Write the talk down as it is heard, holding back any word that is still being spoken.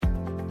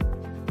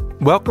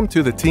Welcome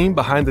to the Team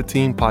Behind the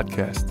Team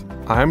podcast.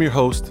 I am your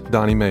host,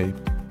 Donnie Mabe.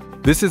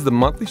 This is the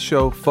monthly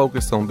show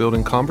focused on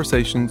building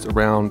conversations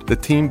around the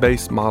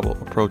team-based model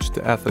approach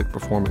to athletic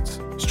performance,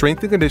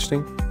 strength and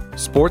conditioning,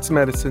 sports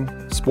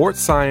medicine,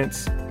 sports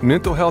science,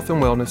 mental health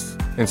and wellness,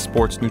 and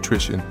sports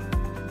nutrition.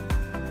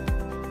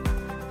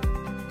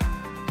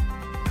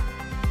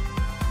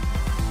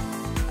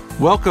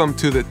 Welcome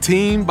to the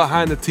Team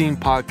Behind the Team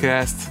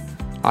podcast.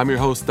 I'm your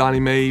host, Donnie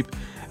Mabe.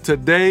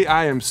 Today,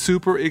 I am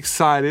super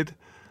excited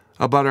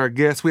about our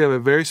guest. We have a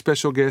very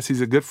special guest.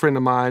 He's a good friend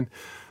of mine,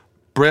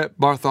 Brett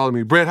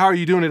Bartholomew. Brett, how are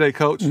you doing today,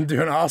 Coach? I'm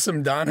doing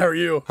awesome, Don. How are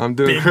you? I'm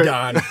doing Big great.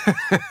 Don.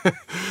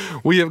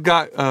 We have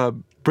got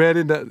Brett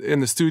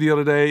in the studio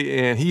today,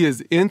 and he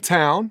is in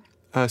town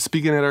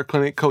speaking at our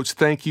clinic. Coach,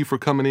 thank you for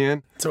coming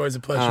in. It's always a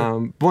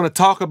pleasure. Want to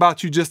talk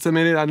about you just a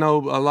minute. I know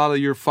a lot of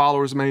your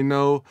followers may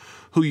know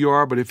who you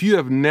are, but if you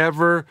have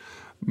never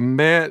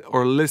met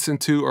or listened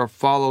to or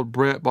followed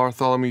Brett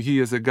Bartholomew, he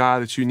is a guy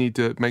that you need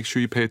to make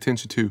sure you pay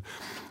attention to.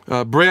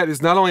 Brett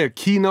is not only a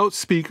keynote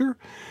speaker,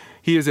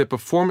 he is a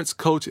performance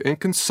coach and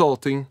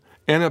consulting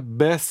and a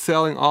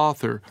best-selling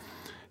author.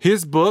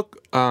 His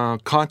book,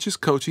 Conscious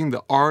Coaching,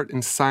 The Art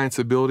and Science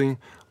of Building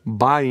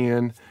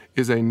Buy-In,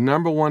 is a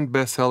 #1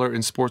 bestseller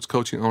in sports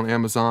coaching on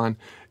Amazon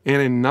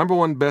and a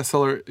 #1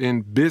 bestseller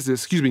in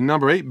business,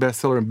 #8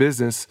 bestseller in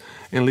business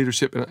and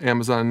leadership in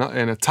Amazon,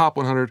 and a top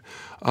 100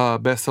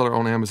 bestseller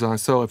on Amazon.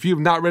 So if you've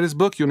not read his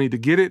book, you'll need to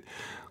get it.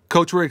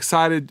 Coach, we're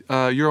excited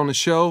you're on the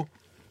show.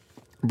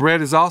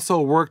 Brett has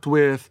also worked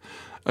with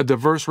a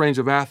diverse range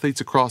of athletes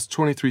across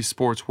 23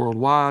 sports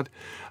worldwide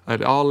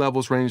at all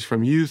levels, range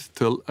from youth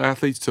to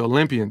athletes to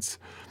Olympians.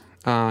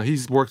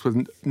 He's worked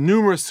with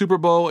numerous Super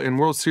Bowl and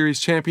World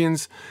Series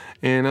champions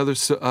and other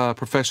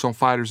professional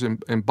fighters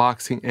in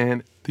boxing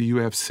and the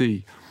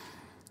UFC.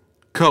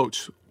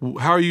 Coach,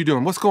 how are you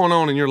doing? What's going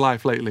on in your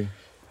life lately?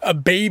 A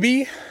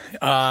baby,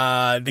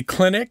 the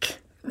clinic,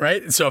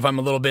 right? So if I'm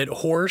a little bit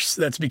hoarse,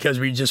 that's because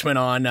we just went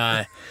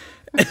on...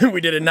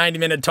 we did a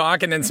 90-minute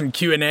talk and then some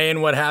Q&A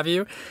and what have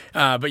you.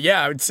 But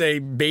yeah, I would say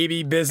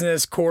baby,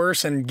 business,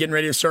 course, and getting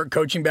ready to start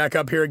coaching back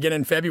up here again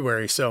in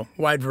February. So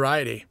wide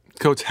variety.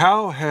 Coach,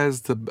 how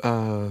has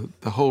the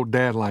whole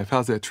dad life,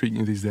 how's that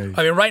treating you these days?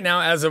 I mean, right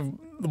now, as of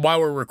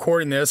while we're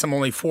recording this, I'm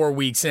only 4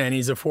 weeks in.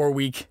 He's a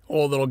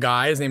 4-week-old little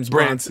guy. His name's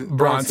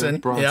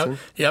Bronson.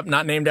 Yep.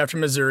 Not named after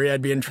Missouri.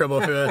 I'd be in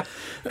trouble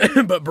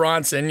if but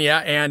Bronson, yeah.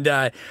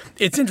 And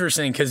it's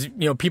interesting because,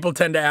 people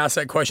tend to ask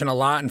that question a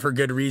lot, and for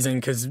good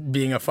reason, because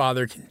being a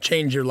father can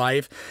change your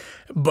life.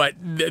 But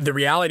the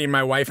reality,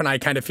 my wife and I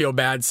kind of feel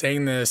bad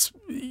saying this,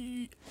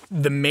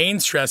 the main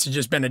stress has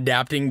just been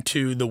adapting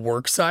to the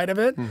work side of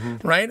it,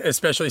 right?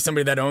 Especially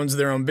somebody that owns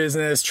their own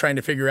business, trying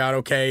to figure out,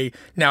 okay,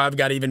 now I've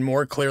got even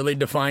more clearly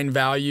defined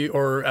value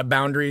or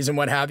boundaries and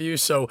what have you.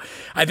 So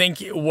I think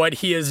what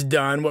he has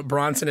done, what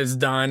Bronson has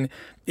done,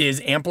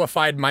 is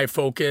amplified my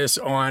focus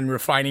on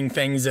refining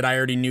things that I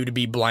already knew to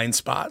be blind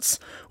spots,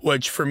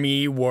 which for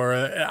me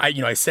were,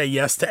 I say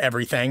yes to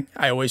everything.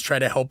 I always try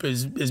to help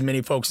as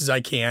many folks as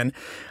I can.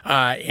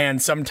 And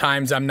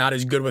sometimes I'm not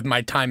as good with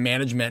my time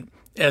management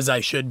as I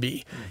should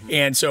be.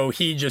 And so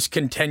he just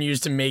continues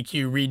to make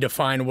you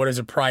redefine what is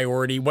a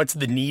priority, what's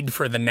the need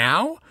for the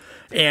now,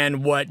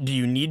 and what do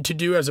you need to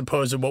do as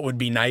opposed to what would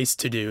be nice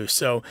to do.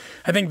 So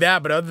I think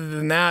that, but other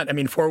than that,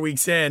 4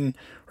 weeks in,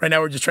 right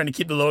now we're just trying to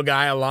keep the little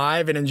guy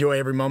alive and enjoy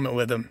every moment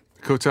with him.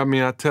 Coach,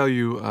 I tell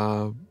you,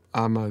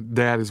 I'm a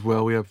dad as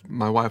well.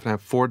 My wife and I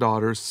have 4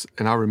 daughters,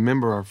 and I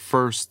remember our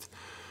first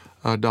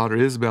daughter,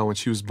 Isabel, when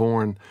she was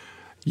born.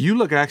 You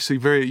look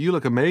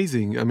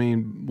amazing.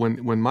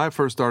 When my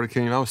first daughter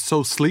came, I was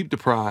so sleep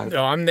deprived.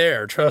 Oh, I'm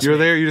there. Trust me. You're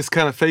there. You're just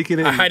kind of faking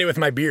it. I hide it with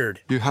my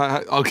beard.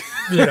 Okay.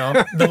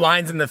 The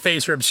lines in the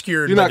face are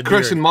obscured. You're not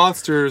crushing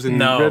monsters and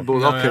Red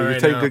Bulls. No, okay, you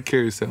take good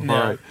care of yourself. No.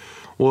 All right.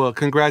 Well,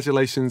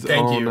 congratulations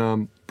Thank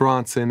on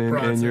Bronson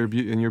and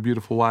your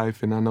beautiful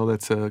wife, and I know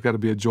that's got to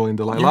be a joy and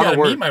delight. You got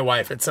to meet my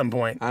wife at some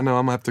point. I know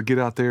I'm gonna have to get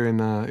out there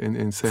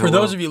and say. For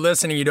those of you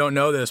listening, you don't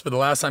know this, but the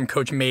last time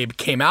Coach Mabe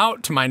came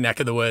out to my neck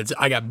of the woods,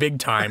 I got big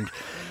timed.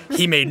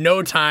 He made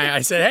no time.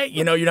 I said, hey,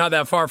 you're not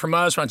that far from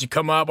us. Why don't you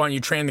come up? Why don't you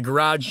train the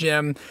garage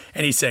gym?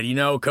 And he said,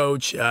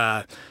 Coach,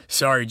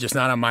 sorry, just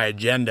not on my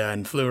agenda,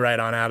 and flew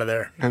right on out of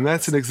there. And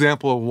that's an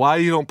example of why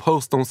you don't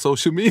post on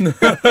social media.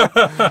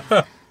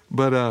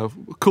 But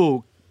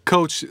cool.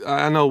 Coach,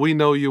 I know we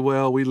know you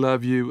well. We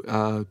love you.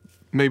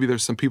 Maybe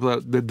there's some people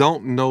that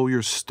don't know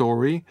your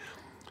story.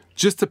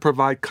 Just to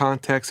provide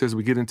context as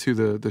we get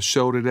into the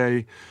show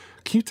today,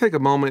 can you take a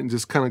moment and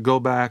just kind of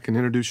go back and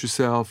introduce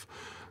yourself,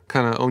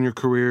 kind of own your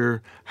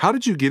career? How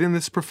did you get in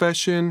this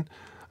profession?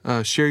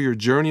 Share your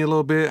journey a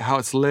little bit, how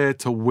it's led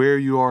to where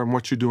you are and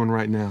what you're doing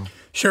right now.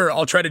 Sure,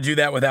 I'll try to do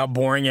that without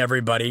boring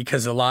everybody,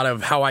 because a lot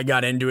of how I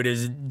got into it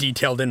is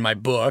detailed in my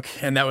book,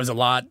 and that was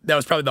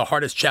probably the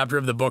hardest chapter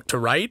of the book to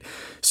write.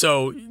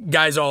 So,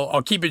 guys,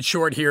 I'll keep it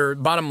short here.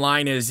 Bottom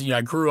line is,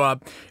 I grew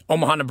up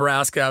Omaha,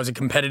 Nebraska. I was a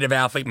competitive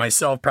athlete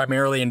myself,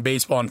 primarily in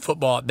baseball and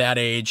football at that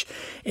age.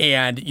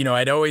 And,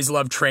 I'd always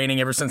loved training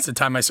ever since the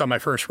time I saw my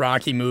first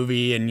Rocky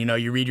movie. And,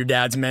 you read your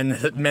dad's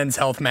Men's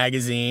Health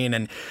magazine.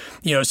 And,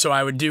 so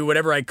I would do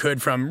whatever I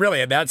could from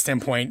really at that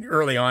standpoint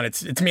early on.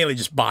 It's mainly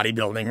just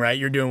bodybuilding, right?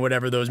 You're doing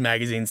whatever those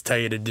magazines tell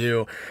you to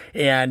do.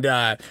 And,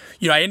 I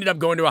ended up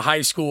going to a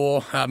high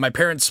school. My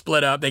parents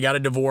split up. They got a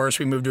divorce.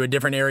 We moved to a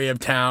different area of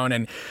town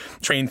and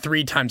trained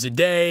 3 times a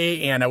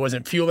day. And I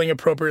wasn't fueling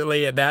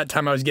appropriately. At that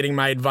time, I was getting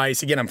my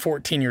advice. Again, I'm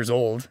 14 years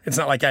old. It's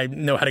not like I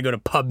know how to go to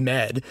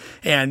PubMed,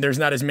 and there's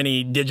not as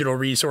many digital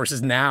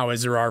resources now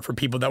as there are for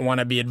people that want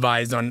to be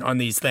advised on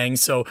these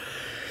things. So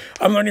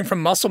I'm learning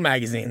from muscle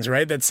magazines,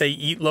 right, that say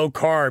eat low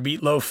carb,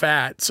 eat low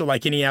fat. So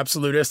like any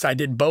absolutist, I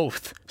did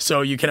both.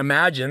 So you can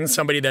imagine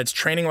somebody that's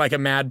training like a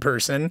mad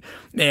person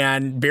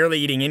and barely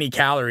eating any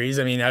calories.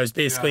 I mean, I was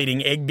basically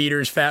eating egg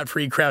beaters,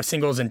 fat-free Kraft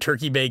singles, and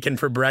turkey bacon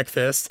for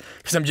breakfast,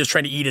 because I'm just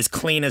trying to eat as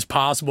clean as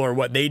possible, or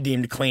what they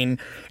deemed clean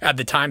at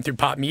the time through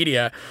pop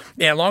media.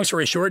 And long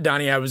story short,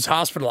 Donnie, I was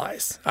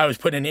hospitalized. I was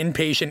put in an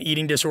inpatient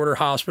eating disorder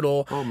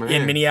hospital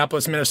in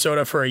Minneapolis,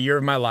 Minnesota for a year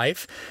of my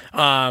life.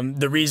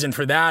 The reason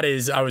for that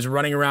is I was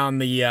running around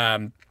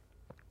the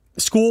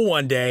school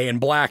one day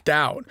and blacked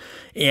out.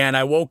 And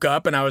I woke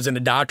up and I was in a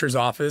doctor's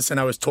office, and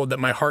I was told that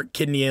my heart,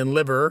 kidney, and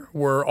liver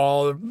were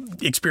all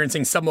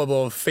experiencing some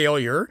level of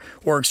failure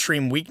or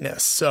extreme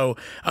weakness. So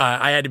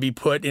I had to be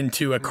put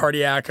into a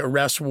cardiac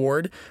arrest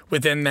ward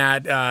within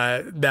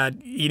that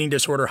eating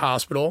disorder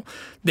hospital.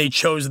 They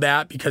chose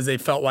that because they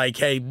felt like,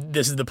 hey,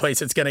 this is the place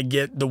that's going to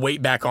get the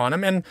weight back on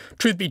them. And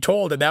truth be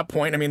told, at that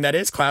point, I mean, that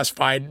is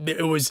classified.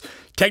 It was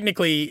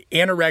technically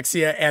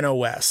anorexia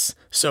NOS,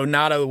 so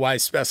not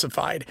otherwise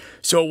specified.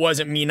 So it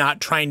wasn't me not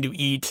trying to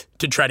eat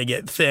to try to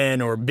get thin,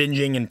 or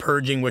binging and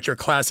purging, which are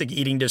classic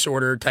eating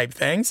disorder type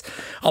things.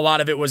 A lot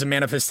of it was a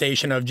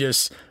manifestation of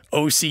just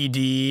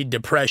OCD,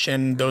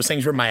 depression. Those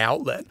things were my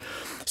outlet.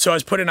 So I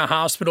was put in a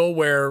hospital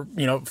where,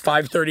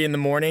 5:30 in the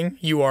morning,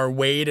 you are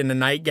weighed in a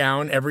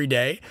nightgown every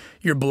day.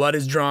 Your blood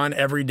is drawn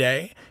every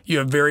day. You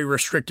have very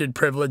restricted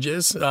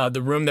privileges.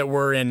 The room that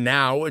we're in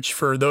now, which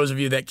for those of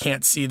you that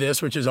can't see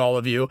this, which is all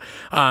of you,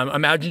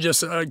 imagine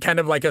just kind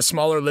of like a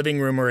smaller living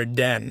room or a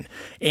den.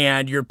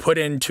 And you're put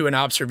into an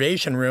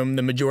observation room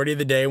the majority of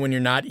the day when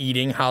you're not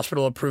eating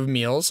hospital-approved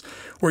meals,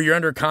 where you're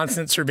under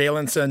constant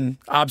surveillance and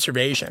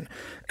observation.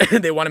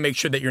 They want to make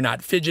sure that you're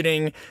not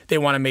fidgeting. They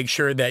want to make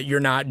sure that you're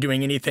not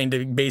doing anything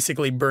to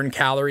basically burn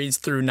calories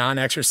through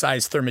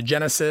non-exercise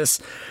thermogenesis.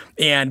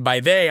 And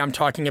by they, I'm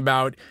talking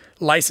about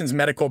licensed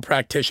medical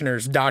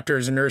practitioners,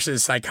 doctors,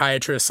 nurses,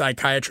 psychiatrists.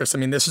 I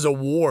mean, this is a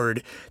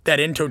ward that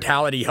in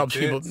totality helps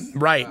people.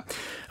 Right.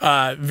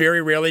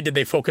 Very rarely did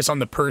they focus on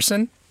the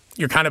person.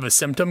 You're kind of a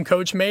symptom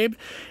coach, Mabe.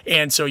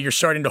 And so you're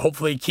starting to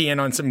hopefully key in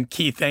on some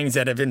key things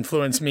that have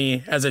influenced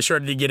me as I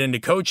started to get into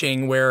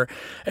coaching, where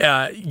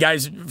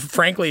guys,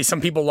 frankly,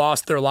 some people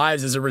lost their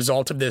lives as a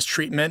result of this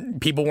treatment.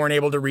 People weren't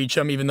able to reach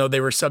them, even though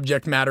they were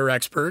subject matter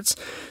experts.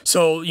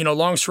 So,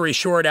 long story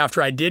short,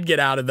 after I did get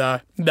out of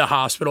the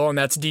hospital, and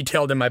that's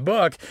detailed in my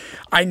book,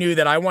 I knew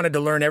that I wanted to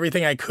learn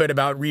everything I could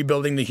about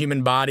rebuilding the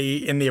human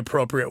body in the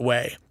appropriate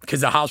way,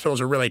 because the hospital was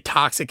a really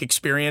toxic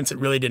experience. It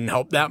really didn't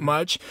help that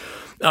much.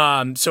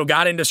 So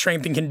got into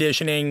strength and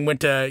conditioning, went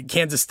to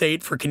Kansas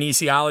State for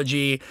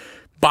kinesiology,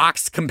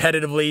 boxed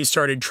competitively,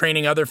 started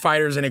training other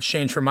fighters in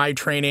exchange for my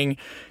training,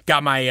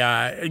 got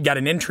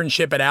an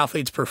internship at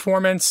Athletes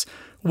Performance,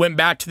 went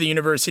back to the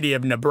University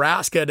of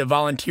Nebraska to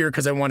volunteer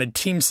because I wanted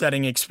team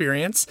setting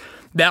experience.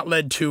 That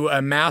led to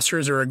a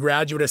master's or a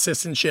graduate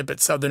assistantship at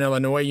Southern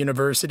Illinois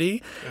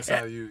University.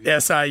 SIU.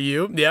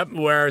 SIU, yep,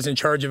 where I was in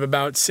charge of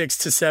about 6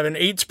 to 7,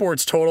 8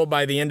 sports total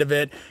by the end of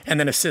it, and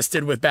then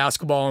assisted with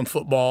basketball and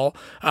football.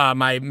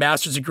 My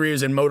master's degree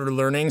was in motor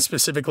learning,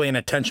 specifically in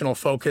attentional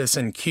focus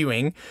and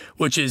cueing,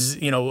 which is,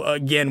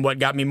 again, what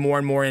got me more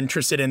and more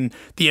interested in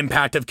the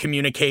impact of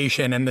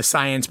communication and the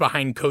science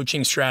behind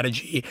coaching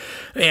strategy.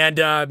 And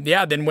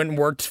then went and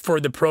worked for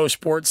the pro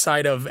sports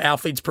side of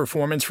Athletes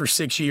Performance for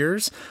 6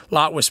 years. A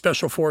lot with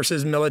special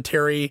forces,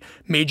 military,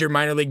 major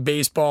minor league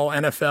baseball,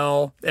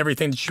 NFL,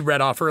 everything that you read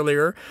off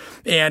earlier,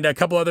 and a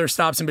couple other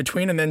stops in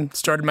between, and then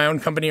started my own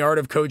company, Art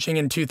of Coaching,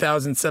 in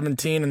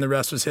 2017, and the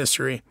rest was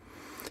history.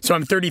 So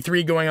I'm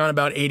 33 going on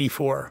about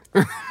 84.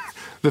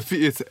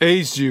 It's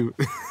aged you.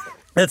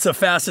 That's the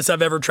fastest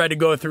I've ever tried to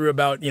go through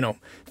about,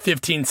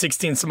 15,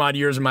 16 some odd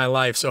years of my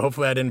life. So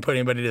hopefully I didn't put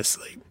anybody to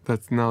sleep.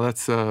 That's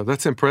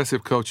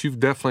impressive, Coach. You've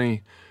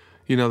definitely,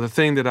 the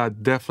thing that I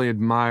definitely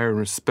admire and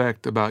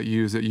respect about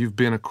you is that you've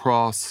been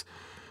across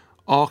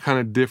all kind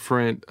of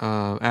different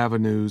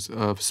avenues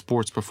of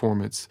sports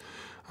performance.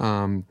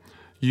 Obviously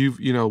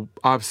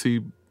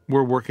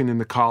we're working in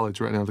the college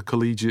right now, the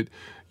collegiate.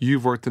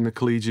 You've worked in the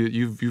collegiate.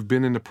 You've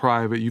been in the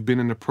private. You've been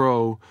in the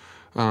pro.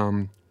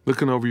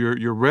 Looking over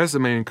your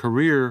resume and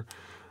career,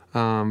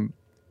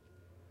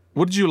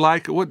 what did you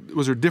like? What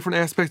was there different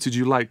aspects? Did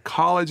you like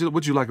college?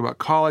 What did you like about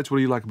college? What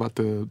do you like about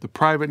the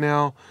private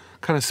now?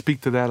 Kind of speak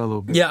to that a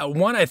little bit. Yeah,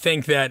 one, I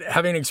think that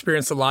having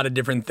experienced a lot of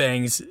different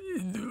things,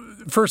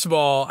 first of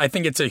all, I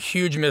think it's a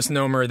huge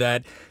misnomer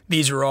that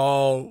these are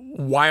all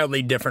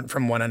wildly different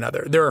from one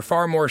another. There are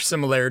far more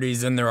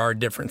similarities than there are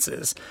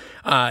differences.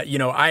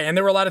 And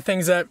there were a lot of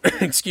things that,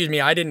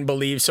 I didn't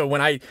believe. So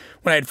when I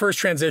had first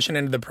transitioned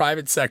into the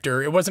private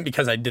sector, it wasn't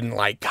because I didn't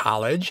like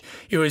college.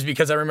 It was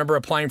because I remember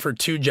applying for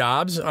 2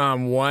 jobs.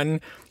 One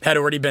had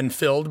already been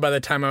filled by the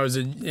time I was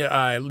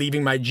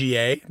leaving my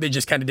GA. They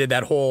just kind of did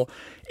that whole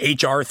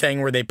HR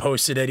thing where they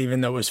posted it even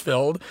though it was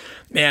filled.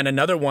 And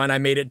another one I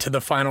made it to the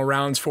final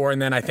rounds for,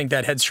 and then I think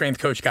that head strength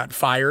coach got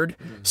fired.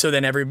 So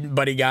then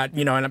everybody got,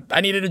 and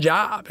I needed a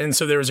job. And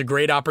so there was a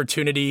great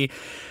opportunity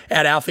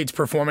at Athletes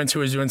Performance who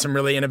was doing some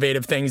really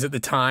innovative things at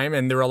the time.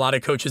 And there were a lot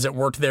of coaches that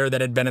worked there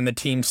that had been in the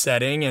team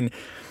setting. And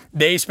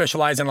they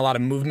specialize in a lot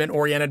of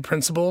movement-oriented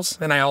principles.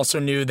 And I also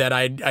knew that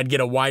I'd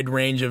get a wide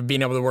range of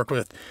being able to work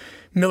with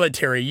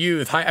military,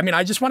 youth.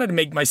 I just wanted to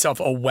make myself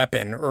a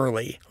weapon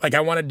early. Like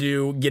I wanted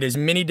to get as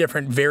many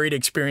different varied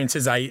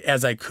experiences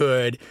as I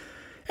could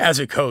as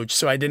a coach,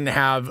 so I didn't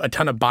have a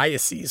ton of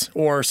biases,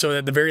 or so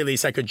at the very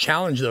least I could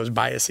challenge those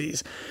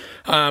biases.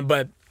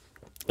 But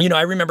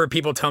I remember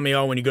people tell me,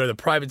 when you go to the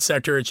private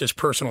sector, it's just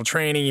personal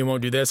training. You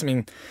won't do this.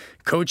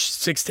 Coach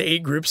 6 to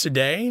 8 groups a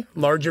day,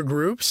 larger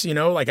groups.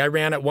 Like I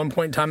ran at one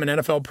point in time an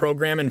NFL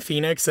program in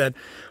Phoenix that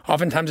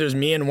oftentimes it was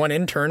me and one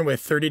intern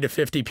with 30 to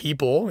 50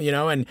 people,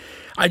 and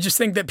I just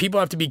think that people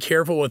have to be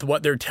careful with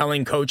what they're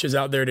telling coaches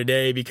out there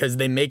today because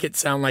they make it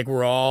sound like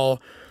we're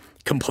all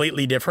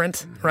completely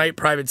different, right?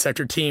 Private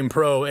sector, team,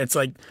 pro. It's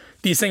like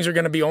these things are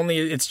going to be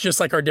it's just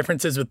like our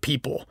differences with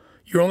people.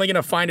 You're only going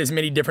to find as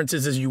many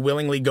differences as you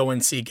willingly go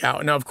and seek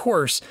out. Now, of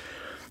course,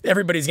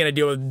 everybody's going to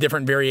deal with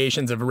different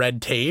variations of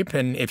red tape.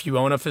 And if you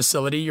own a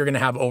facility, you're going to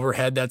have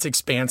overhead that's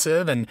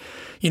expansive. And,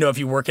 if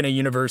you work in a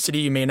university,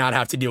 you may not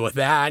have to deal with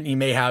that. You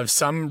may have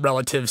some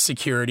relative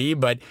security,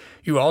 but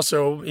you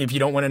also, if you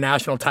don't win a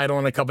national title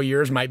in a couple of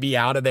years, might be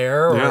out of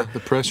there. Or, the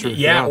pressure.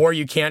 Yeah, or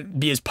you can't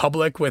be as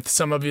public with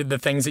some of the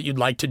things that you'd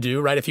like to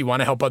do, right? If you want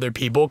to help other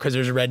people because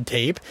there's red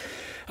tape.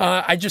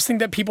 I just think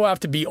that people have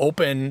to be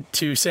open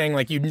to saying,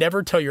 like, you'd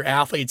never tell your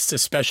athletes to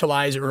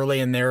specialize early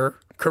in their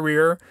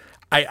career.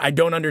 I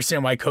don't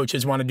understand why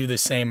coaches want to do the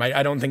same.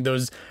 I don't think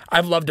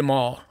I've loved them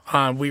all.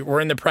 We're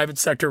in the private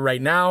sector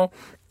right now.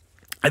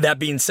 That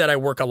being said, I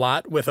work a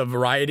lot with a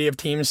variety of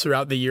teams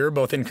throughout the year,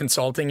 both in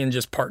consulting and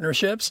just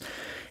partnerships.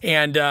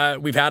 And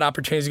we've had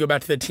opportunities to go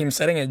back to the team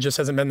setting, and it just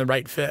hasn't been the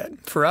right fit.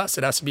 For us,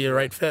 it has to be the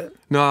right fit.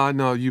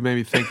 No, you made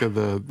me think of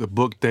the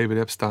book David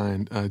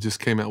Epstein just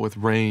came out with,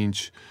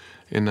 Range.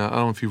 And I don't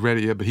know if you read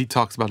it yet, but he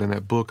talks about in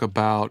that book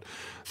about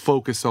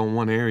focus on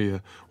one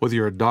area, whether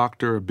you're a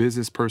doctor, a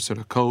business person,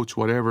 a coach,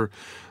 whatever,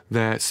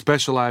 that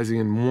specializing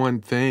in one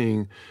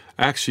thing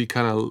actually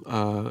kind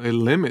of it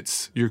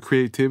limits your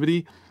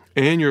creativity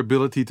and your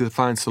ability to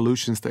find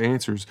solutions to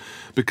answers.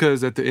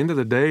 Because at the end of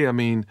the day,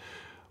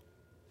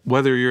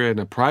 whether you're in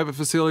a private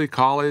facility,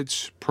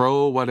 college,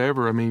 pro,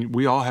 whatever,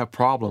 we all have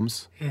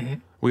problems. Mm-hmm.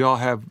 We all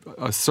have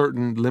a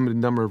certain limited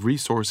number of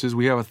resources.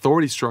 We have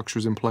authority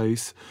structures in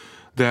place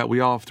that we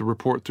all have to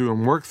report through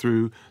and work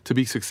through to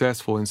be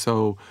successful. And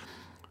so,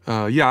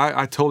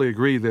 I totally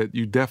agree that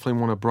you definitely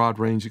want a broad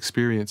range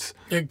experience.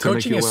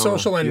 Coaching is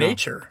social in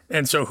nature.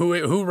 And so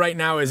who right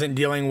now isn't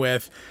dealing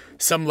with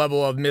some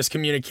level of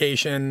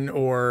miscommunication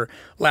or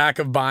lack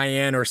of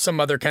buy-in or some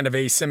other kind of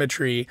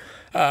asymmetry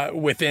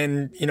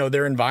within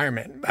their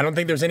environment? I don't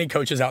think there's any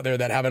coaches out there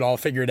that have it all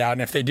figured out.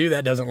 And if they do,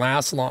 that doesn't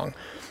last long.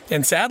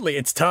 And sadly,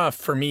 it's tough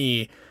for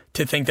me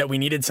to think that we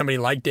needed somebody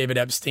like David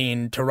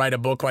Epstein to write a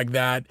book like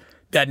that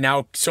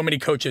now so many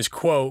coaches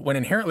quote, when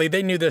inherently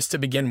they knew this to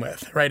begin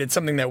with, right? It's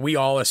something that we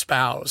all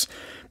espouse.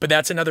 But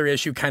that's another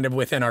issue kind of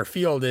within our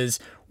field is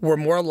we're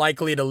more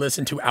likely to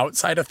listen to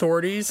outside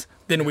authorities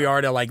than we are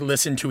to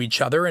listen to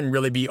each other and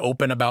really be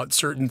open about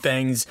certain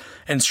things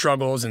and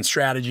struggles and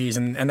strategies.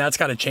 And that's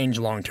got to change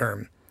long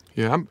term.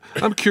 Yeah,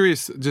 I'm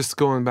curious, just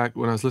going back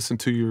when I was listening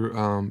to your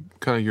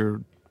kind of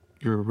your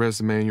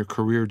resume and your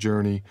career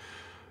journey,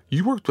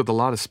 you worked with a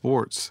lot of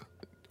sports.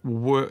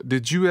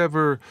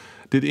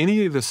 Did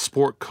any of the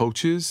sport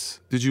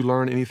coaches, did you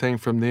learn anything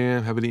from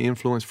them, have any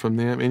influence from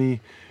them?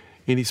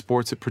 Any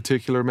sports in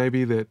particular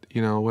maybe that,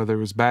 whether it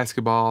was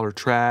basketball or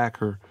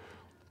track or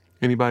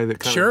anybody that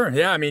kind Sure,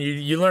 yeah.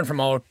 You learn from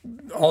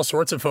all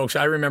sorts of folks.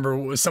 I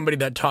remember somebody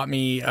that taught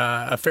me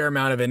a fair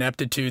amount of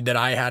ineptitude that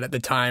I had at the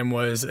time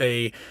was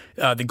the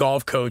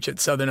golf coach at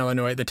Southern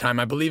Illinois at the time.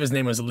 I believe his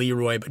name was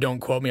Leroy, but don't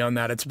quote me on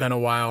that. It's been a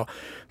while.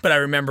 But I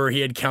remember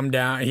he had come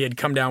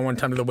down one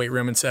time to the weight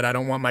room and said, "I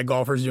don't want my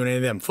golfers doing any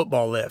of them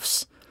football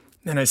lifts."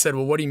 And I said,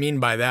 "Well, what do you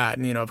mean by that?"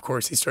 And, of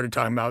course, he started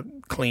talking about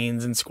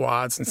cleans and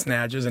squats and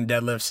snatches and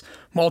deadlifts,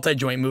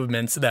 multi-joint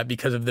movements that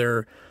because of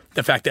the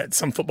fact that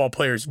some football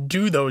players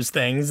do those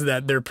things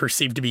that they're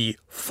perceived to be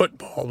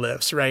football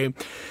lifts, right?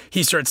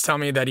 He starts telling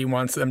me that he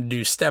wants them to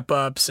do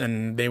step-ups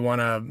and they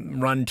want to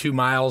run 2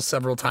 miles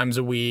several times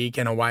a week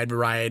and a wide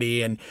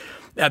variety. And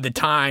at the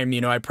time,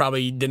 I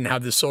probably didn't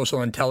have the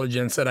social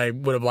intelligence that I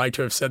would have liked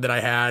to have said that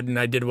I had. And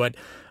I did what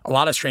a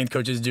lot of strength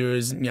coaches do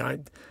is,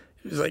 it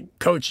was like,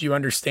 Coach, you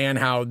understand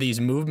how these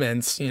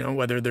movements,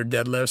 whether they're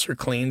deadlifts or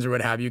cleans or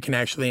what have you, can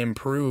actually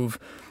improve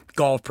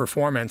golf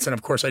performance. And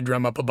of course, I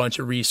drum up a bunch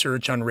of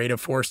research on rate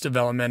of force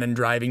development and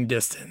driving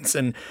distance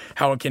and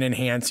how it can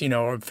enhance,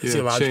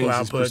 physiological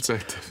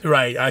outputs.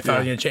 Right. I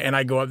thought, and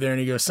I go up there and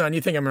he goes, son,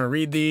 you think I'm going to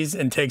read these?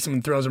 And takes them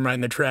and throws them right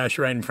in the trash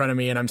right in front of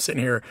me. And I'm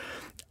sitting here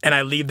and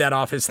I leave that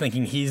office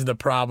thinking he's the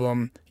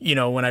problem,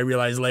 when I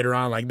realized later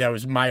on, like, that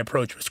was my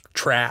approach was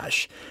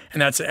trash.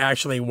 And that's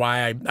actually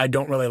why I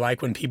don't really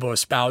like when people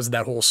espouse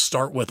that whole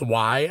start with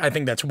why. I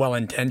think that's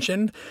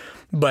well-intentioned,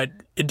 but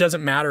it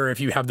doesn't matter if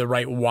you have the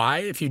right why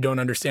if you don't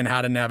understand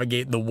how to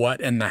navigate the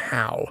what and the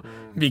how.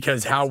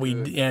 Because I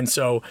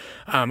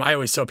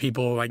always tell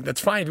people, like,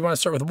 that's fine if you want to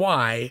start with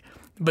why,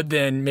 but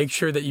then make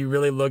sure that you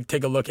really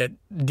take a look at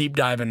deep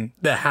diving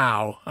the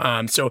how.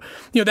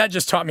 That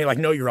just taught me, like,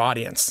 know your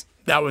audience.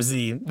 That was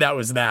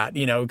that,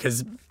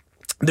 because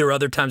there were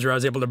other times where I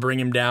was able to bring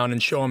him down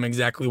and show him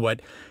exactly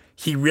what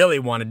he really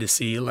wanted to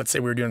see. Let's say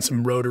we were doing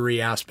some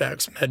rotary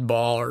aspects, med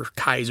ball or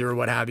Kaiser or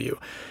what have you.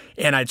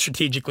 And I'd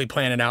strategically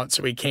plan it out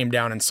so he came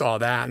down and saw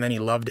that, and then he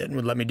loved it and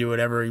would let me do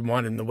whatever he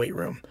wanted in the weight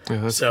room. Yeah,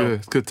 that's good.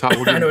 It's good talk.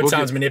 I know it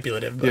sounds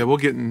manipulative. But.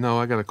 Yeah,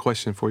 I got a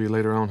question for you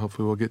later on.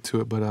 Hopefully we'll get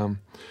to it. But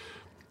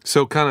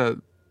so kind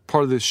of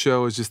part of this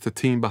show is just the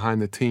team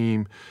behind the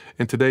team.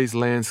 In today's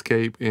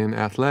landscape in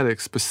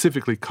athletics,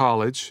 specifically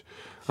college,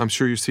 I'm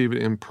sure you see it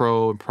in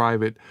pro and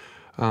private,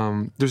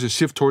 there's a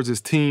shift towards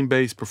this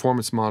team-based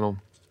performance model.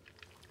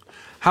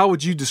 How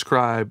would you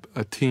describe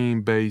a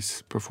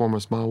team-based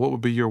performance model? What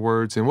would be your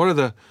words, and what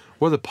are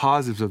the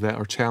positives of that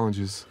or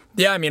challenges?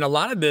 Yeah, a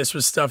lot of this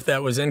was stuff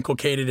that was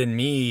inculcated in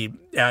me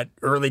at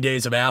early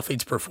days of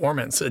athletes'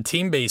 performance. A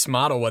team-based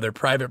model, whether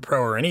private,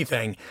 pro, or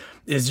anything,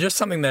 is just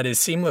something that is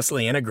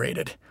seamlessly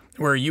integrated,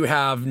 where you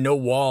have no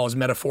walls,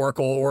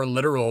 metaphorical or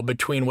literal,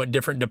 between what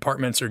different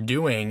departments are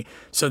doing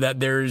so that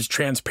there's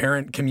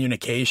transparent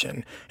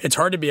communication. It's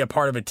hard to be a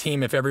part of a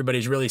team if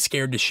everybody's really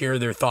scared to share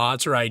their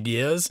thoughts or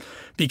ideas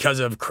because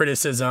of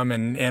criticism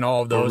and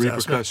all of those or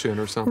repercussion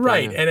or something.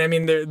 Right.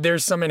 And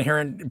there's some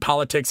inherent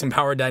politics and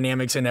power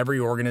dynamics in every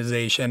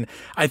organization.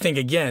 I think,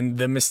 again,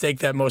 the mistake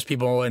that most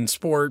people in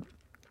sport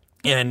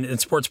and in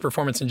sports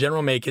performance in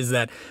general make is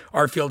that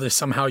our field is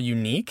somehow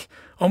unique.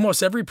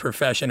 Almost every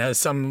profession has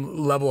some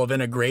level of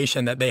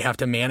integration that they have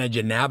to manage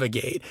and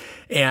navigate.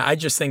 And I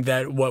just think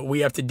that what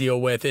we have to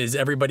deal with is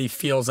everybody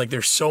feels like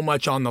there's so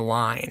much on the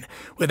line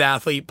with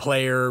athlete,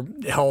 player,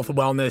 health,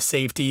 wellness,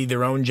 safety,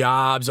 their own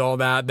jobs, all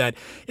that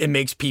it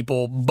makes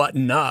people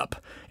button up.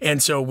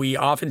 And so we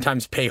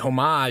oftentimes pay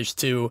homage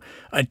to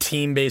a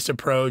team-based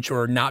approach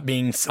or not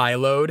being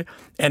siloed.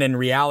 And in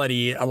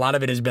reality, a lot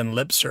of it has been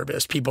lip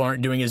service. People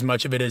aren't doing as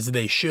much of it as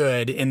they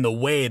should in the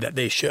way that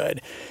they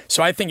should.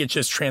 So I think it's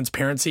just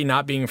transparency,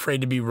 not being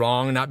afraid to be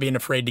wrong, not being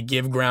afraid to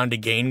give ground to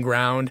gain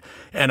ground,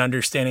 and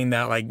understanding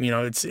that,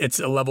 it's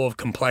a level of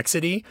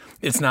complexity.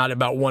 It's not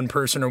about one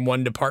person or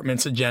one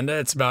department's agenda.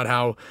 It's about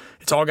how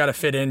it's all got to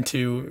fit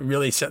into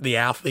really set the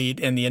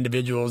athlete and the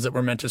individuals that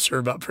we're meant to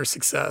serve up for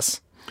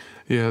success.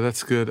 Yeah,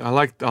 that's good. I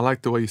like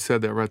the way you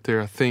said that right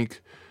there. I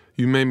think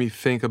you made me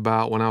think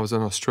about when I was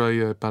in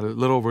Australia about a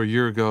little over a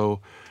year ago,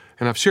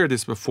 and I've shared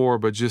this before,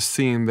 but just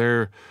seeing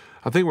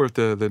I think we're at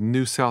the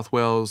New South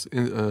Wales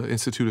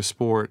Institute of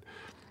Sport,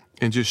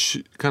 and just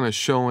kind of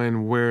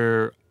showing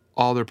where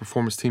all their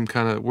performance team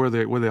where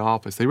their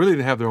office. They really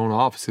didn't have their own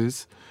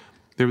offices.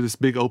 They were this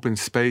big open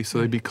space, so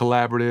they'd be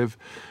collaborative,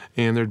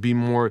 and there'd be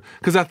more.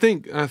 Because I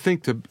think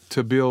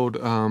to build.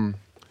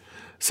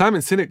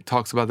 Simon Sinek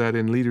talks about that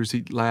in Leaders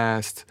Eat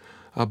Last.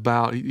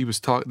 He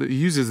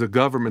uses the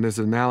government as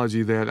an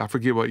analogy that I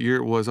forget what year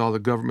it was. All the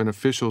government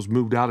officials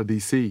moved out of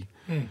D.C.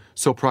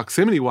 So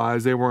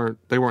proximity-wise, they weren't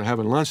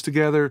having lunch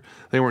together.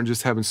 They weren't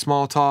just having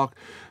small talk.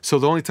 So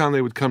the only time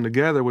they would come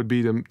together would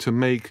be to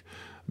make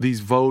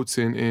these votes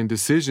and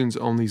decisions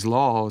on these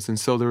laws. And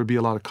so there would be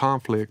a lot of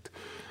conflict.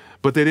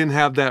 But they didn't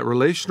have that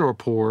relational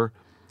rapport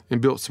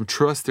and built some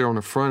trust there on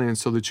the front end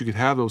so that you could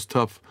have those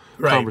tough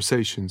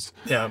conversations.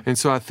 Yeah. And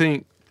so I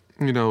think,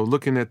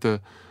 looking at the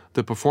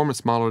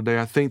performance model today,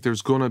 I think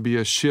there's going to be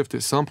a shift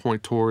at some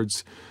point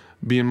towards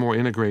being more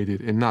integrated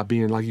and not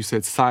being, like you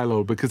said,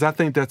 siloed, because I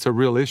think that's a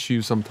real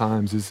issue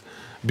sometimes is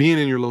being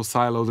in your little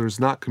silo, there's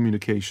not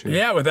communication.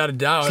 Yeah, without a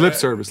doubt. Lip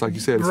service, like you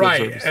said.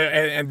 Right.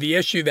 And the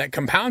issue that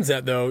compounds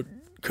that, though,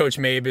 Coach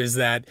Mabe, is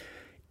that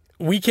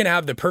we can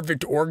have the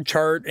perfect org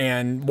chart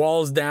and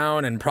walls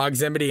down and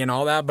proximity and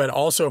all that, but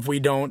also if we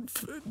don't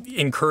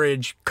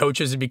encourage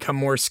coaches to become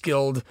more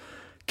skilled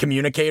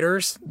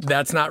communicators,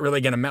 that's not really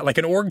going to matter. Like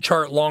an org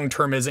chart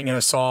long-term isn't going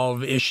to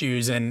solve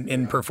issues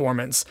in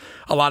performance.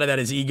 A lot of that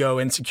is ego,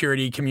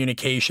 insecurity,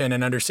 communication,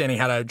 and understanding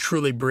how to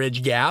truly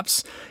bridge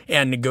gaps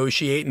and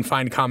negotiate and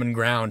find common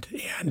ground.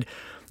 And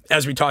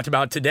as we talked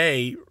about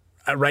today,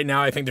 right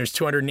now, I think there's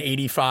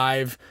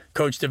 285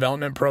 coach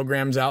development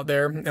programs out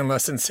there, and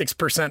less than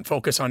 6%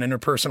 focus on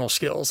interpersonal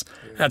skills.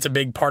 That's a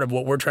big part of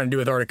what we're trying to do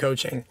with Art of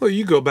Coaching. Well,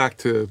 you go back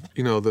to,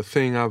 the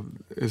thing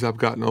as I've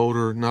gotten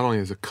older, not only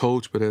as a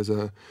coach, but as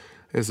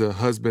a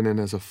husband and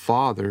as a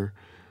father,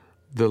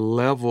 the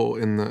level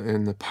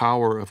and the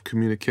power of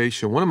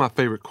communication. One of my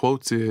favorite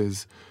quotes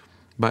is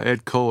by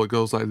Ed Cole. It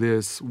goes like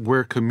this: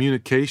 where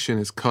communication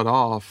is cut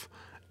off,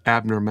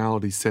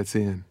 abnormality sets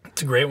in.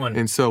 It's a great one.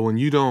 And so when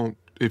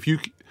if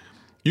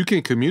you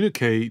can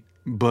communicate,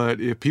 but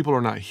if people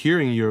are not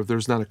hearing you, if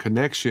there's not a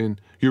connection,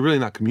 you're really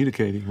not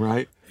communicating,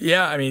 right?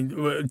 Yeah, I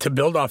mean, to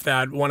build off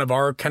that, one of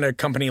our kind of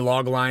company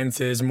log lines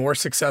is more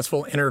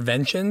successful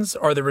interventions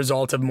are the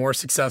result of more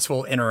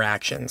successful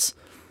interactions.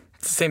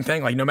 It's the same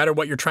thing. Like, no matter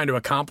what you're trying to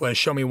accomplish,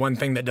 show me one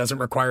thing that doesn't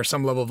require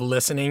some level of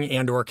listening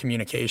and or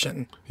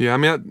communication. Yeah, I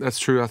mean, that's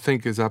true. I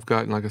think as I've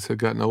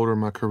gotten older in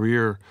my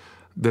career,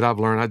 that I've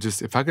learned,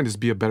 if I can just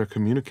be a better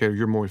communicator,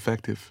 you're more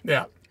effective.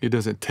 Yeah. It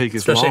doesn't take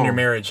as long. Especially in your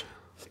marriage.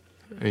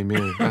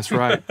 Amen. That's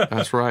right.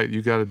 That's right.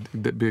 You got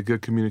to be a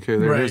good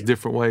communicator. There's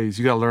different ways.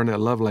 You got to learn that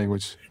love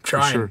language.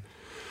 Trying. For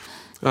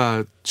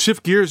sure.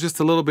 Shift gears just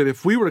a little bit.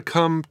 If we were to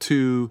come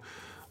to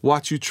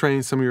watch you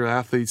train some of your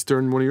athletes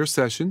during one of your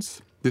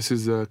sessions, this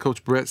is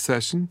Coach Brett's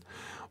session,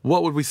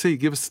 what would we see?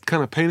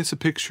 Paint us a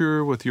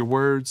picture with your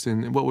words,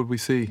 and what would we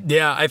see?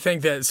 Yeah, I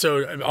think that,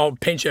 so I'll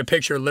paint you a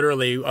picture,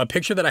 literally. A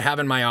picture that I have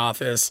in my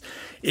office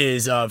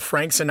is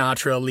Frank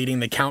Sinatra leading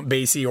the Count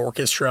Basie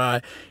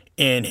Orchestra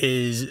in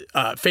his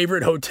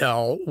favorite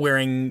hotel,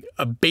 wearing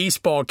a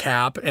baseball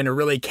cap and a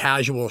really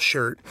casual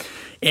shirt.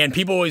 And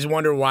people always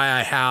wonder why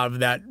I have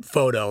that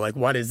photo. Like,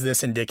 what is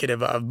this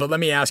indicative of? But let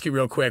me ask you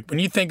real quick. When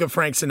you think of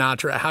Frank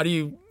Sinatra,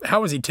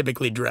 how is he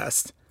typically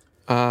dressed?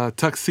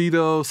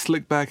 Tuxedo,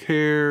 slick back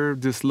hair,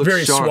 just looks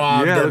very sharp.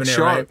 Suave, yeah, looks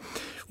sharp.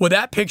 Right? Well,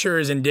 that picture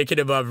is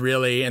indicative of,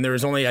 really, and there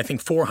was only, I think,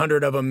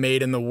 400 of them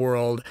made in the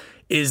world,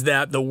 is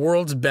that the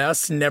world's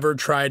best never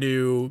try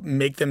to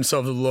make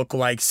themselves look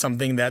like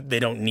something that they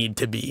don't need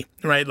to be,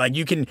 right? Like,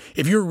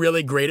 if you're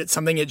really great at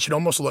something, it should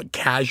almost look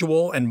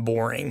casual and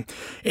boring.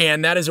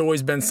 And that has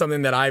always been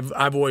something that I've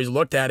always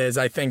looked at, is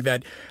I think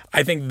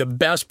the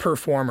best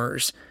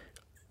performers,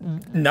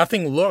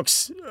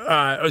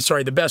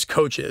 the best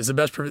coaches,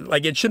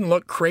 it shouldn't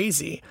look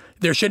crazy.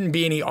 There shouldn't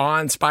be any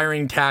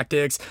awe-inspiring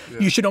tactics. Yeah.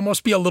 You should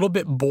almost be a little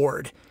bit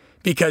bored,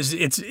 because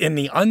it's in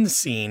the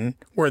unseen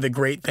where the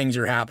great things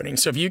are happening.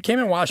 So if you came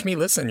and watched me,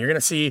 listen, you're going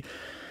to see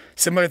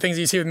similar things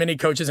you see with many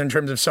coaches in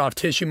terms of soft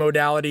tissue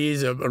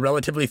modalities, a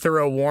relatively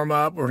thorough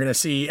warm-up. We're going to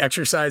see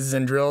exercises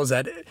and drills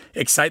that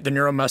excite the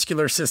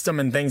neuromuscular system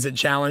and things that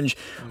challenge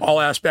all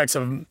aspects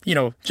of,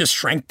 just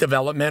strength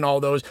development, all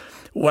those.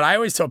 What I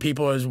always tell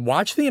people is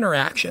watch the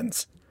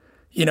interactions.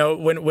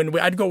 When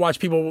I'd go watch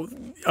people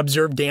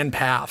observe Dan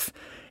Paff,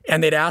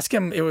 and they'd ask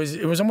him, it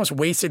was almost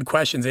wasted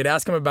questions. They'd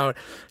ask him about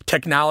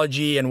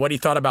technology and what he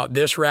thought about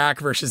this rack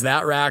versus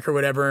that rack or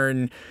whatever.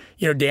 And,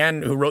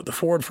 Dan, who wrote the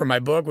foreword for my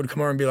book, would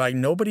come over and be like,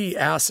 nobody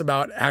asks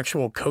about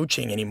actual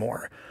coaching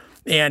anymore.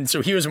 And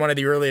so he was one of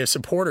the earliest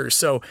supporters.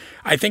 So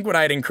I think what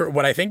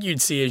I think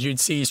you'd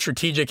see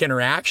strategic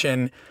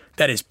interaction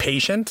that is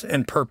patient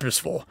and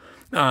purposeful.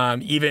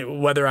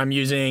 Even whether I'm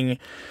using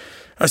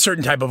a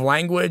certain type of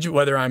language,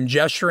 whether I'm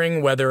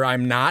gesturing, whether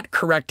I'm not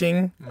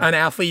correcting an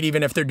athlete,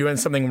 even if they're doing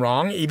something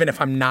wrong, even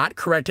if I'm not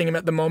correcting him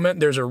at the moment,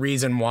 there's a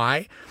reason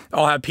why.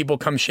 I'll have people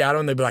come shadow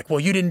and they'll be like, well,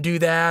 you didn't do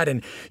that.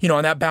 And,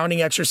 on that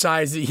bounding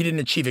exercise, he didn't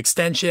achieve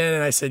extension.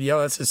 And I said,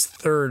 that's his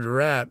third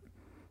rep.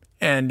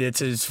 And it's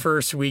his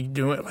first week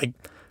doing it. Like,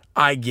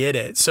 I get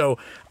it. So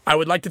I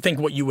would like to think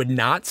what you would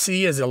not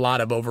see is a lot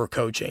of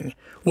overcoaching.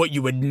 What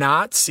you would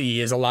not see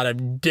is a lot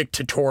of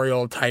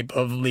dictatorial type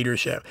of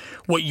leadership.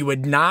 What you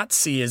would not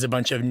see is a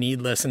bunch of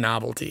needless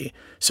novelty.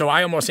 So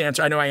I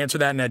know I answer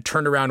that in a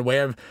turned around way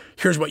of,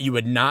 here's what you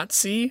would not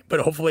see,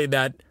 but hopefully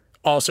that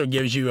also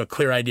gives you a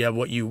clear idea of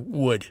what you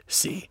would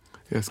see.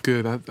 That's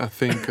good. I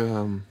think,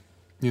 when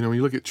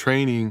you look at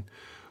training,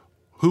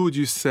 who would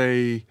you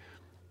say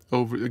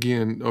over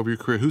your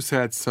career, who's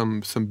had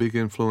some big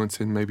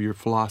influence in maybe your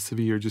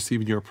philosophy or just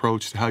even your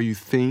approach to how you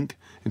think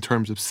in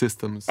terms of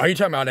systems? Are you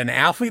talking about an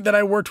athlete that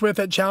I worked with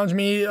that challenged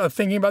me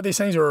thinking about these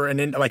things, or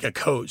like a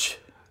coach?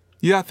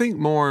 Yeah, I think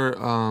more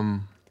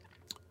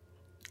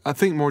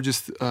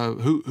just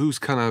who's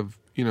kind of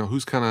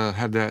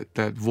had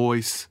that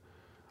voice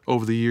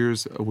over the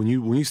years when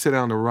you sit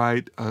down to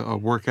write a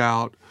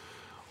workout,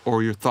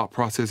 or your thought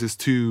process is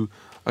to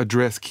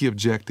address key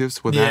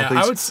objectives with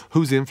athletes.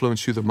 Who's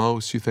influenced you the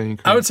most, you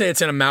think? I would say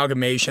it's an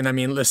amalgamation. I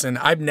mean, listen,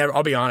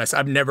 I'll be honest,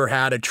 I've never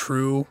had a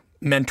true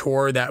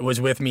mentor that was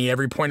with me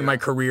every point in my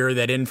career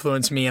that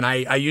influenced me. And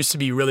I used to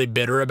be really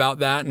bitter about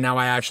that. And now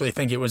I actually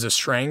think it was a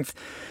strength,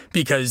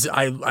 because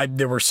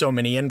there were so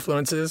many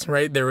influences,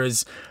 right? There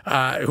was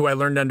who I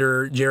learned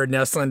under Jared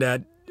Nesland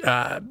at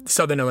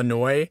Southern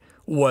Illinois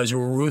was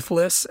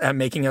ruthless at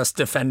making us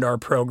defend our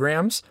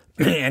programs.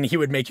 And he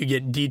would make you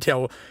get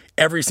detail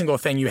every single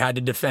thing you had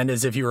to defend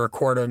as if you were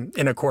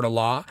in a court of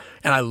law.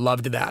 And I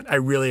loved that. I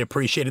really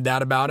appreciated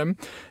that about him.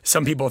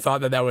 Some people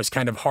thought that was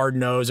kind of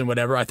hard-nosed and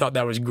whatever. I thought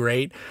that was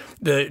great.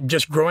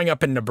 Just growing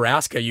up in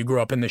Nebraska, you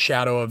grew up in the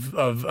shadow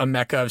of a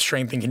mecca of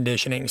strength and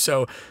conditioning.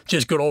 So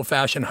just good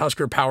old-fashioned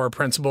Husker power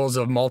principles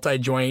of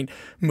multi-joint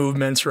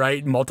movements,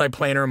 right?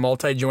 Multi-planar,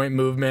 multi-joint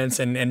movements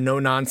and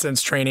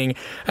no-nonsense training.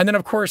 And then,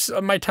 of course,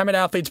 my time at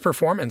Athletes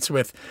Performance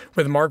with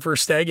Mark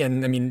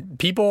Verstegen. I mean,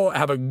 people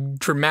have a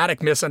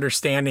dramatic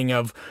misunderstanding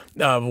of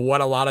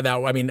what a lot of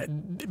that, I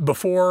mean,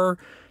 before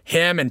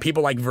him and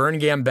people like Vern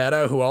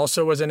Gambetta, who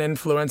also was an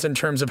influence in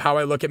terms of how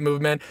I look at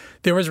movement,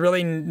 there was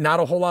really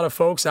not a whole lot of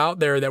folks out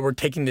there that were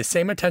taking the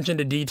same attention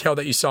to detail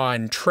that you saw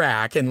in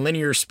track and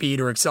linear speed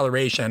or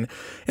acceleration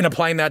and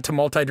applying that to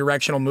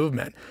multi-directional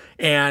movement.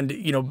 And,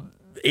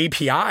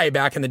 API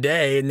back in the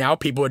day, now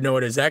people would know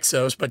it as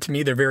Exos, but to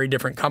me, they're very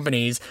different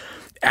companies.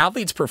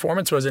 Athletes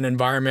Performance was an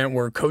environment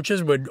where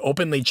coaches would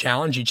openly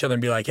challenge each other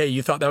and be like, hey,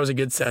 you thought that was a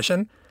good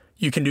session?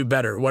 You can do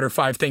better. What are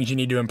 5 things you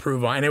need to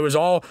improve on? And it was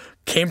all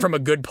came from a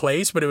good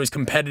place, but it was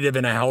competitive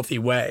in a healthy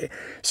way.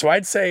 So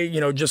I'd say,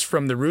 just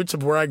from the roots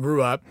of where I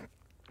grew up,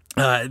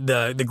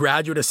 the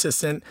graduate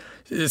assistant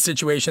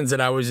situations that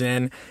I was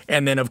in,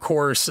 and then of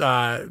course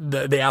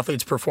the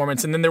Athletes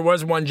Performance, and then there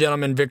was one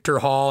gentleman, Victor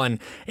Hall and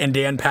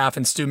Dan Paff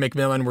and Stu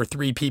McMillan were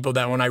 3 people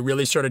that when I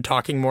really started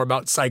talking more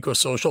about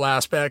psychosocial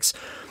aspects,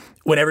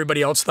 when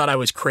everybody else thought I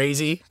was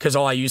crazy because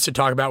all I used to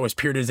talk about was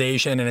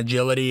periodization and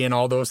agility and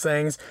all those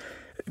things,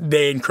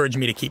 they encouraged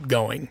me to keep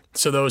going.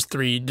 So those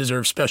 3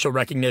 deserve special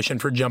recognition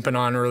for jumping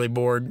on early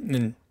board,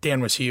 and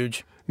Dan was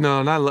huge. No,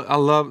 and I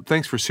love,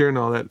 thanks for sharing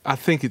all that. I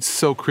think it's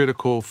so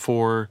critical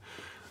for,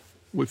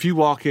 if you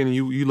walk in and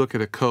you look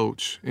at a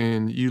coach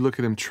and you look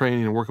at him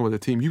training and working with a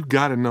team, you've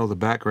got to know the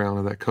background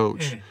of that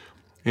coach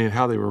and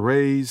how they were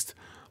raised,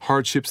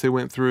 hardships they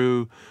went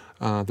through,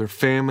 their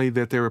family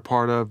that they were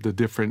part of, the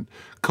different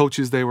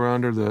coaches they were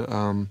under,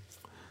 the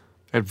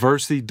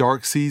adversity,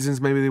 dark seasons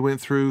maybe they went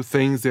through,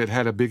 things that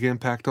had a big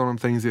impact on them,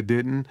 things that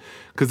didn't,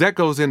 because that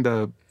goes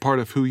into part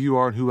of who you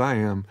are and who I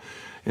am.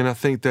 And I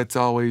think that's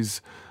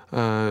always,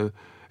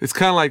 it's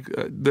kind of like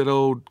that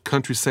old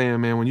country saying,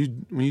 man, when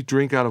you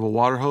drink out of a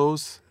water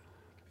hose,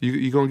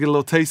 you're going to get a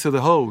little taste of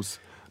the hose.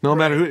 No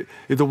matter who,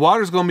 if the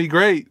water's going to be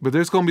great, but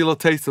there's going to be a little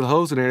taste of the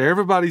hose in there.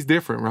 Everybody's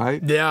different,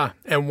 right? Yeah.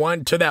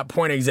 And to that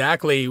point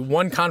exactly,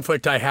 one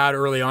conflict I had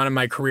early on in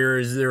my career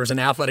is there was an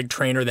athletic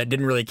trainer that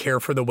didn't really care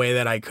for the way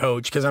that I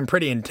coach because I'm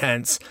pretty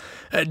intense,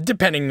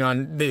 depending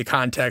on the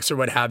context or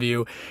what have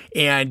you.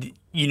 And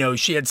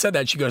she had said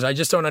that. She goes, I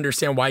just don't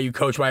understand why you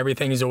coach, why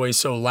everything is always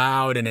so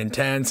loud and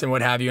intense and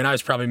what have you. And I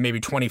was probably maybe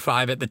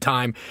 25 at the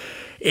time.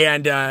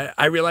 And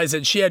I realized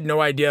that she had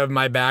no idea of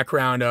my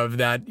background of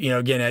that,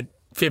 again, at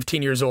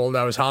 15 years old,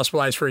 I was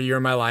hospitalized for a year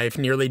of my life,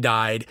 nearly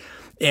died.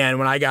 And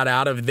when I got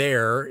out of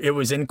there, it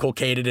was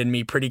inculcated in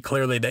me pretty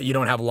clearly that you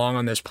don't have long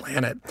on this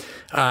planet.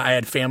 I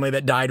had family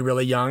that died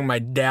really young. My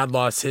dad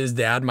lost his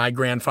dad, my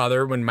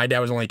grandfather, when my dad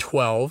was only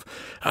 12.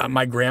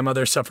 My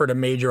grandmother suffered a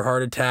major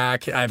heart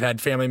attack. I've had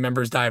family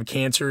members die of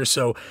cancer.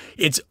 So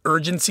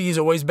urgency has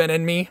always been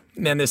in me.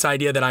 And this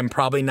idea that I'm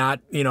probably not,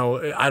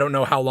 I don't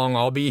know how long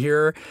I'll be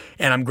here.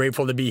 And I'm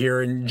grateful to be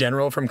here in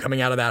general from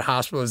coming out of that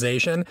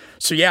hospitalization.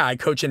 So yeah, I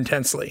coach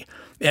intensely.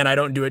 And I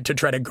don't do it to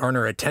try to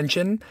garner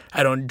attention.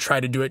 I don't try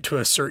to do it to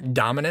assert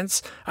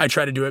dominance. I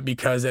try to do it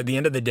because at the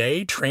end of the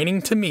day,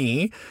 training to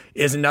me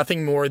is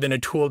nothing more than a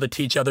tool to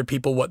teach other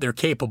people what they're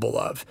capable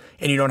of.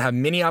 And you don't have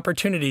many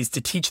opportunities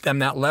to teach them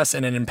that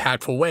lesson in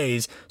impactful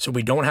ways, so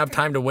we don't have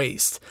time to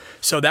waste.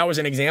 So that was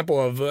an example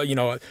of, a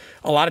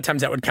lot of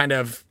times that would kind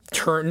of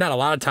turn, not a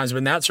lot of times, but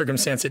in that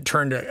circumstance, it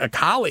turned a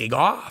colleague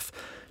off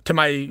to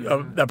my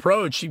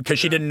approach because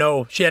she didn't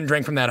know, she hadn't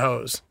drank from that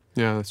hose.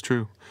 Yeah, that's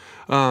true.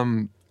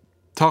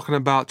 Talking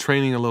about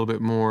training a little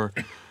bit more,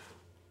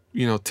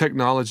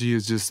 technology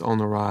is just on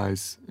the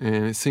rise.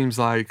 And it seems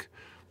like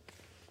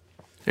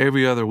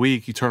every other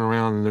week you turn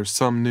around and there's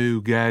some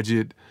new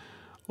gadget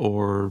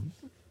or,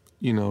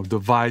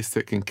 device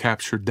that can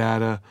capture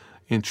data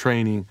in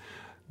training.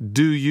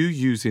 Do you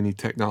use any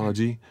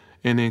technology?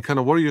 And then kind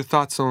of what are your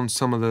thoughts on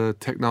some of the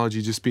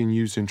technology just being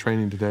used in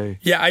training today?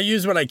 Yeah, I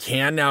use what I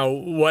can. Now,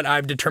 what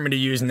I've determined to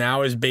use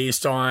now is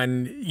based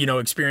on,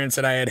 experience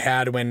that I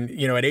had when,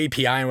 at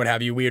API and what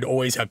have you, we would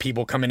always have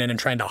people coming in and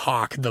trying to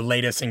hawk the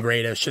latest and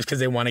greatest just because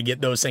they want to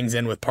get those things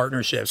in with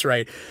partnerships,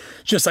 right?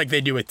 Just like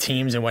they do with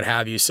teams and what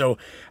have you. So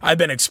I've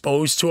been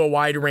exposed to a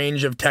wide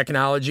range of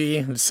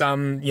technology.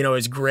 Some,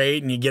 is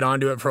great and you get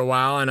onto it for a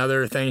while, and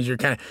other things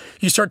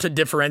you start to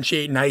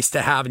differentiate nice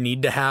to have,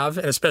 need to have,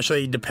 and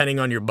especially depending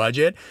on your budget.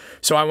 budget.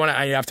 So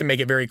I have to make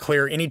it very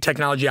clear. Any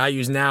technology I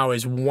use now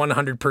is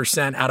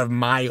 100% out of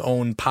my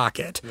own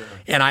pocket. Yeah.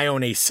 And I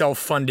own a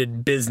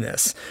self-funded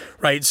business,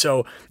 right?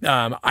 So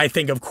I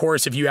think, of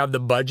course, if you have the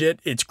budget,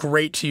 it's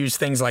great to use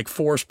things like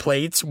force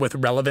plates with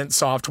relevant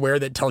software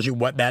that tells you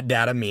what that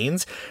data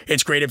means.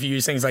 It's great if you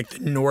use things like the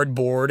Nord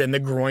board and the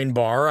groin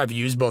bar. I've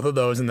used both of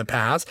those in the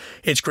past.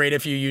 It's great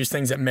if you use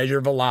things that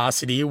measure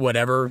velocity,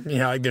 whatever,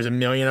 like there's a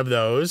million of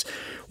those.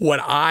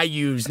 What I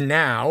use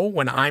now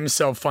when I'm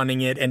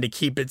self-funding it and to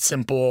keep it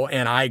simple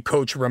and I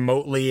coach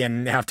remotely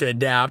and have to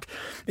adapt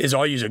is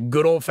I'll use a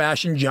good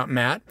old-fashioned jump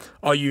mat.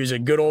 I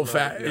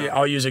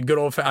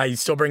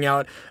still bring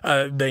out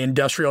the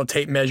industrial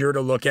tape measure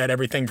to look at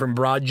everything from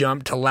broad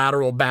jump to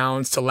lateral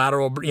bounce to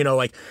lateral,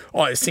 like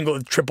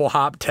single, triple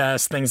hop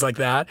test, things like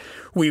that.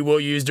 We will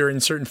use during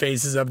certain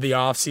phases of the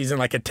off season,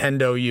 like a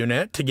Tendo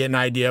unit to get an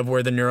idea of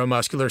where the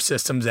neuromuscular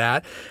system's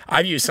at.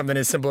 I've used something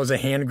as simple as a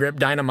hand grip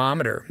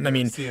dynamometer. I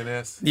mean,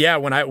 CNS. Yeah,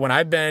 when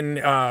I've been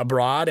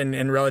abroad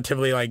and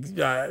relatively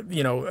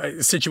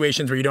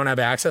situations where you don't have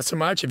access to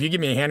much, if you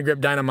give me a hand grip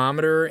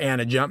dynamometer and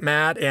a jump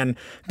mat, and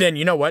then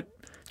you know what?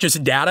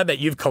 Just data that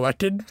you've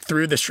collected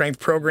through the strength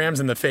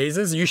programs and the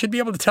phases, you should be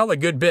able to tell a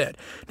good bit.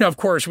 Now, of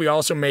course, we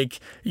also we're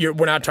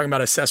not talking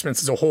about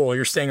assessments as a whole.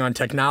 You're staying on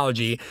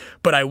technology,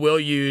 but I will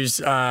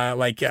use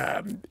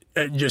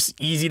just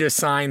easy to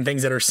sign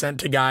things that are sent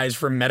to guys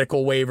for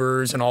medical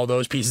waivers and all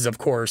those pieces, of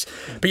course.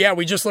 But yeah,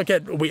 we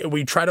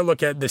try to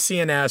look at the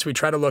CNS, we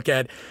try to look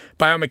at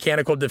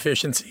biomechanical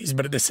deficiencies,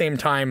 but at the same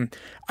time,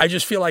 I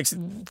just feel like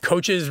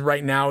coaches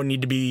right now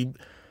need to be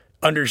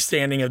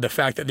understanding of the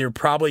fact that they're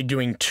probably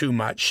doing too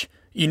much.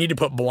 You need to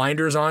put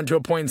blinders on to a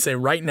point and say,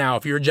 right now,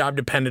 if your job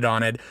depended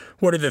on it,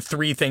 what are the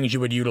 3 things you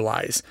would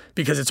utilize?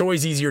 Because it's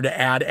always easier to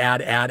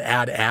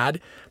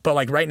add. But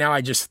like right now, I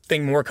just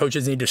think more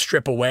coaches need to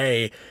strip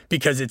away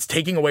because it's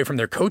taking away from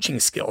their coaching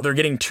skill. They're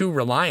getting too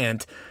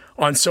reliant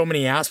on so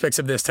many aspects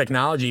of this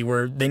technology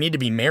where they need to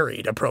be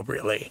married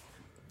appropriately.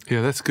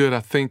 Yeah, that's good.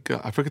 I think,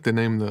 I forget the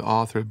name of the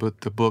author,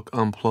 but the book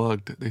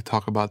Unplugged, they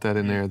talk about that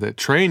in there, that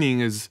training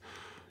is,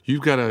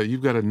 you've got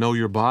to know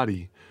your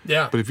body.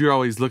 Yeah. But if you're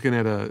always looking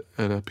at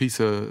a piece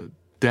of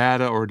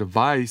data or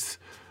device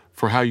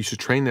for how you should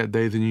train that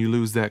day, then you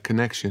lose that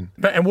connection.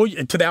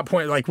 And to that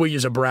point, like we'll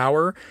use a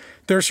Brower.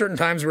 There are certain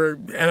times where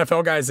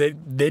NFL guys,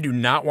 they do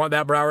not want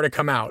that Brower to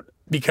come out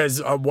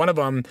because one of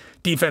them,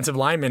 defensive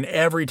lineman,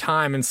 every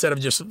time, instead of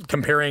just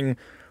comparing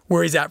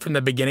where he's at from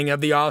the beginning of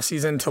the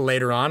offseason to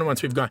later on,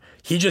 once we've gone,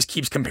 he just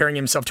keeps comparing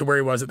himself to where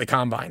he was at the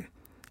combine.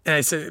 And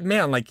I said,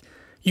 man,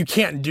 you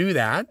can't do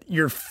that.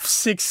 You're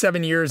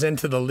 6-7 years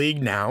into the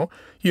league now.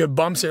 You have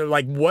bumps,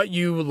 like what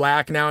you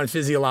lack now in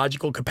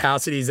physiological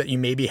capacities that you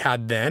maybe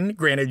had then.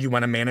 Granted, you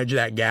want to manage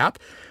that gap.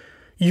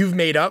 You've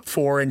made up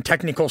for in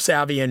technical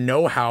savvy and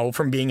know-how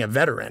from being a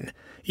veteran.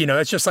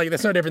 It's just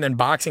that's no different than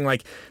boxing. I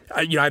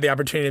had the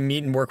opportunity to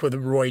meet and work with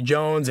Roy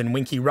Jones and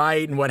Winky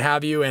Wright and what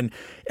have you. And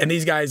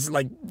these guys,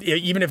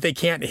 even if they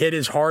can't hit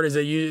as hard as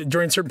they used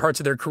during certain parts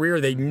of their career,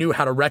 they knew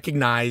how to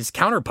recognize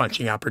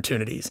counterpunching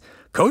opportunities.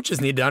 Coaches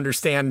need to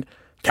understand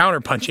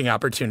counterpunching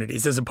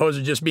opportunities as opposed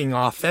to just being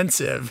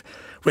offensive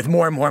with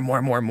more and more and more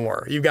and more and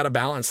more. You've got to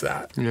balance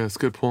that. Yeah, it's a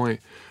good point.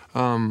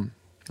 I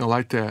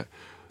like that.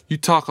 You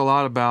talk a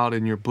lot about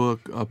in your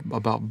book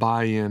about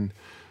buy-in.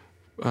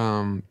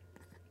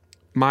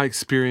 My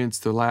experience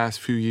the last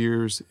few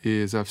years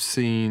is I've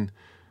seen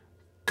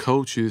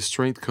coaches,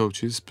 strength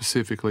coaches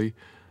specifically,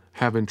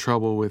 having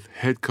trouble with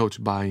head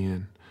coach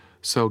buy-in.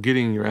 So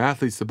getting your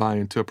athletes to buy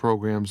into a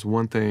program is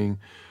one thing.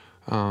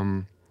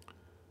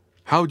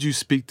 How would you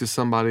speak to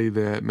somebody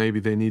that maybe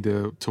they need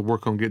to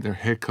work on getting their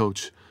head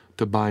coach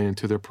to buy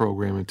into their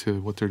program and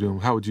to what they're doing?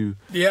 How would you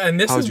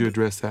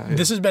address that?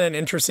 This has been an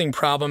interesting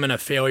problem and a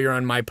failure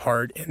on my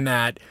part in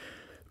that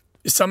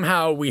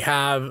somehow we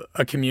have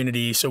a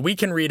community. So we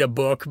can read a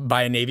book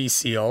by a Navy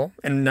SEAL,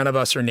 and none of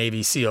us are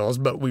Navy SEALs,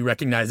 but we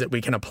recognize that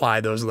we can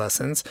apply those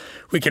lessons.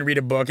 We can read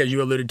a book, as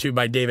you alluded to,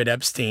 by David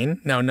Epstein.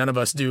 Now, none of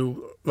us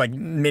do, like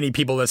many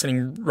people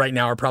listening right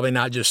now are probably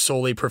not just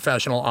solely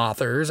professional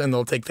authors, and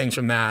they'll take things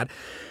from that.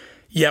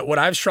 Yet what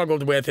I've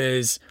struggled with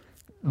is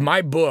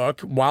my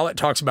book, while it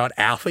talks about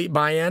athlete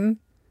buy-in,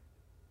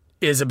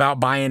 is about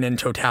buy-in in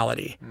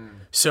totality.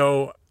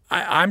 So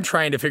I'm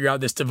trying to figure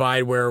out this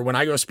divide where when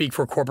I go speak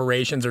for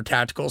corporations or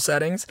tactical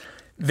settings,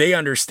 they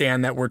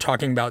understand that we're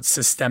talking about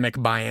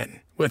systemic buy-in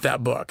with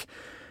that book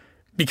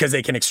because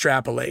they can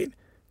extrapolate.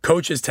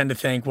 Coaches tend to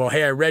think, well,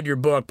 hey, I read your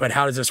book, but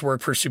how does this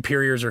work for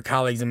superiors or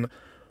colleagues? And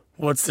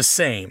well, it's the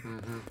same.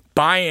 Mm-hmm.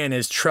 Buy-in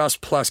is trust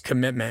plus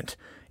commitment.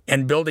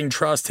 And building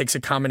trust takes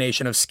a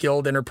combination of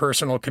skilled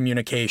interpersonal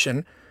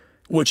communication,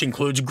 which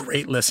includes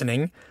great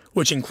listening,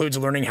 which includes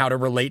learning how to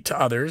relate to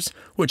others,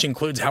 which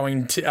includes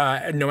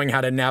knowing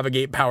how to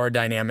navigate power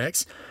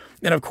dynamics.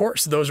 And of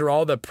course, those are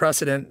all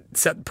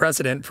set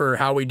precedent for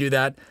how we do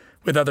that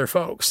with other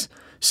folks.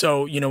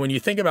 So, when you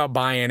think about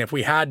buy-in, if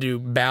we had to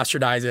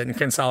bastardize it and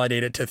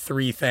consolidate it to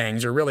 3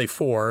 things, or really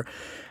 4,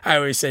 I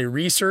always say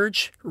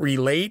research,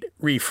 relate,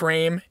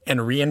 reframe,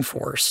 and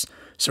reinforce.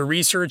 So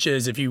research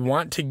is, if you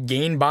want to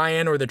gain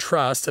buy-in or the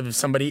trust of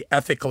somebody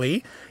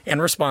ethically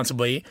and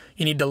responsibly,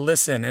 you need to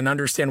listen and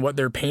understand what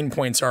their pain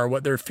points are,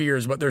 what their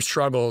fears, what their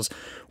struggles,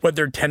 what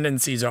their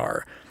tendencies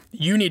are.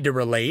 You need to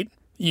relate.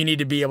 You need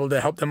to be able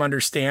to help them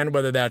understand,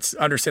 whether that's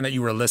understand that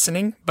you were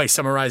listening by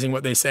summarizing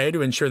what they say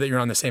to ensure that you're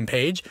on the same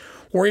page,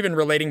 or even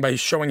relating by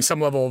showing some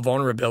level of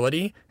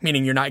vulnerability,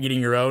 meaning you're not getting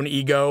your own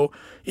ego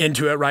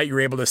into it, right?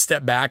 You're able to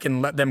step back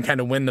and let them kind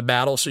of win the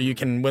battle so you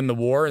can win the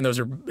war. And those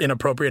are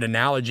inappropriate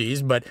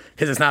analogies, but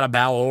because it's not a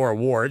battle or a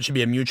war, it should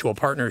be a mutual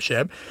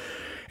partnership.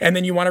 And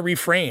then you want to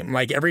reframe.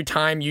 Like every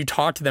time you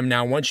talk to them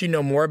now, once you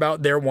know more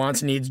about their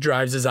wants, needs,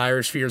 drives,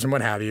 desires, fears, and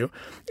what have you,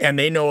 and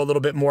they know a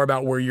little bit more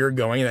about where you're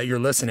going, that you're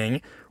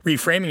listening,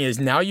 reframing is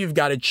now you've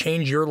got to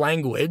change your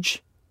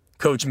language,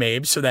 Coach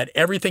Mabe, so that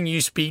everything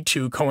you speak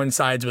to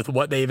coincides with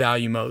what they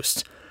value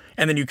most.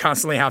 And then you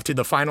constantly have to,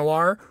 the final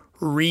R,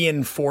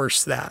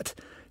 reinforce that.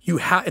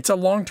 It's a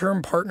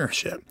long-term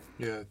partnership.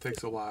 Yeah, it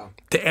takes a while.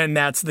 And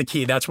that's the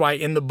key. That's why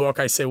in the book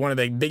I say one of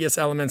the biggest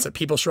elements that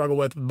people struggle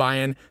with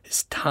buy-in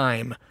is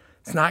time.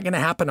 It's not going to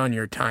happen on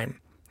your time.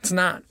 It's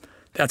not.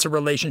 That's a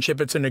relationship.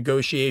 It's a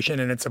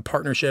negotiation, and it's a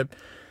partnership.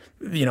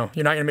 You're not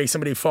going to make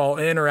somebody fall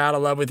in or out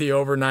of love with you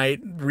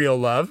overnight, real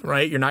love,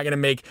 right? You're not going to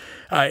make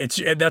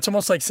that's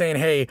almost like saying,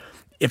 hey,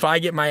 if I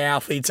get my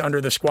athletes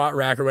under the squat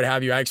rack or what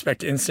have you, I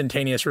expect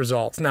instantaneous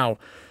results. Now,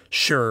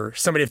 sure,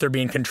 somebody, if they're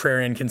being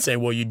contrarian, can say,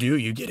 well, you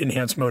get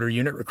enhanced motor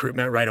unit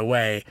recruitment right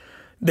away.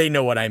 They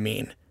know what I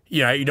mean.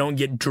 You don't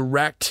get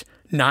direct,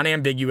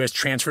 non-ambiguous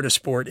transfer to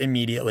sport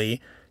immediately.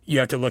 You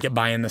have to look at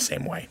buy-in the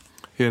same way.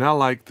 Yeah, and I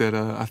like that.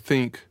 I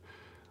think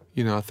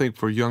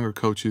for younger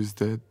coaches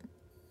that,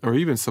 or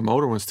even some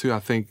older ones too, I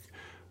think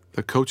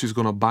the coach is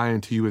going to buy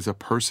into you as a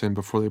person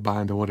before they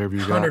buy into whatever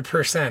you got.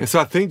 100%. And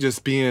so I think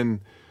just being,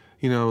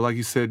 like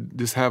you said,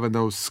 just having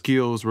those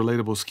skills,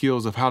 relatable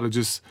skills of how to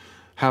just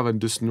have a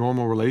just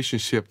normal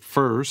relationship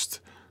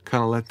first,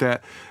 kind of let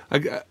that.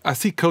 I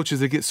see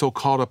coaches that get so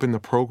caught up in the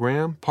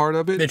program part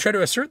of it. They try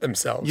to assert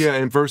themselves. Yeah,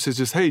 and versus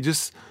just, hey,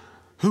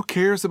 who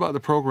cares about the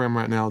program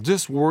right now?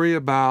 Just worry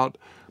about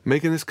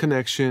making this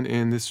connection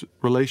and this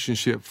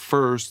relationship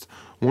first.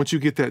 Once you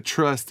get that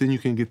trust, then you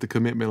can get the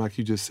commitment like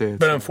you just said.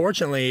 But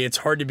unfortunately, it's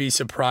hard to be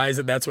surprised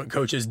that that's what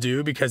coaches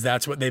do, because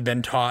that's what they've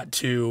been taught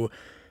to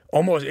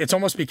it's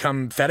almost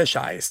become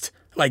fetishized.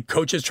 Like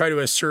coaches try to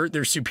assert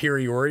their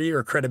superiority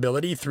or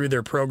credibility through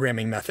their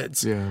programming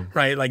methods,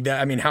 right? Like that.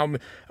 I mean,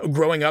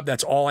 growing up,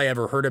 that's all I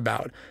ever heard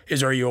about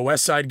is, are you a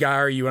West Side guy?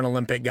 Or are you an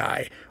Olympic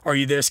guy? Are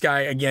you this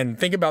guy? Again,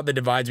 think about the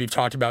divides we've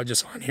talked about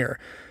just on here.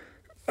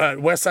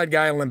 West Side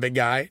guy, Olympic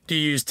guy. Do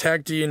you use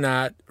tech? Do you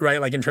not?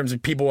 Right? Like in terms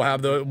of people will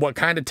have what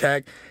kind of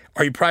tech?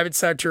 Are you private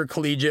sector,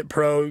 collegiate,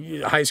 pro,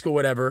 high school,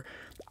 whatever?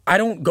 I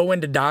don't go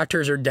into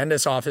doctors or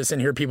dentist office and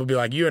hear people be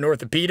like, you an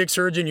orthopedic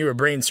surgeon, you a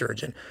brain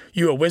surgeon,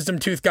 you a wisdom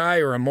tooth guy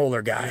or a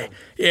molar guy.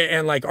 Yeah.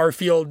 And like our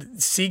field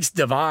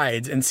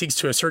divides and seeks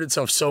to assert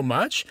itself so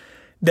much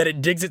that it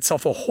digs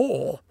itself a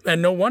hole.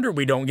 And no wonder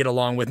we don't get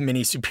along with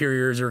many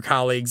superiors or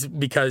colleagues,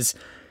 because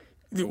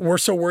we're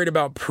so worried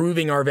about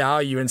proving our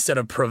value instead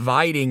of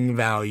providing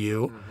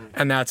value. Mm-hmm.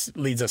 And that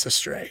leads us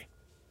astray.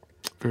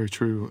 Very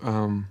true.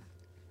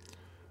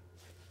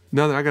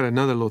 I got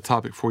another little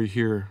topic for you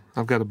here.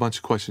 I've got a bunch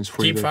of questions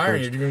for you. Keep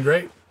firing. You're doing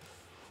great.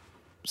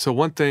 So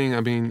one thing,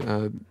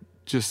 I'm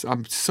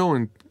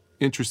so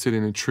interested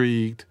and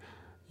intrigued.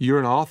 You're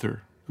an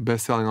author, a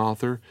best-selling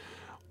author.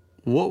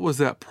 What was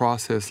that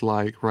process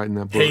like writing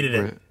that book? Hated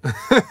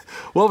it.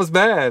 What was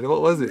bad?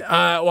 What was it?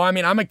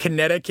 I'm a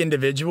kinetic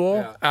individual.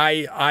 Yeah.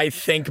 I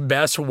think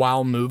best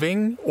while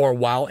moving or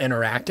while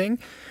interacting.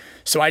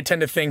 So I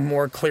tend to think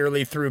more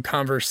clearly through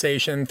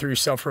conversation, through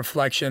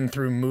self-reflection,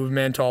 through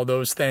movement, all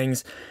those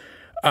things.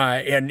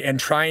 And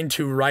trying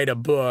to write a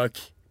book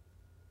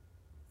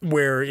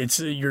where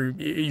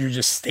you're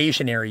just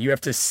stationary. You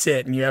have to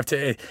sit and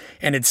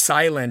and it's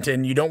silent,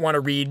 and you don't want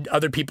to read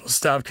other people's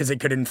stuff because it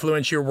could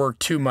influence your work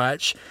too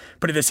much.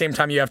 But at the same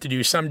time, you have to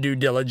do some due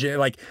diligence.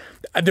 Like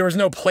there was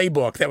no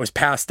playbook that was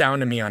passed down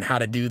to me on how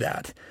to do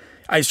that.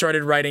 I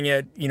started writing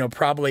it,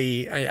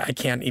 probably, it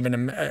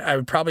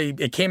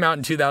came out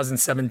in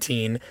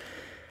 2017.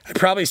 I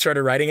probably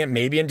started writing it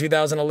maybe in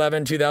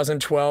 2011,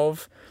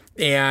 2012.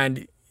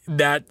 And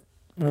that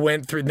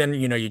went through, then,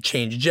 you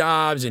change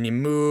jobs and you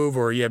move,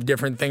 or you have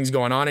different things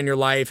going on in your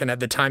life. And at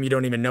the time, you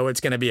don't even know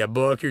it's going to be a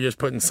book. You're just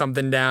putting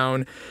something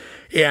down.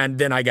 And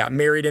then I got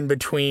married in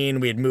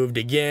between. We had moved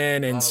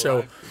again. And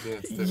so,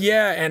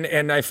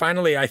 and I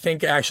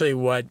think actually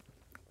what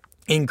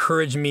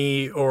encouraged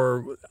me,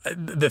 or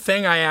the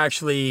thing I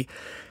actually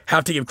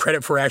have to give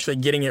credit for actually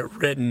getting it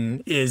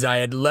written, is I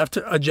had left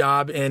a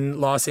job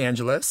in Los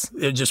Angeles.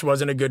 It just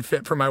wasn't a good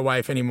fit for my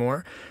wife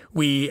anymore.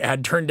 We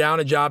had turned down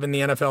a job in the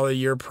NFL a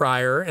year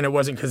prior, and it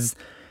wasn't because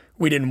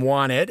we didn't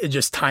want it. It's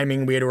just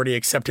timing. We had already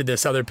accepted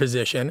this other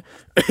position.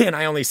 And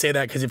I only say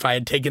that because if I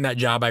had taken that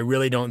job, I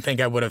really don't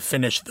think I would have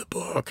finished the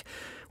book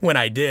when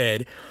I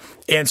did.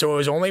 And so it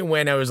was only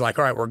when I was like,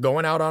 all right, we're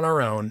going out on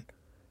our own,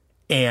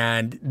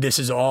 and this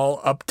is all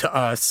up to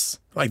us.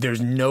 Like there's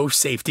no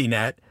safety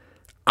net.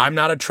 I'm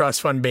not a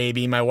trust fund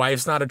baby. My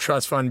wife's not a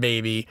trust fund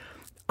baby.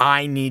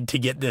 I need to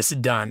get this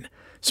done.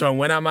 So I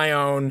went on my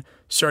own,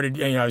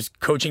 started, I was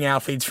coaching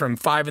athletes from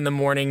 5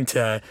 a.m.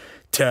 to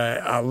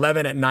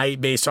 11 at night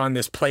based on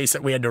this place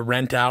that we had to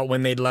rent out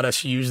when they'd let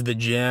us use the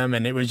gym.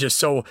 And it was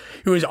just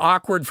it was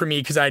awkward for me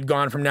because I'd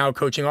gone from now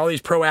coaching all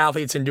these pro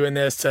athletes and doing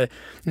this to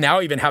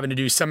now even having to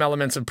do some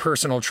elements of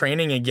personal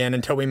training again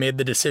until we made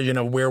the decision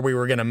of where we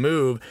were going to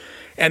move.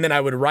 And then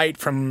I would write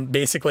from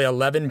basically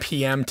 11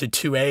 p.m. to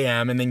 2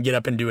 a.m. and then get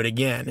up and do it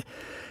again.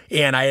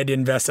 And I had to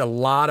invest a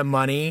lot of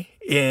money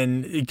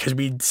because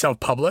we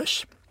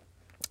self-publish.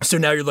 So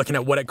now you're looking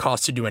at what it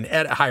costs to do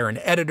hire an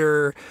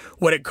editor,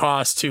 what it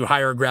costs to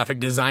hire a graphic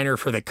designer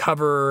for the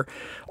cover,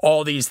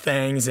 all these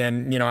things.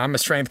 And, I'm a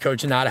strength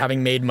coach not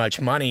having made much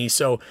money.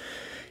 So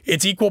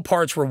it's equal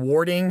parts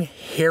rewarding,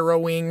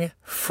 harrowing,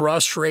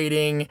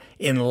 frustrating,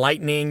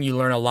 enlightening. You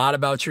learn a lot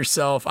about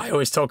yourself. I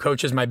always tell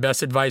coaches, my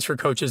best advice for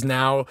coaches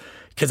now,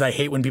 because I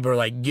hate when people are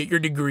like, get your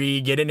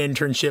degree, get an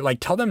internship, like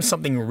tell them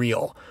something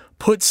real.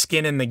 Put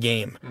skin in the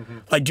game. Mm-hmm.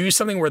 Like do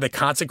something where the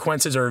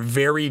consequences are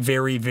very,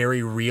 very,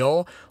 very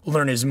real.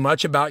 Learn as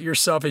much about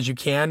yourself as you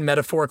can,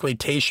 metaphorically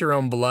taste your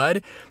own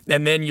blood,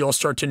 and then you'll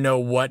start to know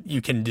what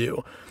you can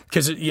do.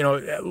 Because,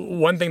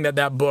 one thing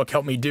that book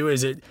helped me do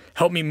is it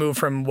helped me move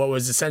from what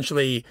was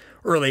essentially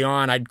early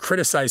on, I'd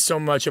criticized so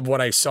much of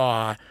what I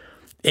saw.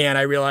 And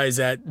I realized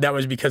that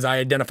was because I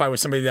identify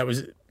with somebody that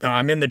was,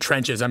 I'm in the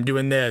trenches, I'm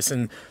doing this,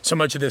 and so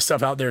much of this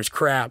stuff out there is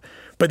crap.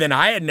 But then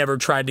I had never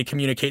tried to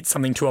communicate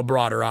something to a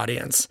broader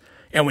audience.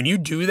 And when you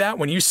do that,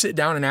 when you sit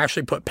down and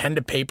actually put pen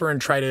to paper and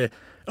try to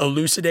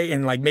elucidate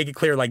and like make it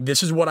clear, like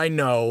this is what I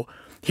know,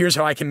 here's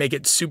how I can make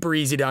it super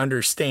easy to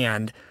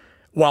understand,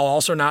 while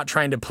also not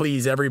trying to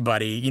please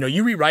everybody.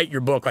 You rewrite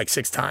your book like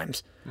 6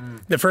 times.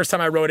 The first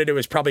time I wrote it, it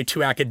was probably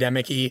too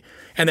academic-y.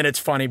 And then it's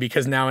funny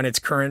because now in its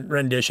current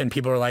rendition,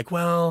 people are like,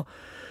 well,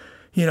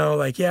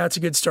 yeah, it's a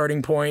good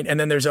starting point. And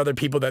then there's other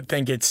people that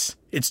think it's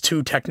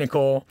too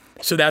technical.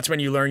 So that's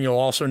when you learn you'll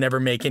also never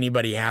make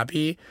anybody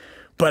happy.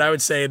 But I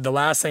would say the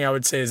last thing I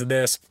would say is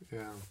this.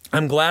 Yeah.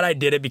 I'm glad I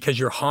did it because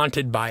you're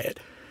haunted by it.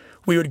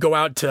 We would go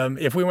out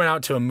if we went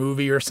out to a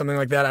movie or something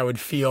like that, I would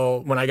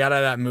feel, when I got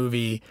out of that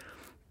movie,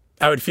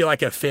 I would feel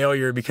like a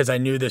failure because I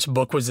knew this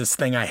book was this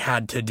thing I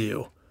had to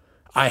do.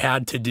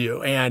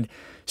 And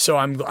so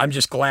I'm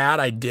just glad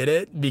I did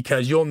it,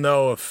 because you'll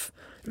know if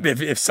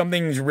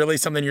something's really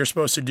something you're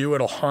supposed to do,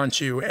 it'll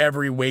haunt you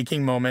every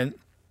waking moment,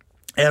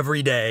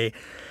 every day.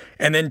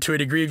 And then to a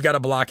degree, you've got to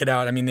block it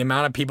out. I mean, the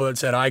amount of people that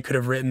said, I could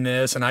have written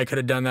this and I could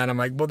have done that. I'm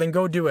like, well, then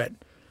go do it.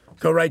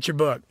 Go write your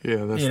book.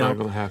 Yeah, that's not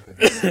going to happen.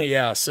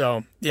 Yeah.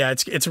 So yeah,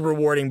 it's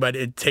rewarding, but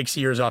it takes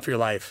years off your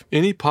life.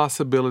 Any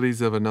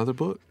possibilities of another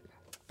book?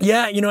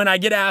 Yeah, and I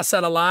get asked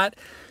that a lot.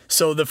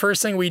 So the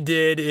first thing we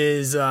did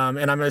is, and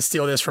I'm going to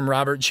steal this from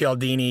Robert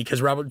Cialdini,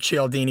 because Robert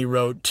Cialdini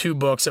wrote 2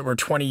 books that were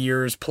 20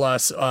 years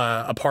plus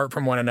apart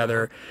from one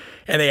another.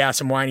 And they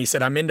asked him why, and he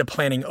said, I'm into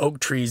planting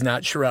oak trees,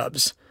 not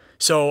shrubs.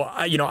 So,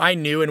 I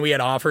knew, and we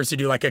had offers to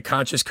do like a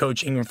conscious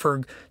coaching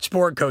for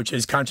sport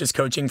coaches, conscious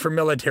coaching for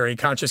military,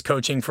 conscious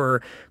coaching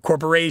for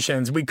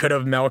corporations. We could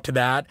have milked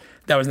that.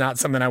 That was not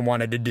something I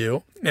wanted to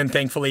do. And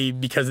thankfully,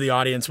 because the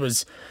audience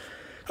was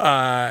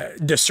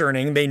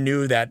discerning, they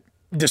knew that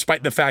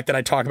despite the fact that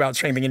I talk about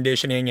strength and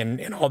conditioning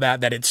and all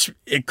that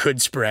it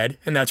could spread.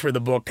 And that's where the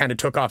book kind of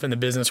took off in the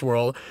business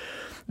world.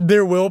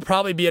 There will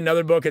probably be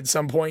another book at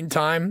some point in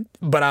time,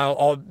 but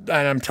and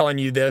I'm telling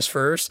you this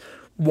first,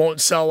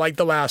 won't sell like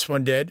the last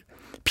one did.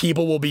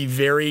 People will be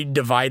very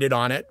divided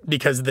on it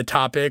because of the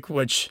topic,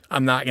 which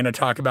I'm not going to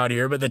talk about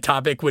here, but the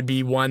topic would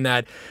be one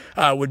that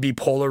would be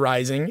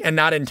polarizing, and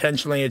not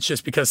intentionally. It's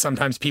just because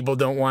sometimes people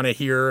don't want to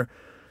hear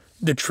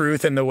the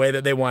truth in the way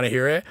that they want to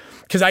hear it.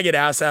 Because I get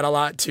asked that a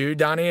lot too,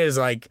 Donnie, is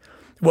like,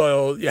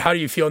 well, how do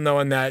you feel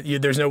knowing that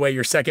there's no way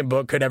your second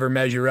book could ever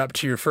measure up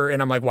to your first?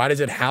 And I'm like, why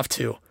does it have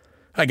to?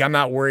 Like, I'm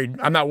not worried.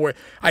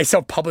 I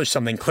self-published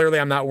something. Clearly,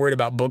 I'm not worried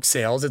about book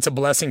sales. It's a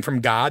blessing from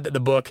God that the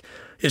book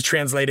is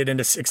translated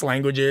into 6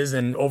 languages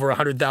and over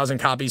 100,000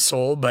 copies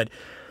sold. But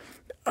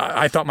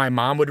I thought my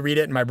mom would read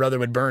it and my brother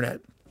would burn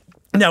it.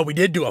 Now, we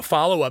did do a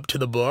follow-up to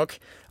the book.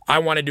 I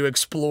wanted to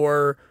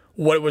explore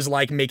what it was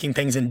like making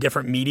things in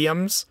different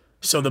mediums.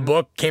 So the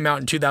book came out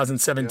in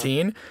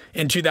 2017.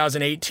 Yeah. In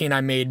 2018,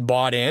 I made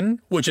Bought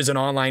In, which is an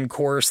online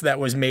course that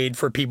was made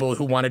for people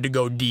who wanted to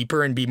go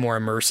deeper and be more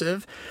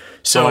immersive.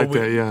 So I like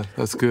that. Yeah,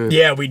 that's good.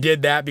 Yeah, we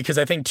did that because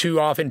I think too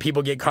often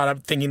people get caught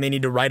up thinking they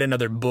need to write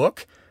another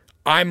book.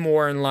 I'm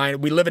more in line.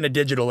 We live in a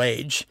digital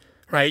age,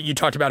 right? You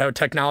talked about how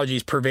technology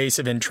is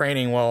pervasive in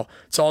training. Well,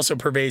 it's also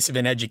pervasive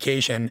in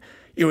education.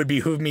 It would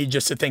behoove me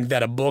just to think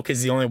that a book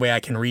is the only way I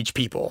can reach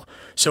people.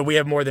 So we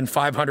have more than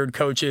 500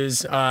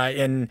 coaches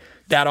in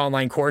that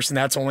online course, and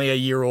that's only a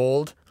year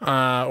old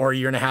or a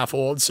year and a half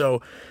old.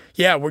 So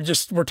yeah,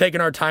 we're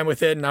taking our time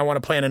with it, and I want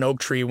to plant an oak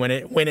tree when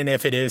and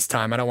if it is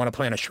time. I don't want to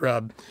plant a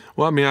shrub.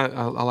 Well, I mean, I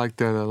like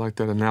that. I like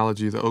that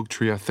analogy, the oak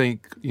tree. I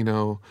think,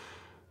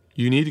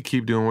 you need to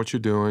keep doing what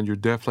you're doing. You're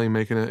definitely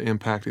making an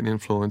impact and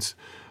influence.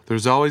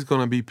 There's always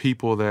going to be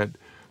people that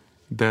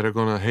that are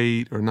going to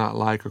hate or not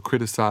like or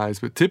criticize.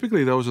 But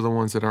typically those are the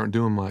ones that aren't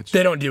doing much.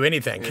 They don't do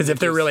anything because if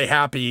they're really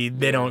happy,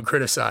 they don't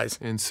criticize.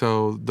 And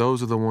so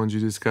those are the ones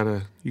you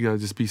gotta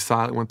just be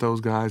silent with those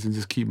guys and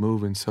just keep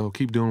moving. So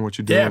keep doing what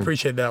you're doing. Yeah, I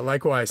appreciate that.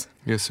 Likewise.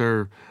 Yes,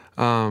 sir.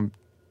 I want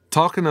to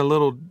talk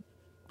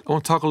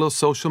a little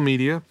social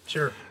media.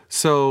 Sure.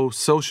 So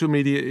social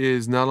media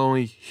is not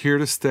only here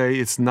to stay,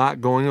 it's not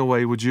going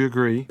away. Would you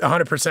agree?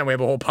 100%. We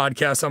have a whole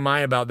podcast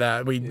on about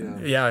that.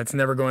 It's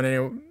never going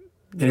anywhere.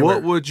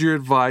 What would your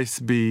advice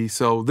be?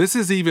 So this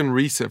is even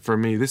recent for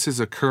me. This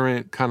is a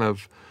current kind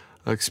of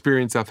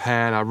experience I've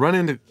had. I run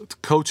into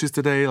coaches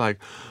today like,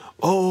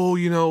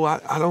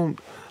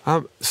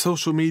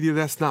 social media,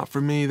 that's not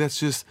for me. That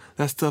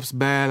stuff's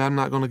bad. I'm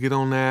not going to get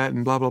on that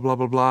and blah, blah, blah,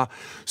 blah, blah.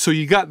 So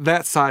you got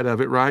that side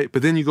of it, right?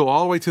 But then you go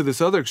all the way to this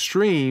other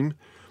extreme.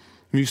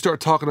 When you start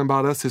talking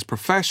about us as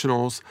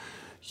professionals,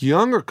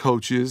 younger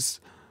coaches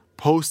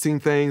posting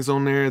things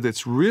on there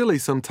that's really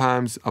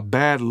sometimes a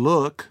bad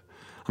look.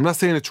 I'm not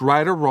saying it's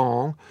right or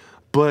wrong,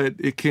 but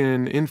it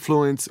can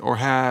influence or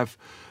have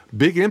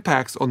big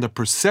impacts on the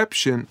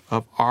perception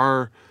of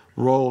our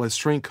role as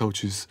strength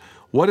coaches.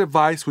 What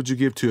advice would you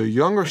give to a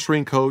younger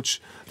strength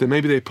coach that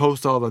maybe they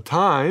post all the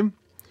time?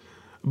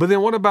 But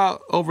then what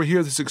about over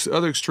here, this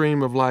other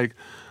extreme of like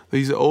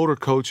these older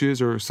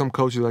coaches or some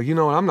coaches like,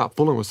 I'm not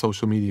fooling with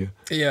social media.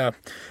 Yeah.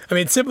 I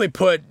mean, simply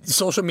put,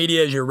 social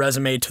media is your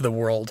resume to the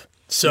world.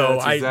 So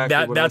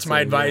that's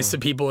my advice to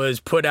people is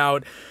put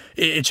out,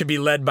 it should be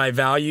led by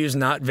values,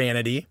 not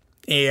vanity.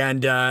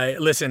 And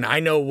listen, I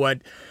know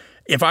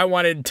if I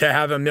wanted to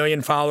have 1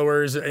 million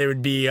followers, it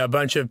would be a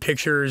bunch of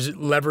pictures and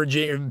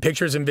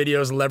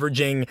videos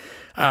leveraging,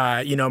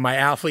 my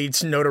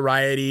athletes'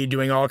 notoriety,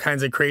 doing all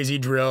kinds of crazy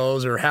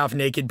drills or half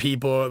naked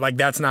people. Like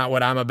that's not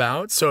what I'm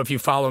about. So if you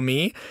follow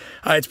me,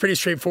 it's pretty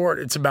straightforward.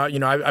 It's about,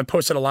 I've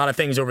posted a lot of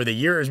things over the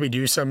years. We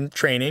do some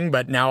training,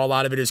 but now a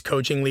lot of it is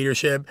coaching,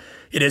 leadership.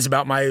 It is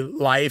about my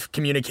life,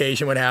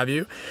 communication, what have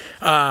you.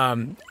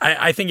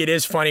 I think it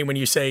is funny when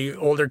you say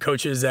older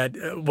coaches that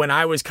when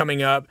I was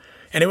coming up,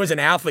 and it was an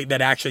athlete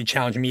that actually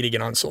challenged me to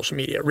get on social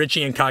media.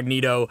 Richie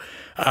Incognito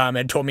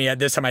had told me at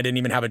this time I didn't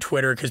even have a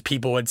Twitter because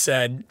people had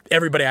said,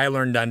 everybody I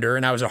learned under,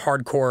 and I was a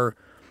hardcore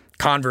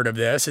convert of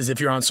this, is if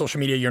you're on social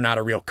media, you're not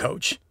a real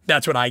coach.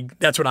 That's what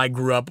I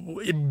grew up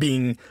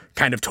being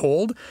kind of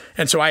told.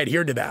 And so I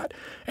adhered to that.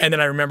 And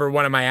then I remember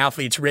one of my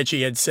athletes,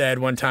 Richie, had said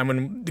one time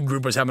when the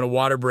group was having a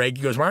water break,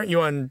 he goes, "Why aren't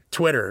you on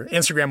Twitter?"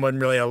 Instagram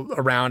wasn't really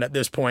around at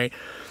this point.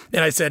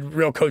 And I said,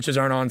 "Real coaches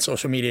aren't on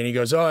social media." And he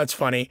goes, "Oh, that's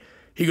funny."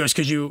 He goes,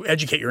 "Because you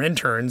educate your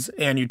interns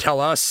and you tell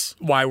us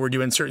why we're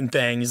doing certain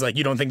things. Like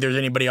you don't think there's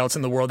anybody else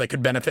in the world that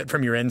could benefit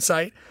from your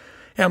insight."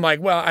 And I'm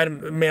like, well,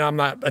 I'm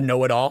not a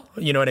know-it-all.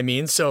 You know what I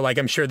mean? So like,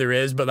 I'm sure there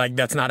is, but like,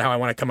 that's not how I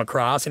want to come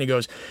across. And he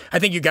goes, "I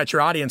think you got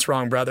your audience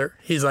wrong, brother."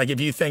 He's like,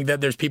 "If you think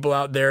that there's people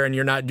out there and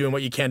you're not doing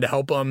what you can to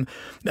help them,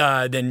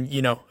 then,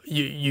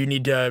 you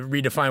need to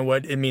redefine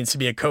what it means to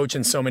be a coach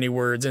in so many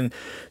words." And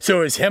so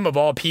it was him of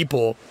all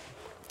people.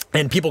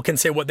 And people can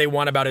say what they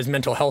want about his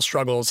mental health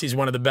struggles. He's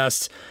one of the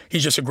best.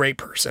 He's just a great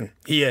person.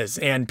 He is.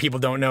 And people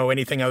don't know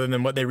anything other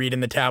than what they read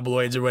in the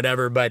tabloids or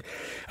whatever. But,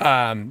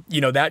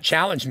 that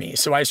challenged me.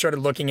 So I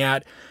started looking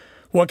at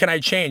what can I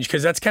change?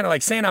 Because that's kind of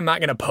like saying I'm not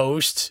going to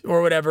post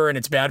or whatever and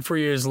it's bad for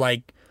you is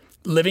like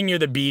living near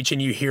the beach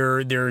and you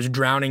hear there's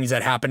drownings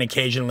that happen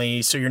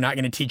occasionally. So you're not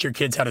going to teach your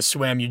kids how to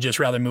swim. You'd just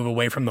rather move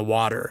away from the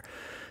water.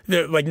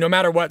 Like no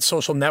matter what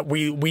social net,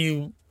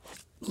 we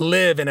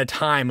live in a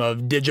time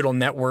of digital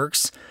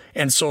networks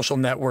and social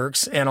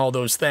networks and all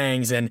those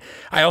things. And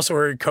I also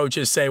heard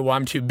coaches say, "Well,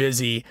 I'm too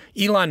busy."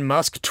 Elon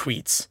Musk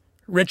tweets.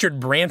 Richard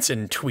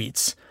Branson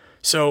tweets.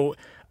 So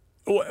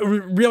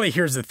really,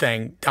 here's the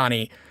thing,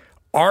 Donnie.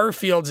 Our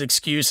field's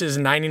excuses,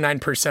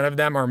 99% of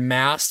them are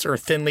masked or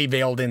thinly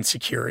veiled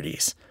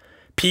insecurities.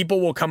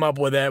 People will come up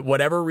with it,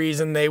 whatever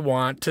reason they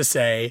want to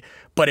say,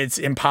 but it's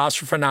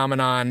imposter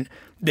phenomenon.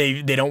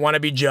 They don't want to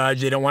be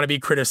judged. They don't want to be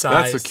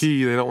criticized. That's the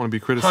key. They don't want to be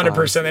criticized.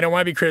 100%. They don't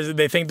want to be criticized.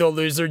 They think they'll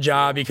lose their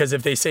job because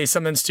if they say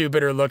something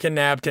stupid or look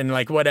inept and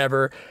like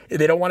whatever,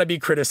 they don't want to be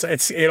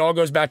criticized. It all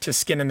goes back to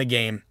skin in the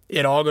game.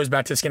 It all goes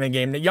back to skin in the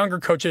game. The younger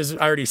coaches,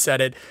 I already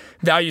said it,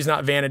 value's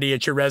not vanity.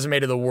 It's your resume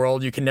to the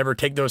world. You can never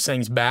take those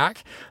things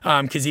back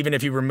because even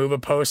if you remove a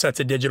post, that's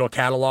a digital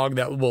catalog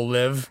that will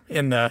live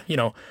in the,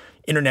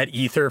 internet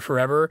ether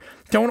forever.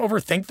 Don't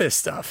overthink this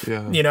stuff.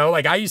 Yeah.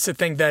 Like I used to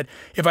think that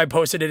if I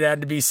posted it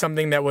had to be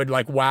something that would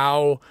like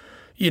wow,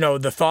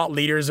 the thought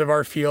leaders of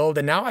our field.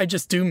 And now I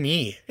just do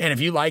me. And if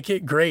you like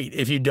it, great.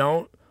 If you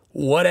don't,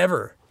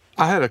 whatever.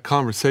 I had a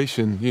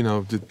conversation,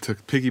 to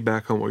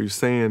piggyback on what you're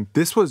saying.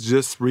 This was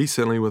just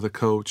recently with a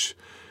coach.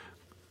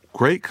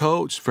 Great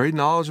coach, very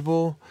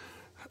knowledgeable,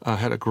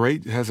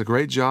 has a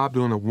great job,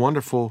 doing a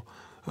wonderful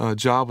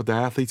job with the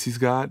athletes he's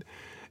got.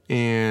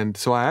 And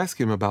so I asked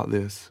him about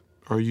this.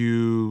 Are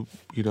you,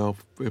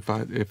 if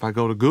I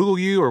go to Google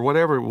you or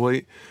whatever,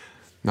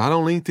 not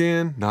on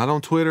LinkedIn, not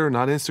on Twitter,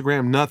 not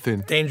Instagram,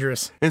 nothing.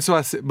 Dangerous. And so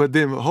I said, but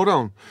then, hold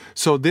on.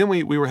 So then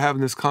we were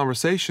having this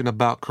conversation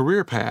about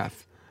career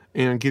path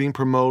and getting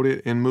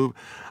promoted and move.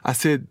 I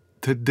said,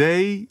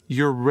 today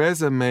your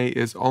resume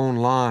is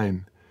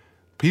online.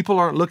 People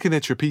aren't looking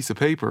at your piece of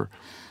paper.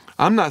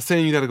 I'm not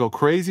saying you got to go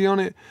crazy on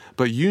it,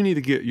 but you need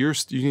to get your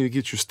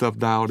stuff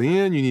dialed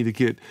in. You need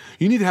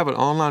to have an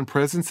online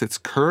presence that's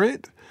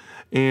current,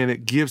 and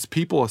it gives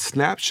people a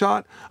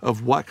snapshot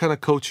of what kind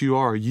of coach you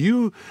are.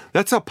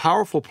 That's a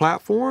powerful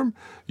platform.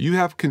 You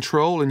have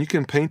control, and you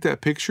can paint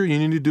that picture. You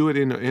need to do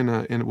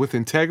it with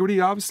integrity,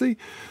 obviously,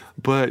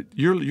 but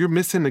you're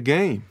missing the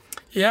game.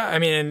 Yeah, I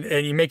mean,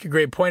 and you make a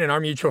great point, and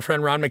our mutual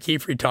friend Ron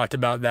McKeefery talked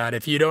about that.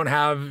 If you don't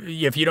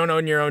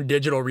own your own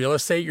digital real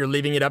estate, you're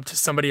leaving it up to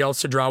somebody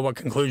else to draw what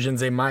conclusions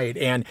they might,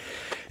 and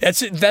that's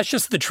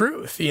just the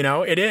truth.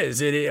 It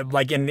is.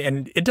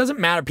 And it doesn't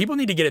matter. People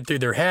need to get it through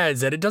their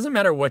heads that it doesn't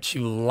matter what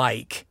you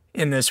like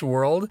in this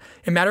world.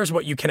 It matters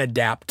what you can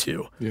adapt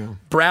to. Yeah.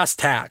 Brass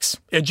tacks.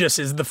 It just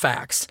is the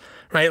facts.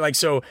 Right?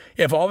 So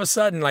if all of a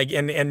sudden,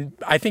 and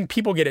I think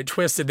people get it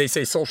twisted, they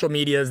say social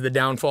media is the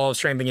downfall of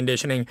strength and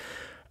conditioning.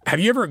 Have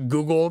you ever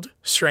Googled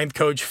strength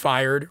coach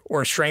fired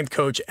or strength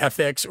coach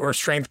ethics or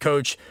strength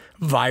coach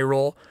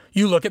viral?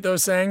 You look at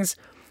those things.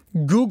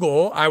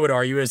 Google, I would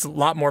argue, is a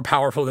lot more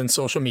powerful than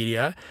social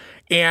media.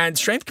 And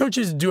strength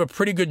coaches do a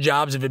pretty good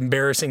job of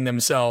embarrassing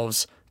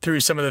themselves through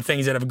some of the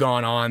things that have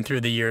gone on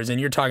through the years.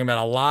 And you're talking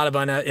about a lot of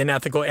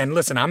unethical. And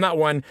listen, I'm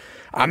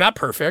not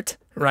perfect,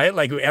 right?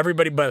 Like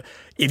everybody, but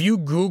if you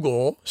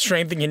Google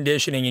strength and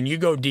conditioning and you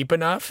go deep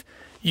enough,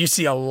 you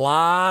see a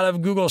lot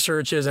of Google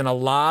searches and a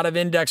lot of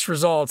index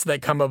results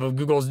that come up of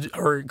Google's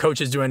or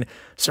coaches doing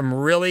some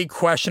really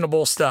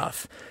questionable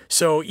stuff.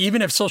 So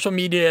even if social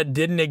media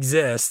didn't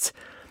exist,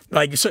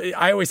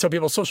 I always tell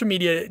people, social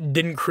media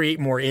didn't create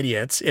more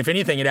idiots. If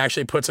anything, it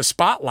actually puts a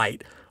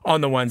spotlight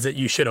on the ones that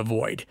you should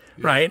avoid,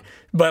 right?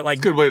 But it's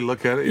a good way to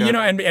look at it.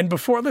 Yeah. And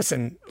before,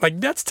 listen,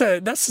 that's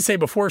to say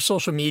before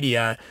social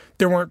media,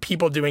 there weren't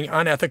people doing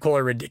unethical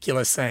or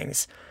ridiculous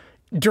things.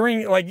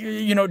 During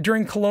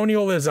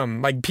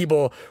colonialism,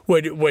 people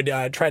would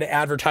try to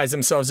advertise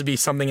themselves to be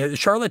something.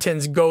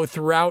 Charlatans go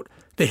throughout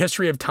the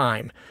history of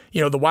time.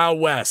 The Wild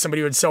West,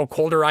 somebody would sell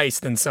colder ice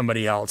than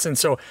somebody else. And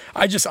so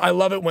I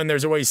love it when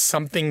there's always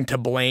something to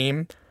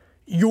blame.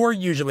 You're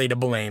usually to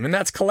blame, and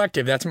that's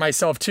collective. That's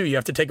myself too. You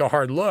have to take a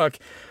hard look,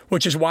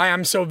 which is why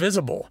I'm so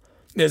visible.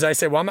 As I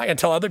say, well, I'm not going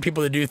to tell other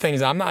people to do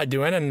things I'm not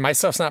doing, and my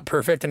stuff's not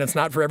perfect, and it's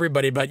not for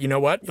everybody. But you know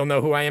what? You'll know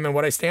who I am and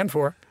what I stand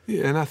for.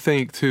 Yeah, and I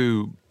think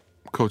too,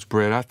 Coach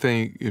Brett, I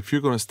think if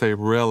you're going to stay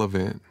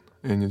relevant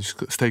and you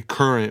stay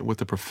current with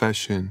the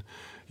profession,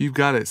 you've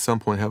got to at some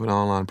point have an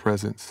online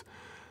presence.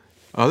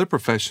 Other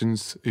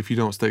professions, if you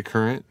don't stay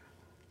current,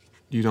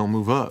 you don't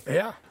move up.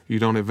 Yeah. You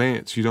don't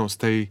advance. You don't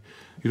stay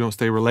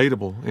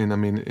relatable.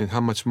 And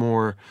how much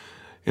more?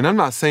 And I'm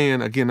not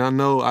saying, again, I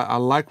know I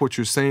like what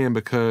you're saying,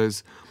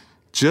 because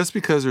just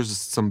because there's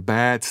some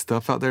bad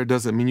stuff out there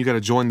doesn't mean you got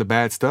to join the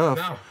bad stuff.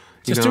 No.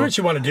 Just do what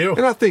you want to do.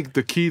 And I think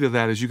the key to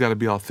that is you got to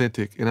be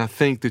authentic. And I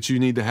think that you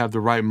need to have the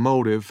right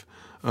motive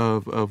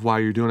of why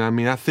you're doing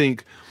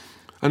it.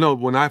 I know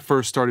when I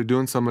first started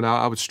doing some of that,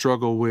 I would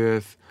struggle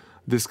with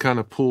this kind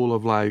of pool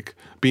of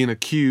being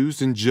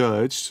accused and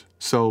judged.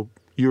 So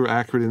you're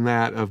accurate in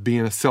that, of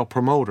being a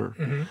self-promoter.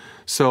 Mm-hmm.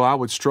 So I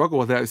would struggle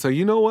with that. So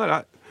you know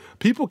what?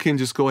 People can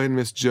just go ahead and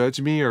misjudge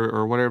me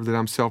or whatever that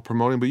I'm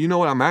self-promoting. But you know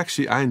what?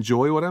 I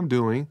enjoy what I'm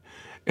doing,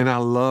 and I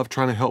love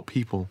trying to help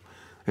people.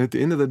 And at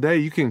the end of the day,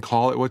 you can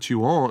call it what you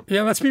want.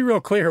 Yeah, let's be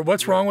real clear.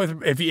 What's wrong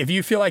with, if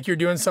you feel like you're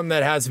doing something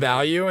that has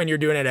value and you're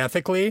doing it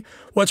ethically,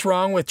 what's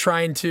wrong with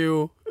trying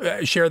to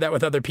share that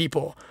with other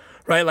people,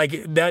 right?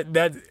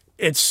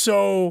 There's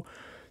so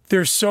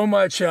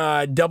much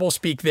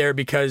doublespeak there,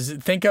 because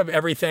think of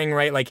everything,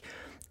 right?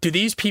 Do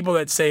these people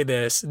that say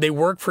this, they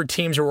work for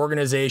teams or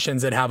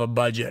organizations that have a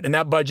budget, and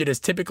that budget is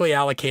typically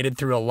allocated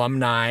through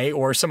alumni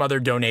or some other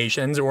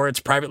donations, or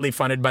it's privately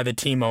funded by the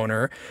team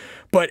owner.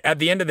 But at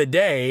the end of the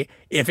day,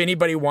 if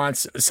anybody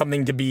wants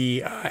something to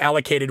be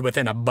allocated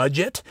within a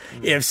budget,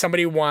 if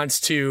somebody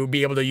wants to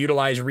be able to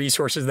utilize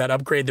resources that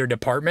upgrade their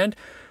department,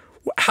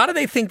 how do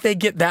they think they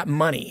get that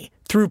money?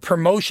 Through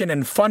promotion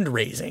and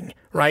fundraising,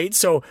 right?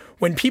 So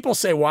when people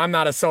say, well, I'm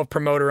not a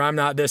self-promoter, I'm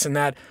not this and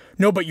that,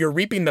 no, but you're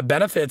reaping the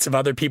benefits of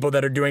other people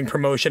that are doing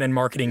promotion and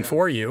marketing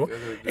for you.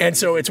 And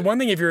so it's one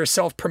thing if you're a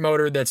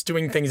self-promoter that's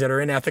doing things that are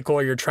unethical,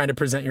 or you're trying to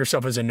present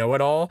yourself as a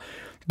know-it-all.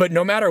 But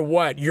no matter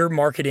what, you're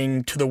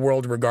marketing to the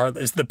world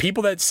regardless. The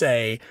people that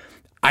say,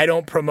 I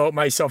don't promote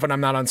myself and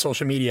I'm not on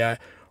social media,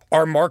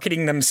 are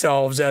marketing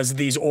themselves as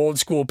these old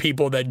school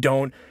people that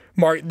don't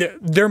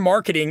they're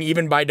marketing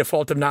even by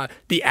default of not.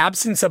 The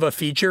absence of a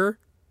feature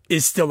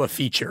is still a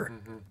feature.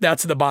 Mm-hmm.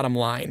 That's the bottom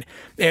line.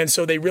 And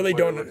so they really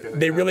don't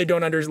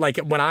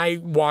understand. When I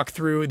walk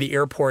through the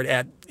airport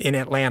in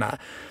Atlanta,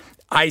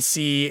 I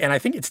see, and I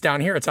think it's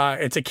down here, it's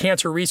a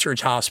cancer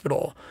research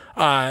hospital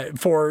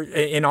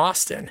in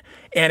Austin,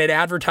 and it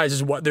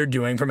advertises what they're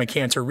doing from a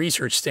cancer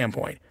research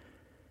standpoint.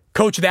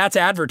 Coach, that's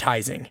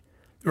advertising,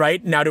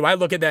 right? Now, do I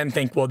look at that and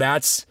think, well,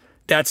 that's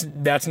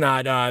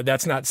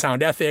not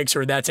sound ethics,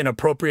 or that's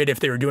inappropriate? If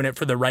they were doing it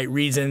for the right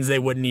reasons, they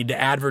wouldn't need to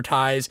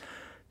advertise.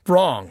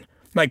 Wrong.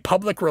 Like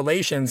public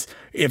relations,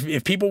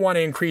 if people want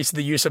to increase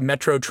the use of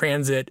Metro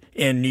Transit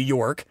in New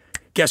York,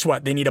 guess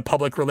what? They need a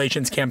public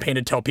relations campaign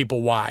to tell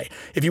people why.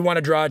 If you want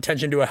to draw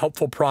attention to a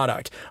helpful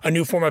product, a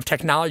new form of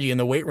technology in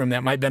the weight room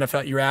that might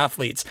benefit your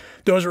athletes,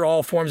 those are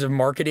all forms of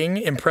marketing,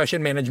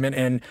 impression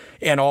management,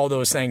 and all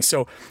those things.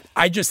 So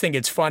I just think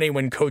it's funny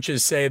when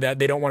coaches say that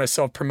they don't want to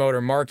self-promote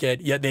or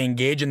market, yet they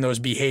engage in those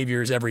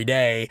behaviors every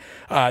day.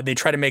 They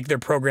try to make their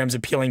programs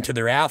appealing to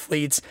their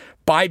athletes.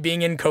 By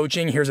being in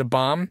coaching, here's a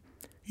bomb,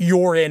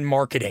 you're in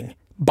marketing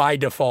by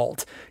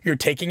default. You're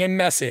taking a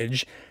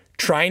message,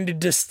 trying to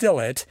distill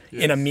it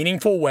in a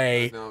meaneful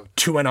way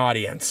to an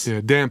audience.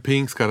 Yeah, Dan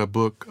Pink's got a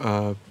book,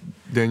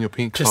 Daniel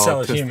Pink, To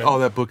Sell Is Human. Oh,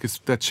 that book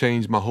that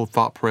changed my whole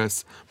thought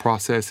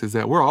process. Is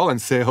that we're all in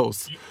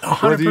sales,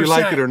 100%. whether you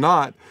like it or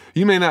not.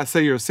 You may not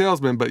say you're a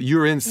salesman, but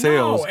you're in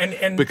sales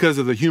and because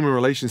of the human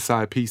relations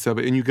side piece of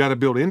it, and you got to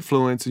build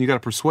influence and you got to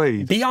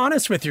persuade. Be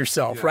honest with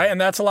yourself, right? And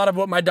that's a lot of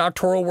what my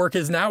doctoral work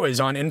is now, is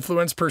on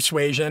influence,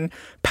 persuasion,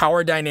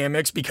 power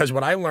dynamics. Because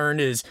what I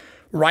learned is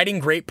writing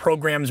great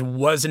programs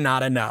was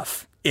not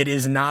enough. It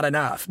is not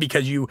enough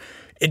because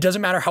it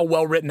doesn't matter how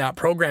well written that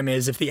program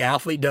is if the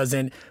athlete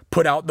doesn't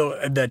put out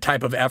the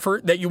type of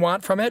effort that you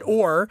want from it,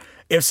 or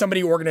if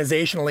somebody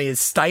organizationally is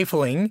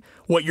stifling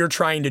what you're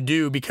trying to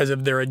do because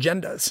of their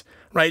agendas,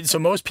 right? So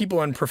most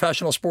people in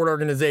professional sport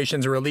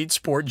organizations or elite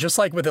sport, just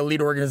like with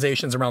elite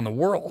organizations around the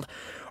world,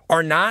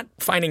 are not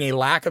finding a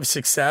lack of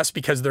success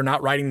because they're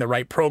not writing the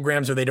right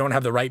programs or they don't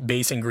have the right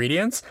base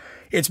ingredients.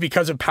 It's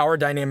because of power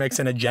dynamics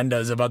and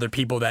agendas of other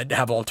people that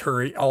have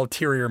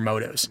ulterior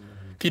motives.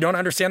 If you don't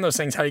understand those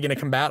things, how are you going to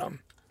combat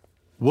them?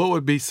 What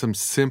would be some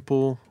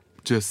simple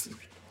just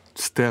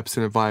steps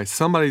and advice?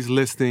 Somebody's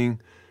listening.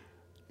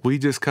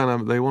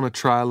 They want to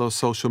try a little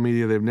social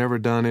media. They've never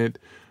done it.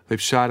 They've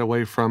shied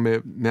away from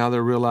it. Now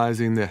they're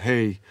realizing that,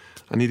 hey,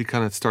 I need to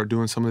kind of start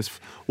doing some of this.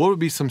 What would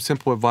be some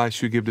simple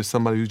advice you give to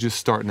somebody who's just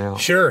starting out?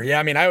 Sure. Yeah.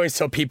 I mean, I always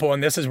tell people,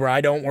 and this is where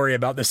I don't worry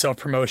about the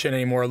self-promotion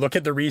anymore. Look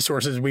at the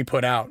resources we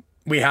put out.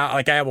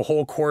 I have a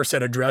whole course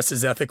that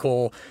addresses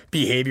ethical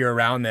behavior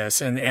around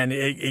this, and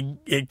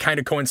it kind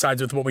of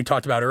coincides with what we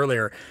talked about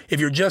earlier.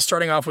 If you're just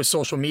starting off with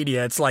social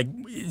media, it's like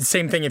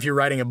same thing if you're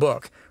writing a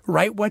book.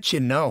 Write what you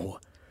know.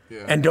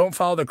 Yeah. And don't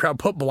follow the crowd.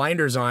 Put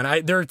blinders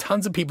on. There are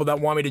tons of people that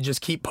want me to just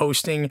keep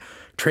posting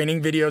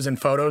training videos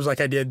and photos like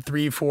I did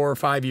 3, 4,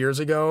 5 years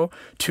ago,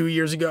 2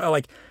 years ago.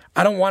 Like,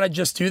 I don't want to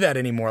just do that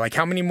anymore. Like,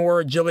 how many more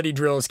agility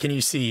drills can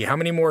you see? How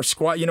many more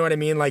squat? You know what I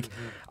mean? Like,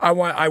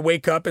 I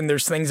wake up and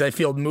there's things I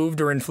feel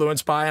moved or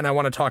influenced by, and I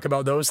want to talk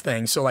about those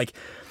things. So, like,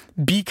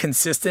 be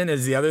consistent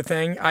is the other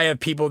thing. I have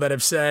people that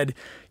have said,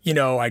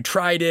 I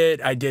tried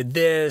it, I did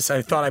this,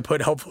 I thought I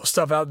put helpful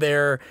stuff out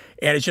there,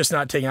 and it's just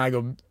not taking. I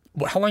go,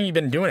 well, how long have you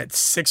been doing it?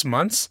 6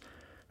 months,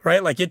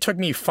 right? Like, it took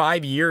me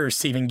 5 years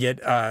to even get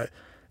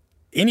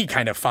any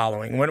kind of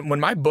following. When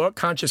my book,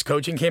 Conscious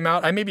Coaching, came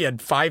out, I maybe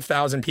had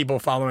 5,000 people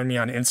following me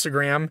on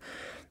Instagram.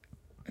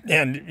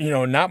 And,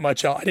 not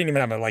much else. I didn't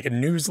even have a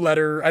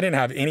newsletter. I didn't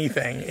have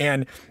anything.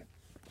 And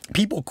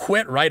people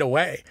quit right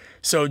away.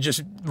 So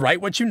just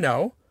write what you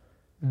know.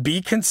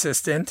 Be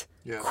consistent.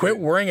 Yeah, quit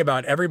worrying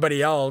about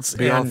everybody else.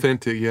 Be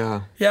authentic,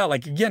 yeah. Yeah,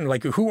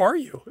 who are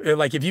you?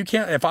 Like,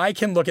 if I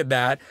can look at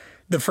that,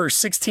 the first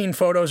 16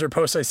 photos or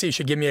posts I see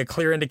should give me a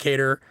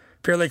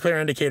fairly clear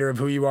indicator of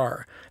who you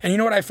are. And you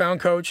know what I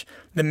found, Coach?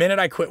 The minute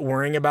I quit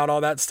worrying about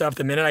all that stuff,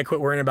 the minute I quit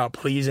worrying about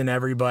pleasing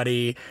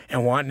everybody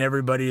and wanting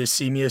everybody to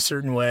see me a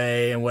certain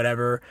way and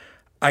whatever,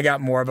 I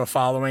got more of a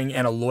following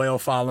and a loyal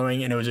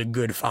following, and it was a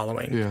good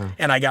following. Yeah.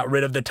 And I got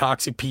rid of the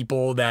toxic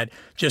people that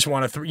just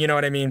want to, you know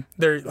what I mean?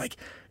 They're like,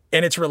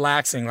 and it's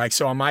relaxing. Like,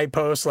 so on my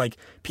posts, like,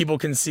 people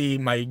can see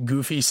my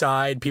goofy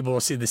side, people will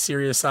see the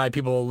serious side,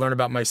 people will learn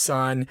about my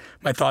son,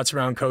 my thoughts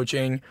around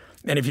coaching.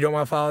 And if you don't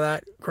want to follow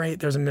that, great.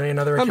 There's a million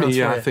other accounts.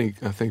 I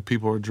think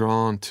people are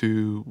drawn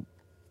to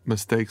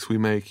mistakes we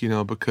make,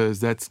 because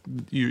that's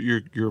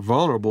you're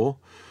vulnerable,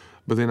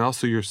 but then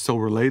also you're so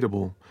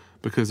relatable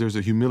because there's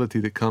a humility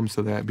that comes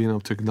to that, being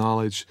able to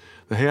acknowledge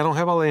that, hey, I don't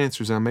have all the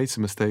answers and I made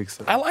some mistakes.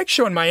 I like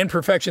showing my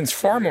imperfections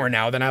far more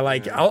now than I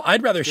like. Yeah.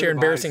 I'd rather share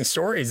embarrassing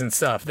stories and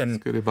stuff than.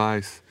 That's good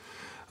advice.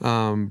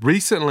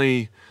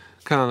 Recently,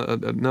 kind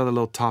of another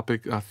little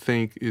topic I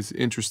think is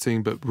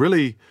interesting, but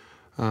really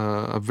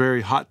a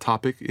very hot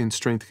topic in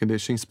strength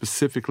conditioning,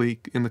 specifically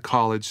in the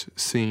college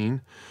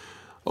scene.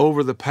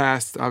 Over the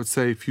past, I would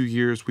say, few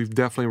years, we've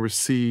definitely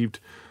received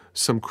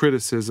some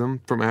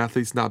criticism from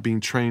athletes not being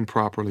trained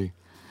properly.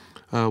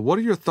 What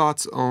are your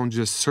thoughts on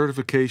just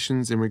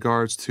certifications in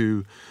regards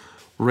to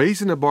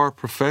raising the bar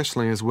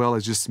professionally as well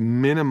as just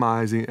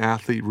minimizing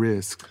athlete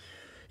risk?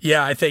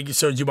 Yeah, I think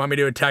so. Do you want me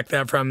to attack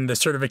that from the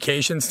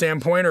certification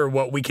standpoint or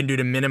what we can do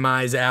to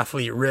minimize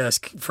athlete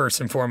risk first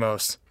and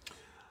foremost?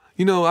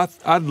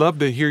 I'd love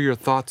to hear your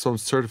thoughts on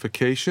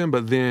certification,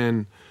 but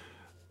then,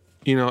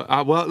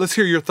 let's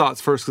hear your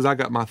thoughts first because I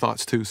got my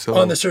thoughts too. So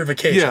on the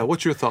certification. Yeah,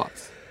 what's your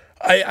thoughts?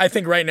 I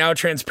think right now,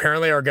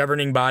 transparently, our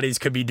governing bodies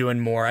could be doing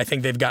more. I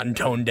think they've gotten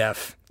tone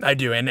deaf I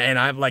do. And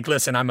I'm like,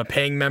 listen, I'm a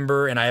paying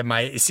member and I have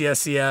my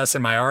CSCS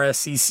and my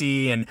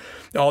RSCC and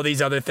all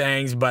these other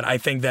things, but I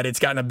think that it's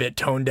gotten a bit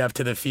tone deaf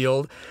to the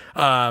field.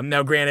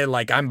 Now, granted,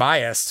 like I'm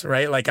biased,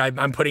 right? Like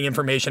I'm putting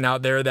information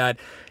out there that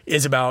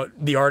is about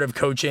the art of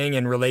coaching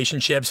and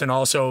relationships and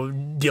also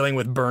dealing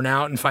with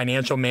burnout and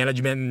financial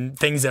management and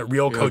things that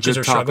real coaches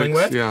are struggling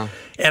with. Yeah.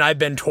 And I've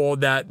been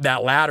told that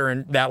that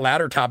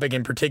latter topic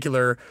in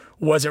particular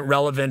wasn't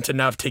relevant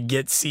enough to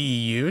get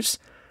CEUs,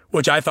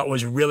 which I thought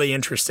was really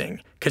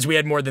interesting because we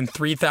had more than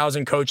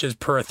 3,000 coaches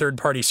per a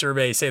third-party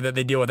survey say that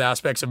they deal with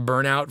aspects of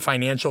burnout,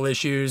 financial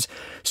issues,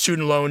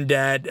 student loan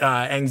debt,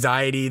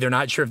 anxiety. They're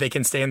not sure if they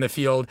can stay in the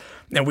field.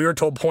 And we were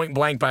told point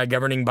blank by a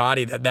governing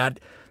body that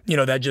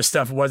just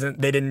stuff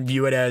they didn't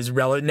view it as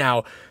relevant.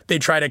 Now, they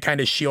try to kind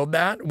of shield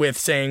that with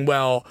saying,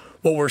 well,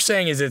 what we're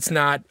saying is it's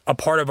not a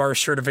part of our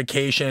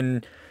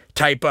certification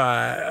type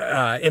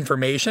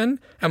information.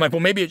 I'm like, well,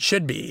 maybe it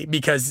should be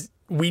because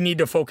we need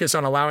to focus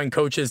on allowing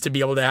coaches to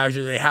be able to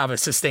actually have a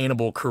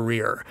sustainable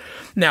career.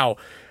 Now,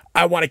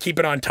 I want to keep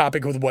it on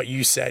topic with what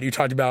you said. You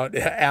talked about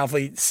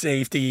athlete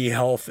safety,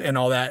 health, and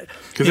all that.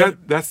 Because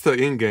that's the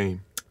end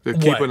game. They're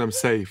keeping them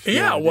safe.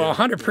 Yeah, well,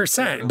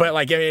 100%. But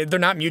like, I mean, they're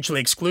not mutually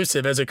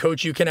exclusive. As a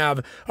coach, you can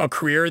have a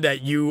career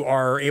that you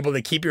are able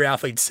to keep your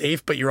athletes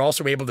safe, but you're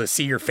also able to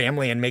see your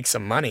family and make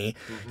some money.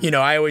 Mm-hmm.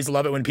 I always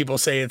love it when people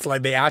say it's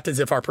like they act as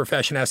if our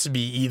profession has to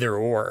be either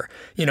or.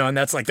 And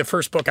that's like the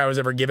first book I was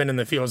ever given in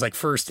the field was like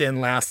First In,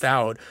 Last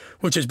Out,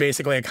 which is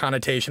basically a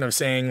connotation of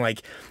saying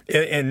like,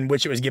 in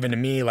which it was given to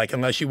me, like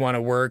unless you want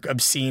to work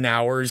obscene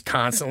hours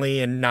constantly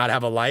and not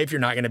have a life,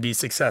 you're not going to be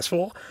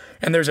successful.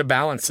 And there's a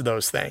balance to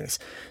those things.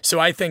 So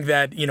I think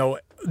that,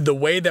 the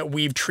way that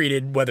we've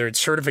treated, whether it's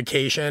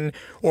certification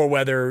or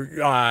whether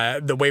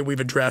the way we've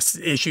addressed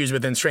issues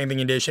within strength and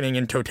conditioning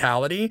in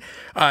totality,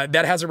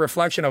 that has a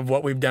reflection of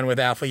what we've done with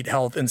athlete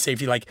health and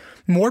safety. Like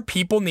more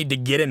people need to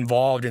get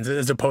involved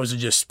as opposed to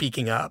just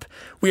speaking up.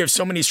 We have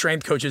so many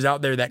strength coaches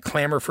out there that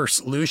clamor for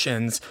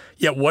solutions,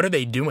 yet what are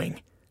they doing?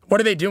 What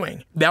are they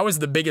doing? That was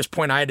the biggest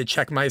point I had to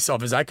check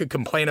myself is I could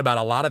complain about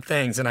a lot of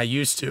things and I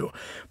used to,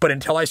 but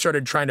until I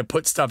started trying to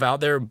put stuff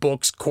out there,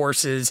 books,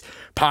 courses,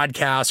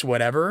 podcasts,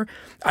 whatever,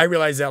 I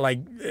realized that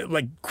like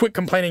quit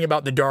complaining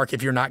about the dark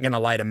if you're not going to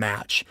light a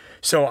match.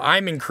 So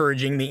I'm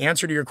encouraging the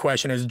answer to your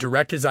question as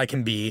direct as I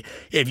can be.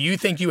 If you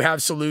think you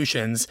have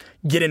solutions,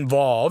 get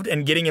involved,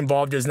 and getting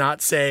involved does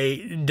not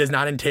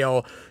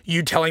entail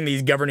you telling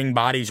these governing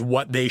bodies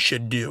what they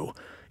should do.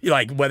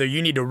 Like whether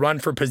you need to run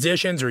for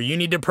positions or you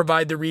need to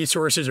provide the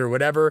resources or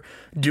whatever,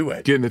 do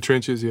it. Get in the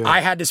trenches, yeah. I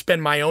had to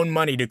spend my own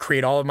money to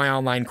create all of my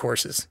online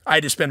courses. I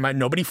had to spend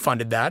nobody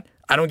funded that.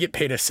 I don't get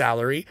paid a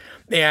salary.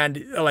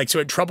 And so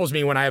it troubles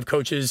me when I have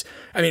coaches.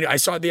 I mean, I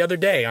saw it the other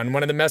day on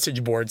one of the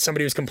message boards.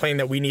 Somebody was complaining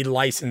that we need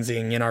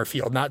licensing in our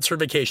field, not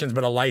certifications,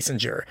 but a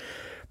licensure.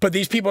 But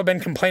these people have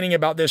been complaining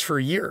about this for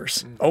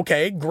years.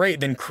 Okay, great.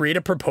 Then create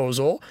a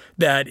proposal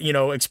that,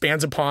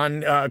 expands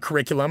upon a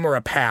curriculum or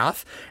a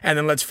path, and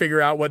then let's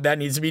figure out what that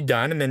needs to be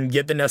done, and then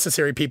get the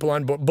necessary people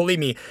on board. Believe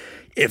me,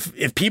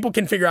 if people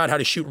can figure out how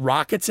to shoot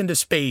rockets into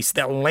space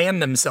that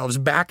land themselves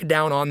back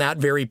down on that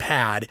very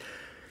pad,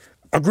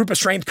 a group of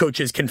strength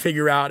coaches can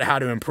figure out how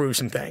to improve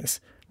some things.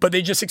 But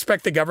they just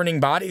expect the governing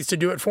bodies to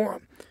do it for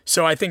them.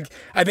 So I think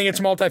it's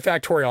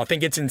multifactorial. I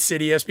think it's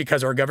insidious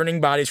because our governing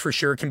bodies for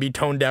sure can be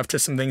tone deaf to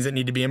some things that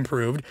need to be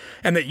improved,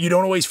 and that you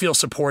don't always feel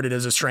supported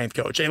as a strength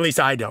coach. At least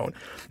I don't.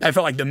 I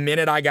felt like the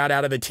minute I got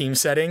out of the team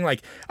setting,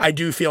 like I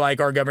do feel like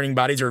our governing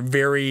bodies are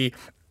very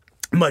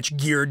much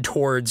geared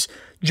towards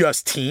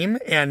just team,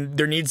 and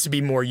there needs to be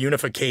more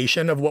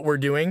unification of what we're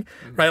doing,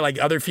 right? Like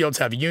other fields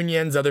have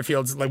unions, other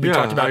fields, like we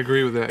talked about. I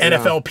agree with that.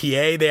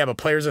 NFLPA, they have a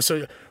players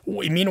association.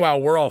 Meanwhile,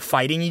 we're all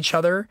fighting each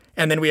other,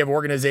 and then we have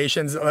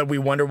organizations that we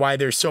wonder why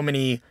there's so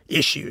many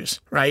issues,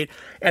 right?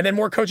 And then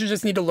more coaches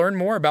just need to learn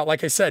more about,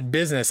 like I said,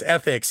 business,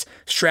 ethics,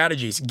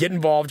 strategies. Get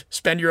involved,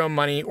 spend your own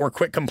money, or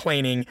quit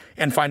complaining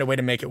and find a way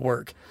to make it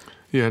work.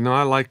 Yeah, no,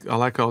 I like all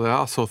that. I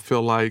also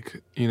feel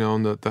like,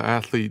 on the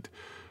athlete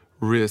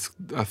risk,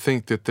 I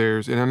think that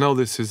there's, and I know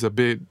this is a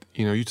bit,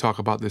 you talk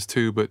about this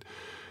too, but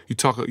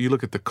you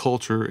look at the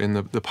culture and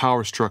the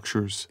power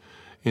structures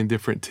in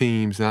different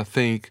teams, and I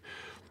think,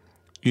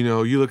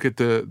 you look at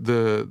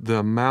the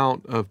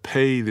amount of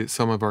pay that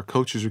some of our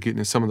coaches are getting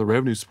in some of the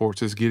revenue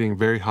sports is getting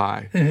very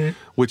high, mm-hmm.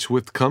 which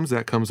comes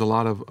a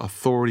lot of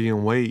authority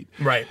and weight.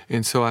 Right.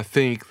 And so I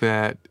think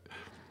that,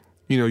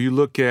 you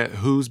look at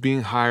who's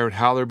being hired,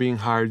 how they're being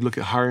hired, you look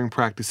at hiring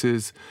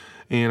practices,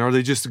 and are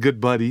they just good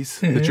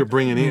buddies mm-hmm. that you're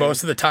bringing in?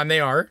 Most of the time they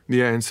are.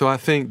 Yeah, and so I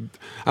think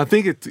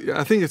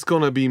it's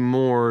going to be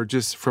more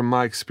just from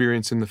my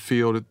experience in the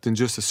field than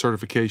just a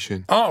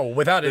certification. Oh,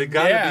 without it,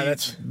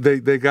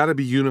 they got to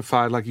be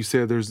unified, like you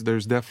said. There's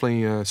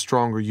definitely a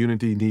stronger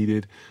unity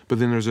needed, but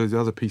then there's those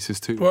other pieces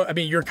too. Well, I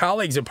mean, your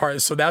colleagues are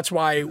part, so that's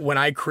why when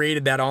I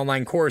created that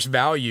online course,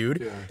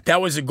 Valued,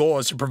 that was the goal,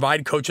 is to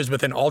provide coaches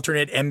with an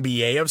alternate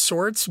MBA of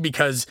sorts,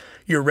 because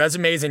your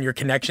resumes and your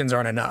connections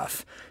aren't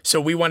enough. So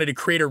we wanted to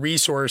create a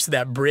resource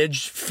that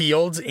bridged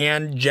fields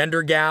and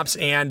gender gaps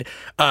and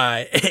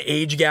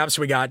age gaps.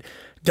 We got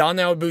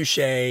Donnell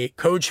Boucher,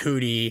 Coach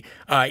Hootie,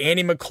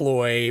 Andy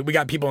McCloy. We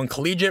got people in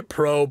collegiate,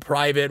 pro,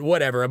 private,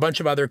 whatever, a bunch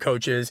of other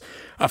coaches,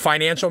 a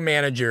financial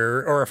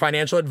manager or a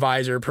financial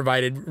advisor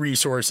provided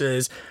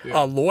resources,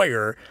 a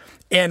lawyer.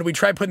 And we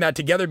try putting that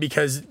together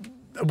because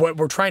what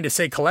we're trying to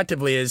say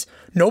collectively is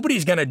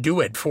nobody's going to do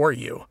it for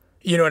you.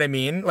 You know what I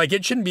mean? Like,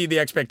 it shouldn't be the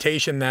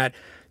expectation that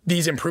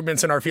these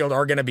improvements in our field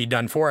are going to be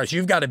done for us.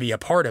 You've got to be a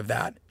part of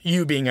that,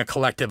 you being a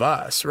collective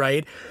us,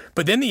 right?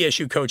 But then the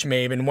issue, Coach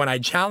Mabe, and what I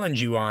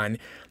challenge you on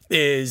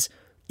is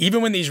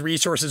even when these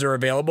resources are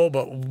available,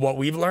 but what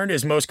we've learned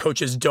is most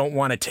coaches don't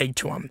want to take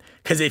to them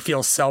because they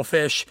feel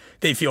selfish,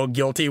 they feel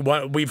guilty.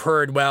 What we've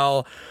heard,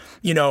 well,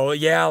 you know,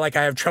 yeah, like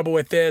I have trouble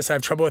with this, I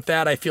have trouble with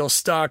that, I feel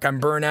stuck, I'm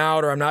burnt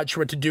out, or I'm not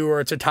sure what to do,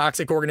 or it's a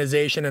toxic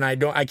organization and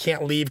I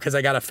can't leave because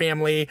I got a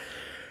family.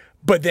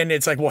 But then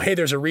it's like, well, hey,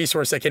 there's a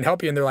resource that can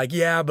help you. And they're like,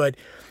 yeah, but,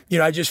 you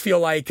know, I just feel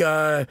like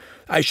I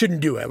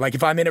shouldn't do it. Like,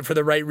 if I'm in it for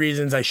the right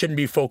reasons, I shouldn't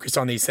be focused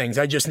on these things.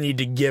 I just need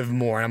to give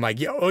more. And I'm like,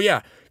 yeah, oh,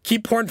 yeah,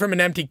 keep pouring from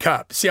an empty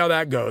cup. See how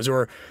that goes.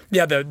 Or,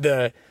 yeah,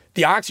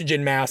 the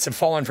oxygen masks have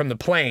fallen from the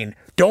plane.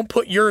 Don't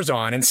put yours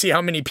on and see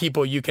how many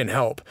people you can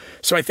help.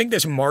 So I think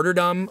this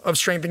martyrdom of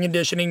strength and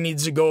conditioning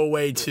needs to go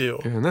away too.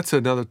 Yeah, and that's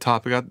another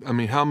topic. I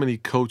mean, how many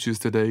coaches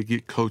today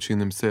get coaching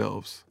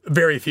themselves?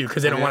 Very few,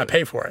 because they don't want to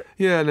pay for it.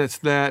 Yeah, and it's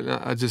that.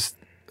 I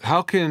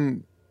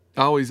kind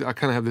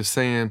of have this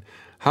saying,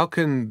 how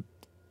can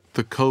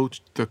the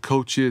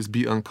coaches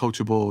be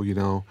uncoachable? You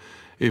know,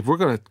 if we're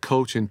going to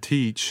coach and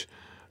teach,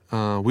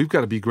 we've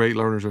got to be great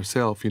learners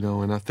ourselves, you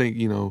know, and I think,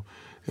 you know,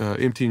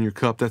 emptying your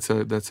cup, that's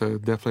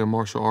definitely a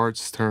martial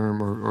arts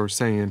term or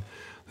saying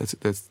that's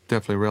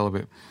definitely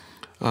relevant.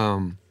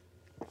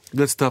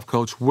 Good stuff,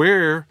 Coach.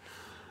 Where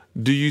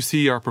do you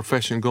see our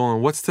profession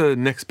going? What's the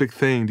next big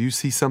thing? Do you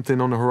see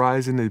something on the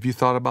horizon? Have you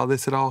thought about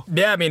this at all?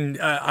 Yeah, I mean,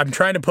 I'm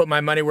trying to put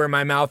my money where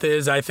my mouth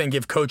is. I think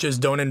if coaches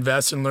don't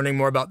invest in learning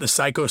more about the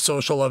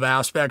psychosocial of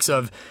aspects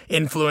of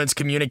influence,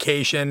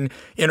 communication,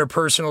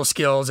 interpersonal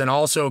skills, and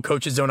also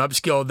coaches don't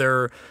upskill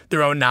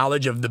their own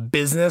knowledge of the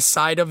business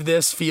side of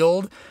this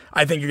field,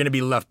 I think you're going to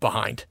be left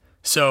behind.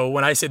 So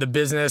when I say the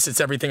business,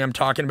 it's everything I'm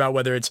talking about,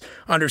 whether it's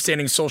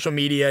understanding social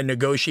media,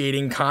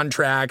 negotiating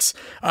contracts,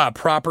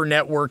 proper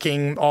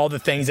networking, all the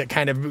things that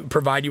kind of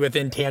provide you with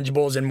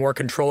intangibles and more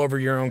control over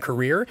your own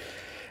career.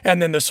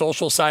 And then the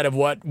social side of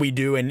what we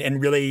do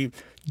and really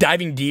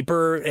diving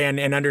deeper and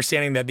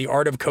understanding that the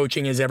art of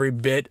coaching is every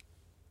bit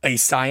a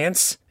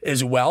science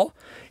as well.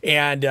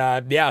 And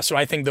so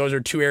I think those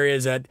are two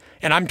areas that,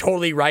 and I'm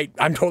totally right.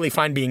 I'm totally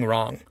fine being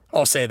wrong.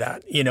 I'll say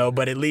that, you know,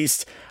 but at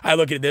least I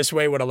look at it this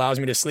way. What allows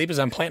me to sleep is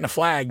I'm planting a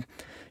flag,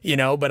 you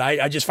know, but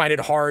I just find it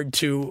hard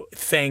to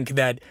think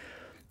that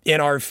in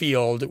our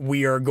field,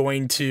 we are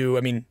going to,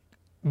 I mean,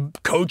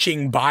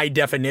 coaching by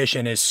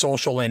definition is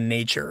social in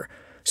nature.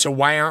 So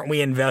why aren't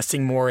we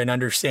investing more in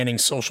understanding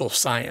social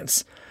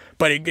science?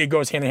 But it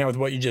goes hand in hand with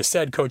what you just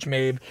said, Coach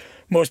Mabe.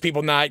 Most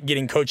people not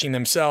getting coaching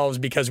themselves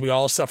because we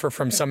all suffer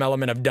from some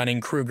element of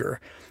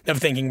Dunning-Kruger, of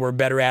thinking we're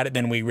better at it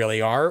than we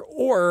really are,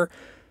 or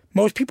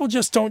most people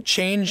just don't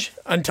change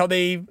until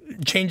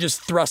change is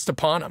thrust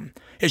upon them.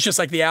 It's just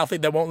like the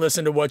athlete that won't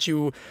listen to what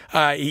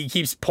he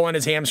keeps pulling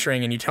his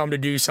hamstring and you tell him to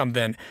do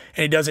something and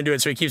he doesn't do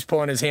it. So he keeps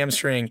pulling his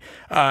hamstring.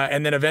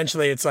 And then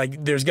eventually it's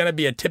like, there's going to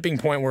be a tipping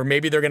point where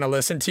maybe they're going to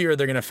listen to you or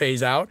they're going to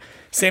phase out.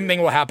 Same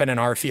thing will happen in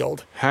our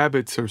field.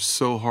 Habits are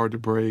so hard to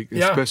break,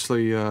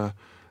 especially not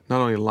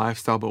only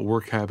lifestyle, but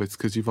work habits,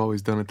 because you've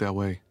always done it that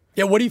way.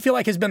 Yeah, what do you feel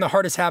like has been the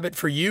hardest habit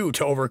for you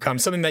to overcome?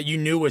 Something that you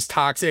knew was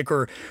toxic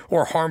or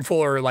harmful,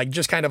 or like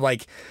just kind of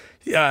like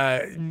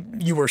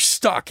you were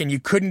stuck and you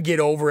couldn't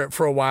get over it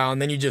for a while,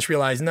 and then you just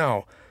realized,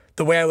 no,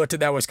 the way I looked at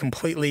that was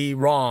completely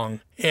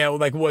wrong. You know,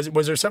 like was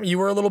there something you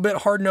were a little bit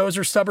hard-nosed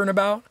or stubborn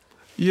about?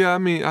 Yeah, I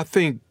mean, I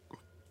think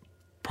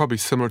probably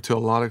similar to a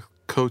lot of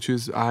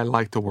coaches, I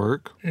like to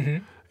work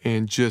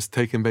and just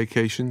taking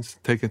vacations,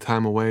 taking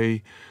time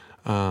away.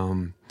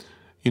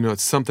 You know,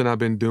 it's something I've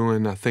been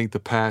doing, I think, the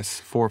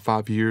past 4 or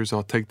 5 years.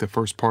 I'll take the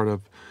first part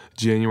of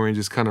January and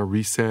just kind of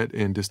reset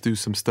and just do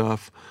some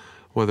stuff,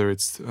 whether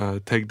it's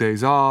take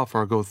days off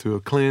or go through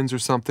a cleanse or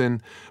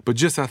something. But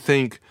just, I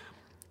think,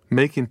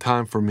 making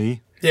time for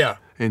me. Yeah.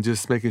 And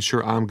just making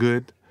sure I'm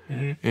good.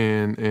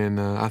 And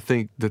I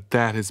think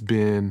that has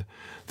been,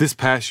 this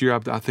past year,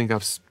 I think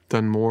I've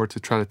done more to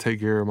try to take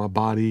care of my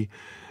body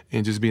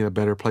and just be in a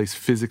better place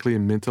physically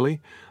and mentally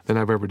than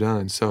I've ever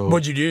done. So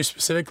what'd you do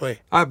specifically?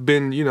 I've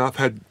been, you know, I've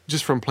had,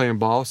 just from playing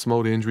ball, some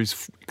old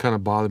injuries kind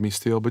of bother me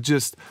still, but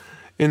just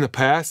in the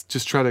past,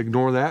 just try to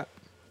ignore that.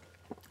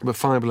 But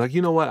finally be like,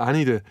 you know what, I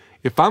need to,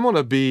 if I'm going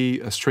to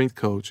be a strength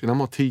coach and I'm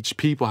going to teach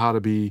people how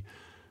to be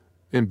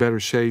in better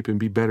shape and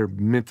be better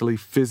mentally,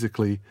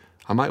 physically,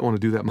 I might want to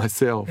do that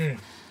myself.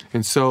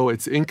 And so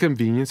it's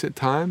inconvenience at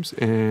times,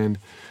 and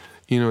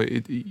you know,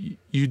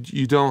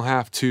 you don't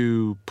have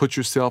to put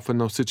yourself in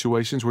those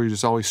situations where you're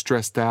just always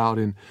stressed out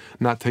and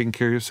not taking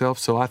care of yourself.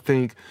 So I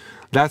think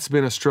that's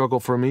been a struggle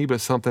for me,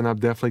 but something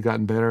I've definitely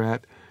gotten better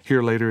at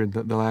here later in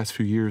the last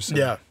few years. So.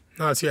 Yeah,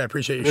 No, that's good. I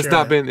appreciate you it's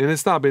sharing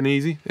it's not been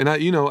easy. And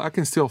I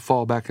can still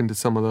fall back into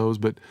some of those,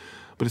 but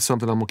it's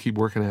something I'm gonna keep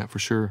working at for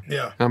sure.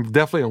 Yeah. And I'm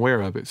definitely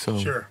aware of it. So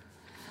Sure.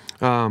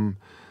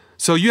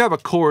 So you have a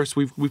course,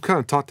 we've kind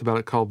of talked about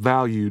it, called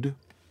Valued.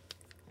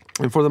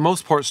 And for the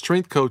most part,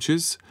 strength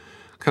coaches,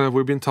 kind of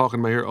we've been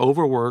talking about here,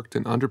 overworked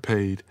and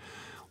underpaid.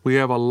 We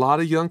have a lot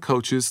of young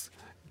coaches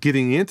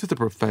getting into the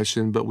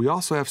profession, but we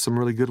also have some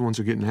really good ones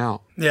who are getting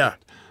out. Yeah.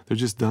 They're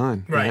just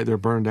done. Right. They're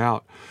burned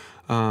out.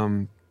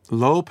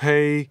 Low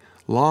pay,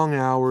 long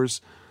hours.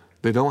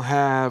 They don't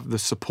have the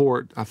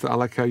support. I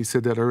like how you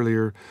said that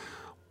earlier.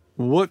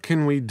 What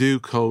can we do,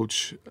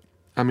 Coach?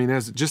 I mean,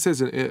 as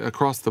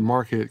across the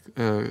market,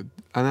 and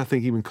I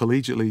think even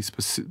collegiately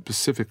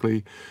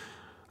specifically,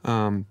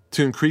 to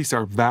increase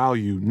our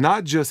value,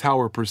 not just how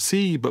we're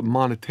perceived, but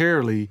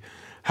monetarily.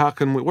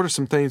 What are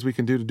some things we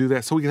can do to do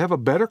that so we can have a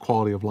better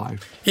quality of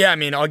life? Yeah, I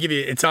mean, I'll give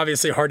you, it's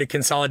obviously hard to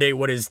consolidate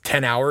what is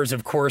 10 hours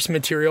of course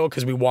material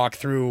because we walk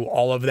through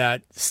all of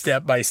that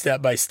step by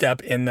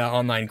step in the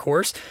online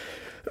course.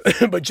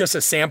 But just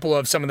a sample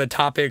of some of the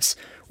topics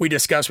we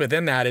discuss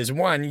within that is,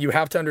 one, you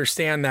have to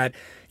understand that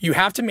you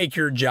have to make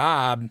your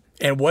job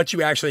and what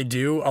you actually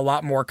do a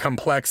lot more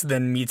complex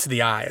than meets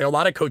the eye. A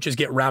lot of coaches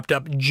get wrapped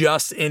up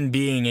just in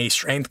being a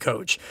strength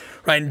coach,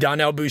 right? And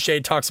Donnell Boucher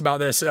talks about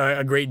this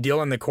a great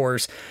deal in the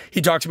course. He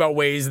talks about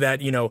ways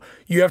that,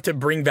 you have to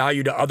bring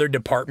value to other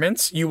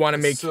departments. You want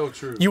to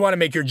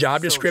make your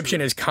job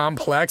description as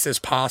complex as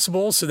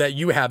possible so that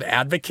you have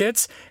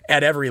advocates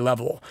at every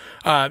level.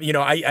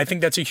 I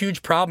think that's a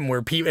huge problem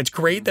where it's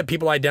great that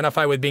people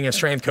identify with being a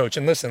strength coach.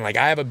 And listen, like,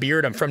 I have a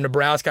beard. I'm from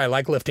Nebraska. I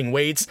like lifting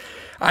weights.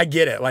 I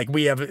get it. Like,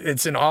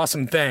 it's an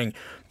awesome thing,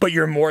 but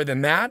you're more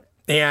than that.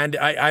 And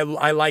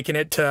I liken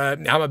it to,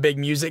 I'm a big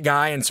music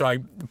guy, and so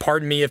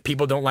pardon me if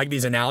people don't like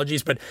these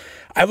analogies, but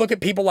I look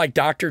at people like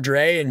Dr.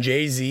 Dre and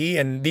Jay-Z,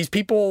 and these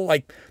people,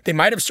 like, they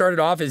might have started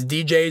off as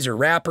DJs or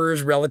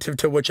rappers relative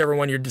to whichever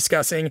one you're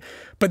discussing,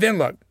 but then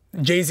look,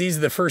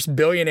 Jay-Z's the first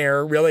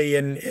billionaire really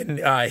in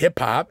hip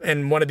hop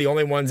and one of the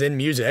only ones in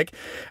music.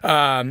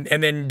 And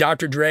then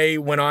Dr. Dre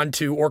went on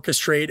to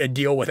orchestrate a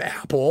deal with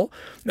Apple.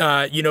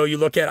 You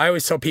look at, I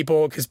always tell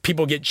people, because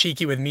people get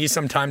cheeky with me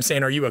sometimes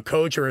saying, are you a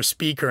coach or a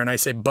speaker? And I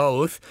say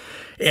both.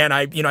 And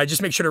I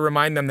just make sure to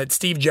remind them that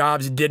Steve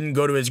Jobs didn't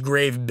go to his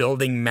grave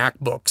building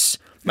MacBooks.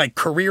 Like,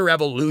 career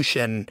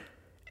evolution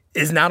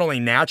is not only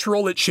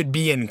natural, it should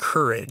be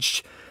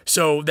encouraged.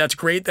 So that's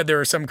great that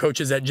there are some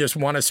coaches that just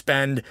want to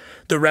spend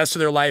the rest of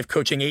their life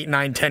coaching 8,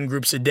 9, 10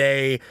 groups a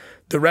day,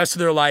 the rest of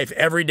their life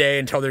every day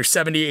until they're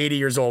 70, 80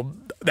 years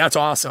old. That's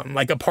awesome.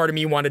 Like, a part of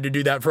me wanted to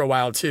do that for a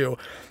while too.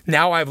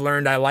 Now I've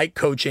learned I like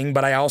coaching,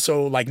 but I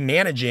also like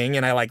managing,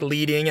 and I like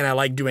leading, and I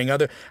like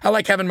I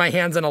like having my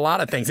hands on a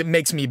lot of things. It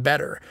makes me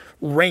better.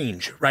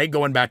 Range, right?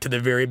 Going back to the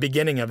very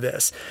beginning of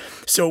this.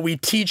 So we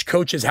teach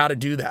coaches how to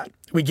do that.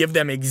 We give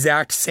them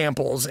exact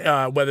samples,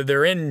 whether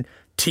they're in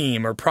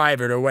team or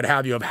private or what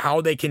have you, of how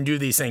they can do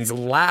these things,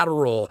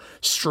 lateral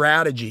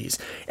strategies.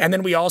 And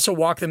then we also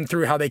walk them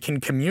through how they can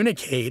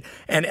communicate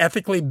and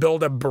ethically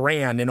build a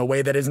brand in a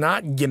way that is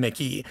not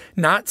gimmicky,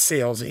 not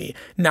salesy,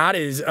 and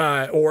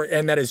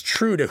that is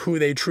true to who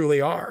they truly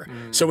are.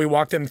 So we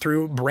walk them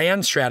through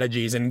brand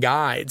strategies and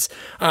guides.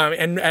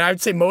 And I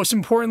would say most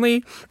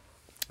importantly,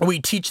 we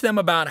teach them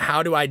about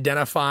how to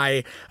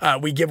identify,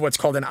 we give what's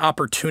called an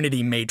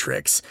opportunity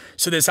matrix.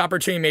 So this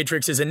opportunity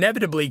matrix is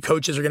inevitably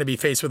coaches are going to be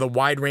faced with a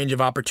wide range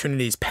of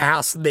opportunities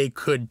paths they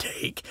could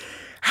take.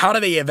 How do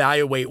they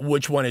evaluate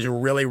which one is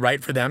really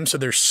right for them so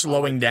they're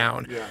slowing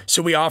down? Yeah.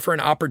 So we offer an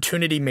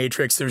opportunity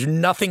matrix. There's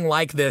nothing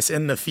like this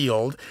in the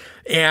field.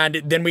 And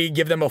then we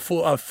give them a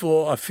full-on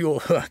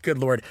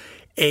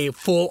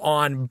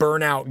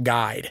burnout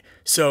guide.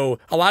 So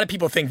a lot of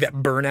people think that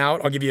burnout,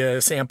 I'll give you a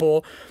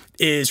sample,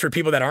 is for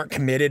people that aren't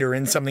committed or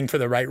in something for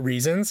the right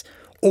reasons.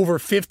 Over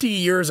 50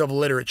 years of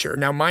literature.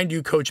 Now, mind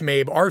you, Coach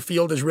Mabe, our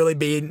field has really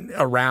been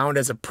around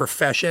as a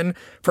profession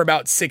for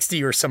about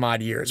 60 or some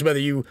odd years, whether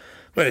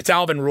it's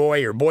Alvin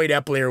Roy or Boyd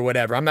Epley or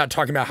whatever. I'm not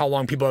talking about how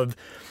long people have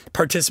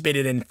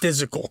participated in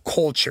physical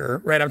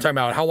culture, right? I'm talking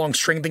about how long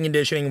strength and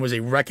conditioning was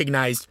a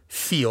recognized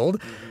field,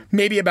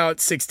 maybe about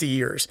 60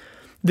 years.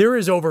 There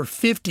is over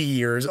 50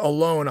 years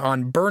alone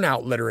on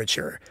burnout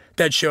literature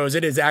that shows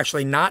it is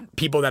actually not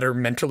people that are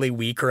mentally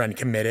weak or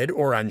uncommitted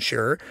or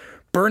unsure.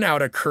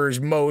 Burnout occurs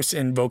most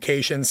in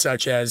vocations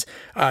such as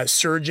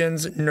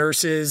surgeons,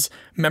 nurses,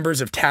 members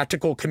of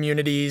tactical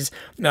communities,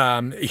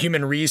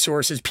 human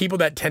resources, people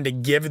that tend to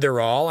give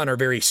their all and are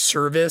very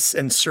service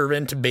and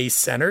servant-based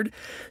centered.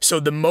 So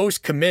the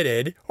most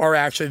committed are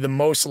actually the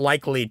most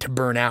likely to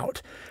burn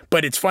out.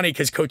 But it's funny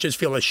because coaches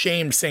feel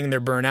ashamed saying they're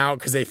burnt out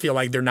because they feel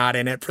like they're not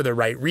in it for the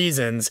right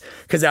reasons,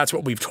 because that's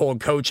what we've told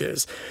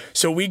coaches.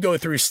 So we go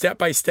through step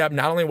by step,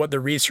 not only what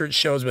the research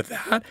shows with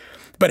that,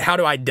 but how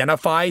to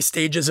identify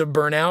stages of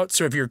burnout.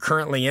 So if you're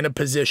currently in a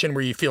position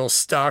where you feel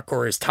stuck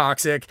or is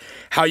toxic,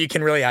 how you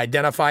can really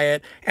identify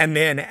it, and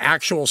then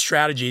actual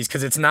strategies,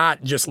 because it's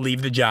not just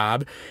leave the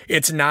job.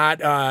 It's not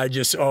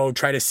just,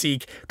 try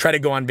to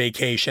go on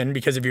vacation,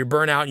 because if you're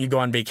burnt out and you go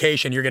on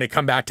vacation, you're going to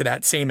come back to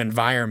that same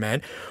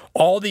environment.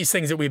 All these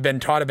things that we've been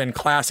taught have been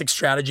classic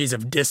strategies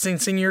of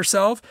distancing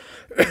yourself,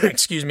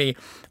 excuse me,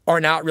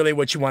 are not really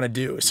what you want to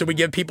do. So we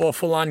give people a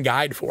full-on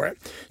guide for it.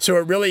 So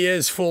it really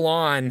is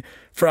full-on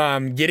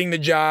from getting the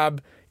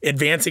job,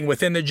 advancing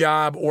within the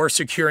job, or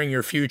securing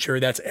your future.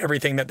 That's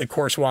everything that the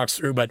course walks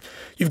through. But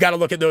you've got to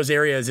look at those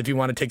areas if you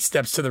want to take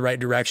steps to the right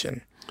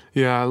direction.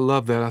 Yeah, I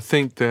love that. I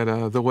think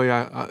that the way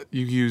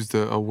you used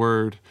a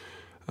word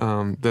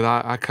that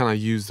I kind of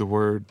use the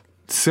word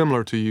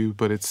similar to you,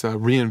 but it's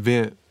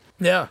reinvent.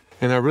 Yeah.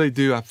 And I really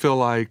do. I feel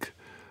like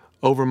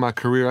over my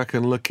career, I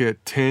can look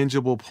at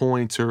tangible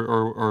points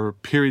or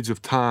periods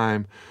of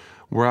time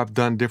where I've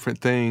done different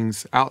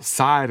things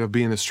outside of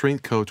being a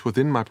strength coach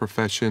within my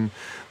profession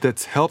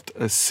that's helped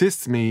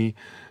assist me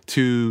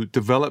to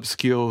develop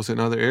skills in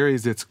other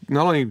areas that's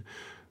not only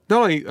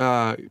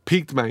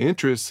piqued my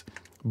interest,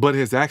 but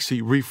has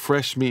actually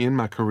refreshed me in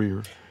my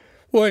career.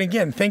 Well, and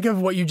again, think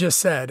of what you just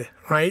said,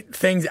 right?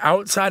 Things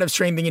outside of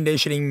strength and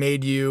conditioning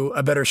made you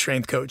a better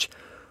strength coach.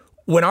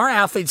 When our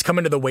athletes come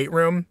into the weight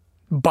room,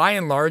 by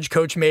and large,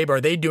 Coach Mabe,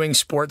 are they doing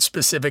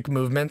sport-specific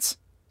movements?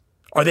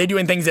 Are they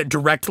doing things that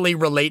directly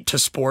relate to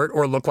sport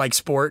or look like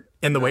sport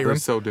in the weight room? They're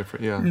so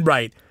different, yeah.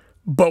 Right.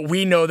 But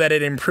we know that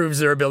it improves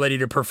their ability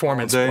to perform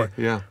in sport.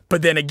 Yeah.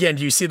 But then again,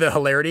 do you see the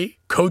hilarity?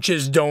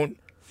 Coaches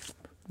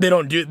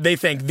they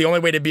think the only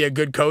way to be a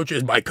good coach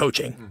is by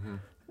coaching. Mm-hmm.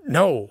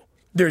 No,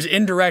 there's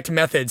indirect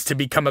methods to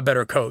become a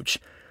better coach.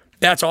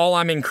 That's all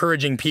I'm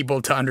encouraging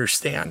people to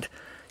understand.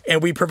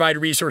 And we provide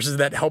resources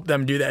that help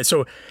them do that.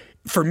 So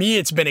for me,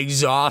 it's been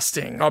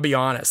exhausting, I'll be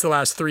honest, the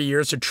last 3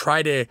 years to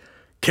try to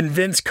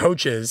convince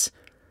coaches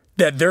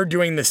that they're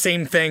doing the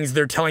same things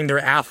they're telling their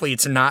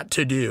athletes not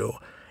to do.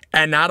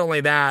 And not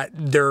only that,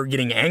 they're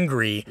getting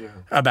angry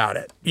about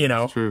it, you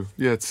know? It's true.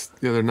 Yeah,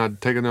 they're not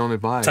taking their own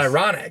advice. It's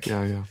ironic.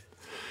 Yeah.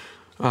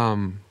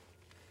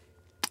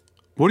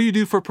 What do you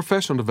do for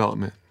professional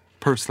development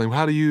personally?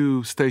 How do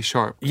you stay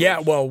sharp? Yeah,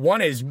 well,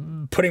 one is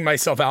putting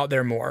myself out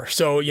there more.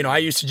 So, you know, I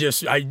used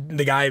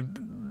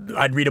to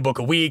I'd read a book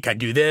a week, I'd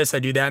do this,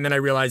 I'd do that, and then I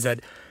realized that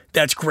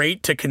that's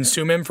great to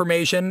consume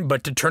information,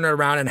 but to turn it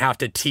around and have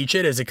to teach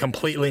it is a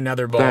completely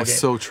another ballgame. That's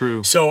so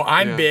true. So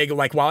I'm big,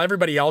 like while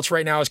everybody else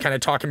right now is kind of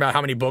talking about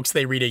how many books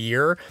they read a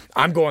year,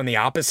 I'm going the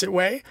opposite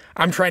way.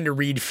 I'm trying to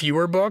read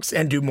fewer books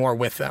and do more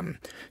with them.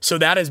 So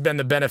that has been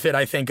the benefit,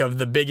 I think, of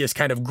the biggest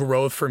kind of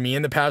growth for me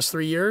in the past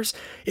 3 years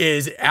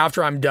is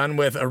after I'm done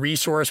with a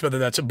resource, whether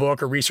that's a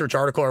book, a research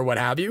article, or what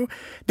have you,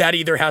 that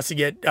either has to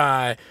get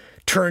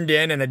turned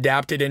in and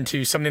adapted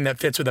into something that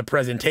fits with a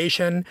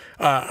presentation,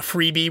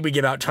 freebie. We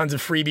give out tons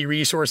of freebie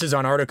resources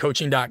on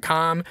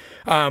artofcoaching.com.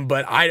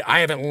 But I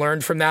haven't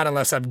learned from that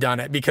unless I've done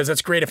it, because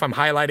that's great if I'm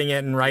highlighting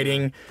it and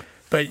writing.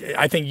 But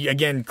I think,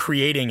 again,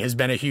 creating has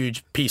been a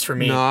huge piece for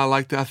me. No, I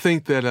like that. I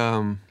think that,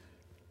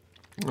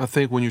 I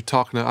think when you're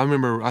talking, I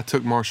remember I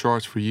took martial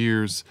arts for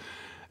years,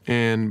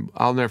 and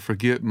I'll never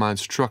forget my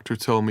instructor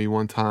told me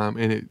one time,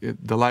 and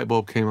the light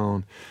bulb came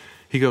on.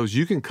 He goes,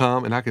 "You can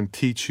come and I can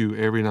teach you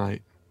every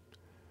night."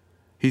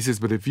 He says,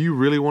 "But if you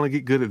really want to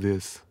get good at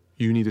this,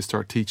 you need to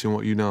start teaching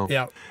what you know."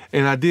 Yeah.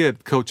 And I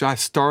did, Coach. I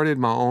started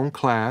my own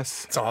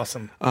class. It's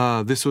awesome.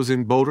 This was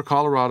in Boulder,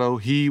 Colorado.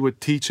 He would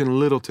teach in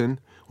Littleton,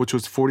 which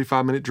was a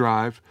 45-minute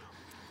drive.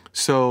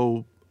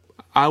 So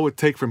I would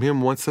take from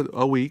him once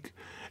a week.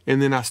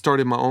 And then I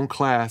started my own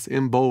class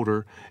in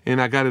Boulder,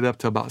 and I got it up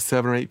to about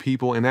 7 or 8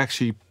 people. And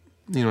actually,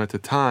 you know, at the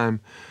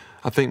time,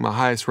 I think my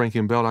highest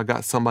ranking belt, I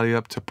got somebody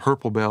up to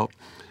purple belt.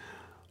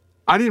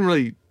 I didn't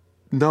really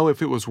know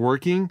if it was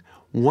working.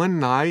 One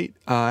night,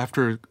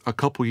 after a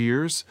couple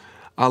years,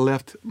 I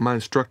left my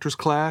instructor's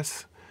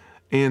class,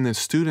 and the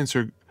students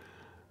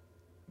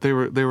they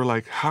were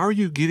like, "How are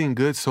you getting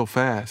good so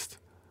fast?"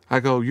 I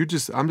go,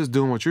 I'm just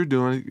doing what you're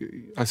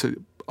doing. I said,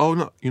 "Oh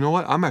no, you know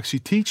what? I'm actually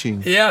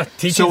teaching." Yeah,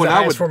 teaching is the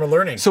highest form of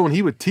learning. So when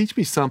he would teach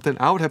me something,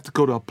 I would have to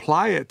go to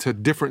apply it to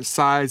different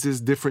sizes,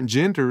 different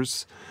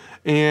genders,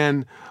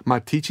 and my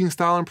teaching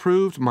style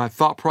improved, my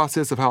thought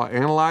process of how I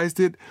analyzed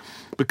it,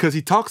 because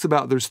he talks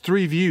about there's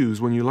 3 views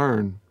when you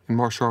learn in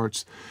martial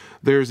arts.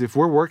 There's, if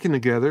we're working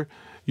together,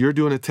 you're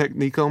doing a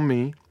technique on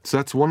me. So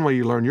that's one way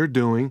you learn you're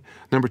doing.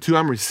 Number 2,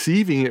 I'm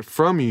receiving it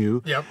from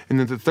you. Yep. And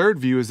then the third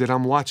view is that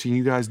I'm watching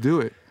you guys do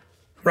it.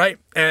 Right.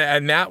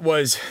 And that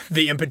was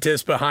the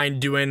impetus behind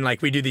doing,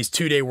 like, we do these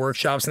 2-day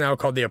workshops now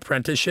called the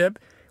apprenticeship,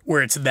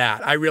 where it's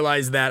that. I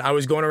realized that I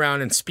was going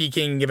around and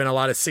speaking, giving a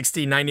lot of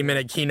 60,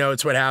 90-minute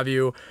keynotes, what have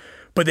you.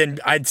 But then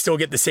I'd still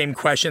get the same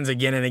questions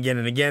again and again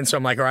and again. So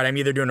I'm like, all right, I'm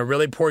either doing a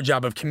really poor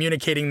job of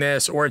communicating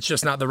this, or it's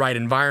just not the right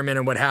environment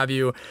and what have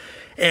you.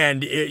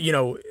 And,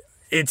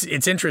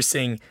 it's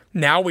interesting.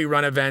 Now we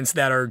run events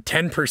that are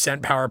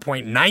 10%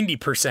 PowerPoint, 90%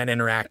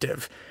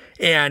 interactive.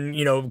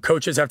 And,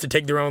 coaches have to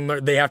take their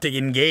own, they have to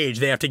engage,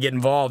 they have to get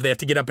involved, they have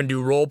to get up and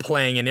do role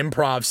playing and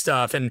improv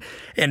stuff and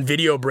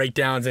video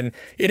breakdowns. And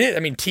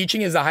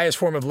teaching is the highest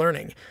form of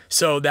learning.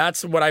 So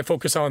that's what I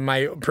focus on in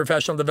my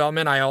professional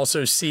development. I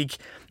also seek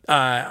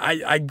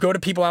I go to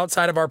people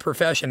outside of our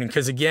profession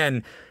because,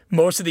 again,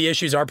 most of the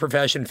issues our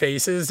profession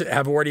faces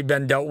have already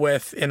been dealt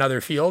with in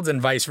other fields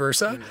and vice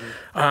versa.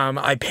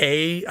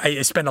 I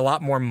spend a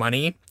lot more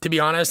money, to be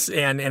honest.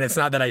 And it's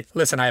not that I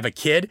have a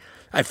kid,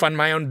 I fund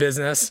my own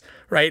business,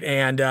 right?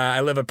 And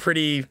I live a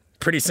pretty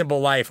simple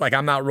life. Like,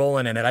 I'm not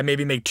rolling in it. I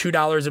maybe make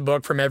 $2 a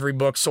book from every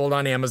book sold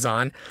on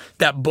Amazon.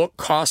 That book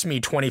cost me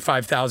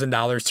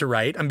 $25,000 to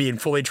write. I'm being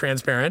fully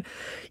transparent.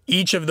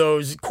 Each of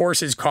those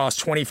courses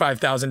cost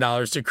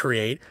 $25,000 to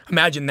create.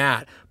 Imagine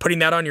that, putting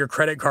that on your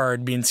credit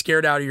card, being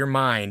scared out of your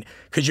mind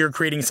because you're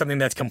creating something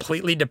that's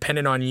completely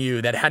dependent on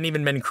you that hadn't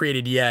even been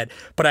created yet,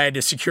 but I had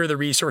to secure the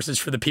resources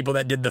for the people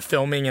that did the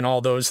filming and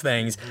all those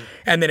things.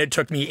 And then it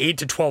took me 8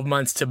 to 12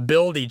 months to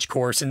build each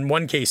course, in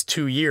one case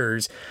 2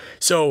 years.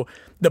 So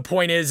the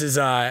point is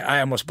I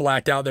almost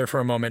blacked out there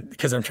for a moment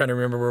because I'm trying to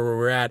remember where we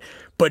were at.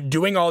 But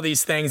doing all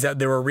these things, that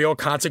there were real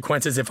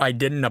consequences if I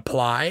didn't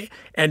apply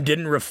and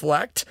didn't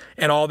reflect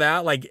and all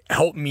that, like,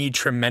 helped me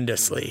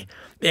tremendously.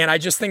 And I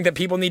just think that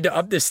people need to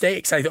up the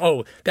stakes.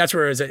 That's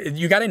where it is.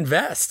 You got to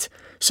invest.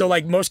 So,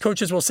 like, most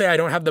coaches will say, I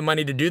don't have the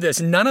money to do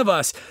this. None of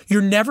us,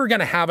 you're never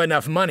going to have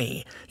enough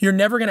money. You're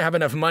never going to have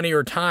enough money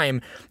or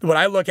time. What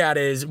I look at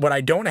is, what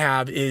I don't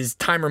have is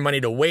time or money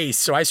to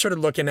waste. So I started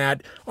looking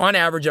at, on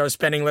average, I was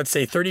spending, let's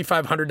say,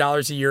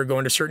 $3,500 a year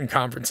going to certain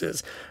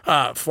conferences,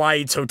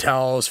 flights,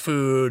 hotels,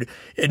 food,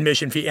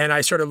 admission fee. And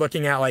I started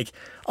looking at, like,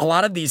 a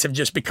lot of these have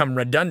just become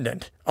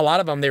redundant. A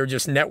lot of them, they were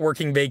just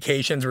networking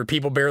vacations where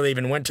people barely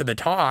even went to the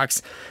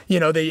talks.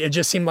 It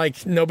just seemed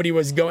like nobody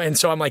was going. And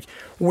so I'm like,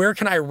 where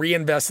can I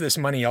reinvest this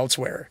money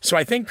elsewhere? So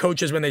I think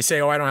coaches, when they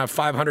say, I don't have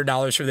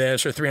 $500 for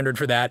this or $300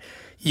 for that,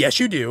 yes,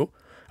 you do.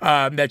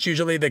 That's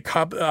usually the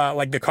cup,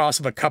 like the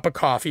cost of a cup of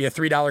coffee, a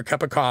 $3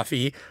 cup of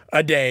coffee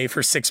a day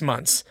for 6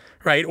 months,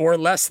 right? Or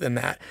less than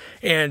that.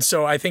 And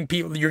so I think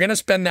people, you're going to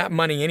spend that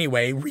money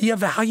anyway.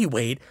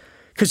 Reevaluate,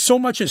 because so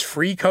much is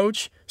free,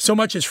 coach. So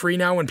much is free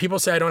now. When people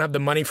say I don't have the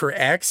money for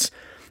X,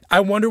 I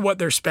wonder what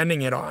they're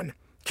spending it on.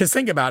 Because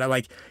think about it,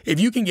 like, if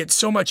you can get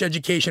so much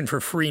education for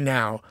free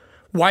now,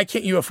 why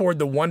can't you afford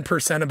the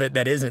 1% of it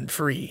that isn't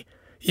free?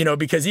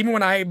 Because even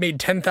when I made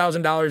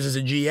 $10,000 as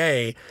a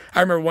GA, I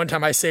remember one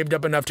time I saved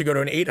up enough to go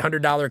to an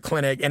 $800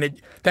 clinic, and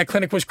that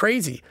clinic was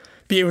crazy.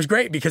 It was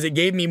great because it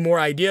gave me more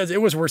ideas.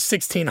 It was worth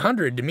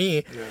 $1,600 to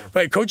me. Yeah.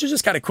 But coaches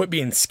just got to quit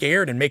being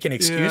scared and making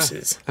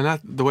excuses. Yeah.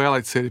 And the way I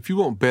like to say it, if you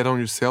won't bet on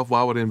yourself,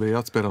 why would anybody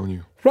else bet on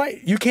you?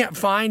 Right. You can't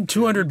find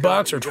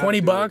 $200 or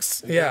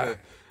 $20. Yeah.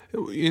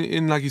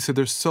 And like you said,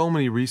 there's so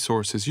many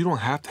resources. You don't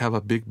have to have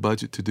a big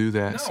budget to do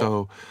that. No.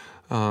 So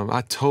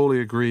I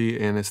totally agree,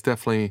 and it's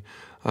definitely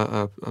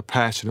a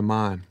passion of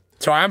mine.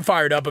 So I'm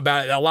fired up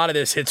about it. A lot of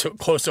this hits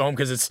close to home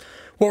because it's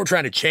what we're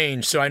trying to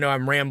change. So I know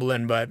I'm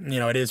rambling, but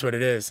it is what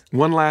it is.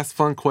 One last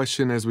fun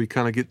question as we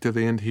kind of get to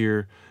the end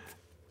here.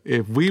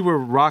 If we were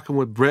rocking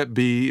with Brett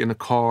B in a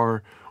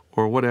car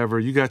or whatever,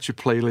 you got your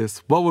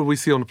playlist. What would we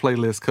see on the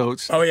playlist,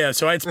 Coach? Oh, yeah.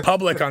 So it's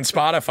public on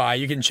Spotify.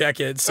 You can check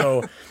it.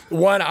 So,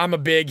 one, I'm a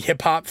big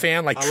hip-hop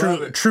fan, like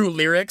true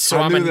lyrics. So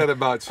I knew that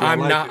about you.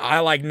 I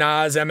like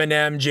Nas,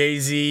 Eminem,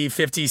 Jay-Z,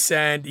 50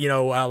 Cent,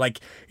 like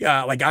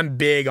I'm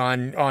big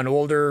on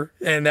older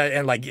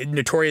and like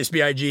Notorious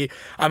B.I.G.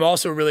 I'm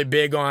also really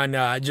big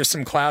on just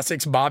some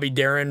classics, Bobby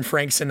Darin,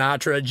 Frank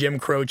Sinatra, Jim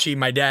Croce.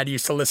 My dad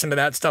used to listen to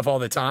that stuff all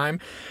the time.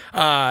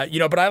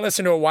 But I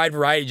listen to a wide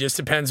variety. It just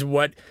depends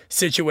what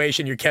situation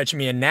you're catching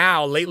me in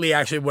now. Lately,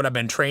 actually, what I've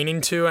been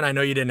training to, and I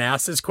know you didn't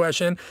ask this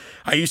question,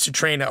 I used to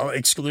train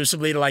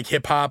exclusively to like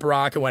hip hop,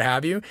 rock, and what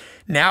have you.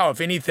 Now,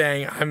 if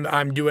anything,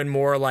 I'm doing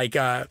more like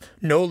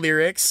no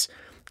lyrics,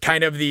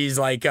 kind of these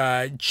like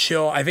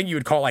chill, I think you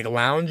would call it like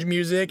lounge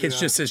music. It's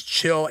just this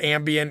chill,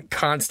 ambient,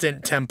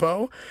 constant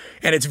tempo,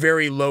 and it's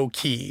very low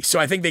key. So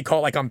I think they call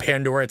it, like on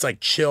Pandora, it's like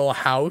chill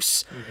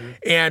house. Mm-hmm.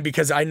 And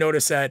because I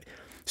notice that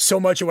so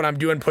much of what I'm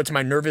doing puts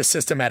my nervous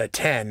system at a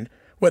 10,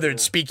 whether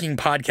it's speaking,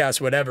 podcast,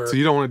 whatever. So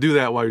you don't want to do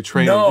that while you're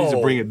training. No, you need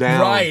to bring it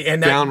down, right?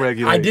 And down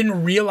regulate. I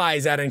didn't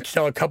realize that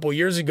until a couple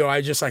years ago. I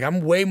just like,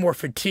 I'm way more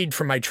fatigued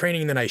from my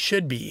training than I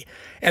should be.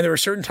 And there were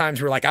certain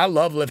times where like, I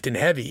love lifting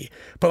heavy,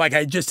 but like,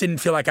 I just didn't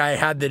feel like I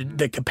had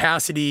the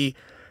capacity.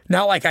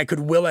 Not like I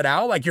could will it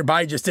out, like your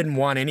body just didn't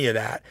want any of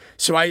that.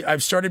 So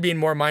I've started being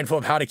more mindful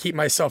of how to keep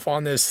myself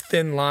on this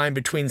thin line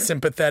between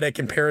sympathetic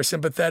and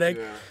parasympathetic,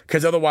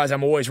 because otherwise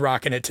I'm always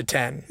rocking it to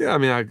 10. Yeah, I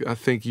mean, I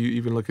think you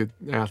even look at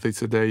athletes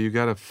today, you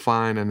got to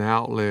find an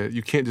outlet.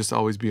 You can't just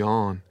always be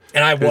on.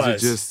 And I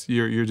was.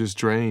 You're just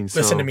drained.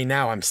 Listen to me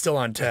now, I'm still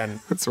on 10.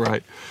 That's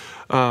right.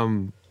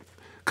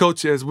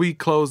 Coach, as we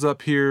close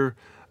up here,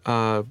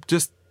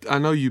 I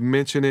know you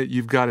mentioned it.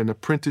 You've got an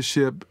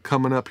apprenticeship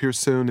coming up here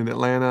soon in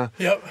Atlanta.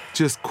 Yep.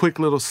 Just quick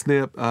little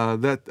snip.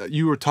 That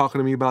you were talking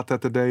to me about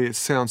that today. It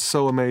sounds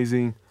so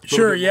amazing.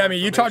 Sure. Yeah. I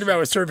mean, you talked about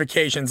with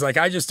certifications. Like,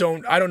 I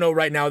don't know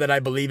right now that I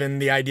believe in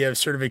the idea of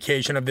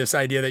certification, of this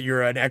idea that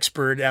you're an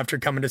expert after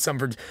coming to some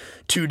for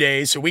 2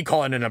 days. So we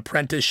call it an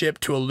apprenticeship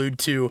to allude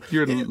to.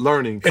 You're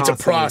learning. It's a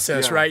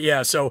process, right?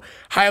 Yeah. So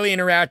highly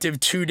interactive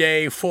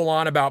 2-day, full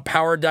on about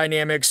power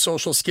dynamics,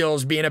 social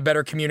skills, being a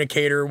better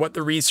communicator, what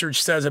the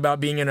research says about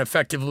being an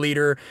effective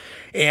leader.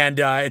 And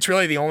it's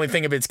really the only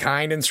thing of its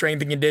kind in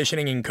strength and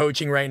conditioning and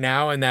coaching right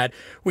now. And that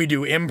we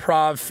do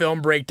improv,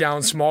 film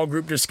breakdowns, small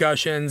group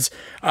discussions,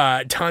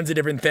 tons of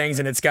different things,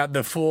 and it's got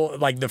the full,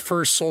 like the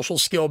first social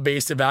skill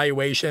based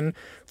evaluation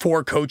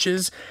for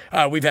coaches.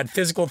 We've had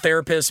physical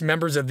therapists,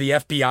 members of the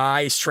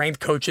FBI, strength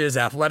coaches,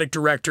 athletic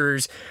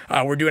directors.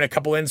 We're doing a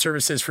couple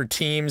in-services for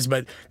teams,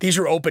 but these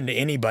are open to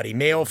anybody,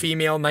 male,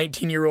 female,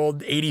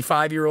 19-year-old,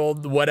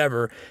 85-year-old,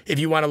 whatever. If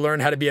you want to learn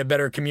how to be a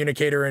better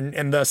communicator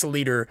and thus a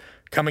leader,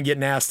 come and get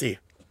nasty.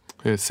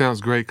 It sounds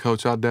great,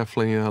 Coach. I'll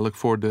definitely look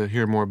forward to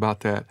hearing more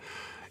about that.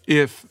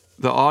 If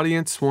the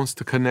audience wants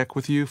to connect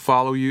with you,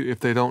 follow you, if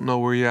they don't know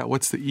where you're at,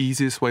 what's the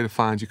easiest way to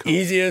find you, Coach?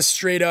 Easiest,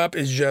 straight up,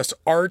 is just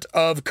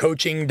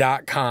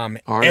artofcoaching.com.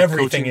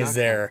 Everything is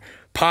there.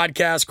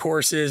 Podcast,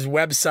 courses,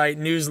 website,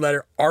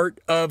 newsletter,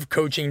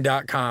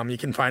 artofcoaching.com. You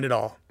can find it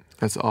all.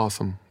 That's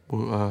awesome.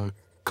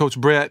 Coach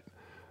Brett,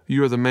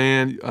 you are the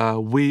man.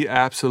 We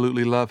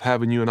absolutely love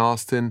having you in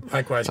Austin.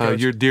 Likewise, Coach.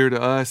 You're dear to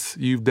us.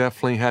 You've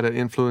definitely had an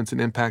influence and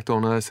impact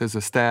on us as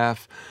a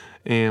staff.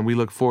 And we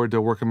look forward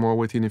to working more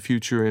with you in the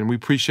future. And we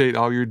appreciate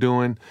all you're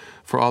doing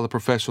for all the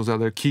professionals out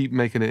there. Keep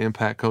making an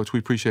impact, Coach. We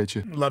appreciate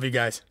you. Love you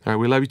guys. All right,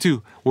 we love you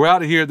too. We're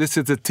out of here. This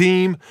is the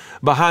Team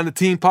Behind the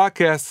Team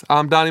podcast.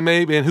 I'm Donnie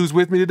Mabe, and who's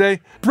with me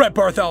today? Brett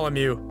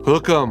Bartholomew.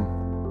 Hook 'em.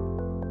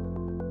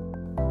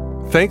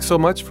 Thanks so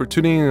much for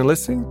tuning in and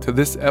listening to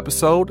this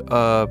episode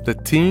of the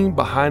Team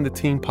Behind the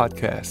Team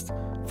podcast.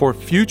 For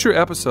future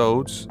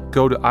episodes,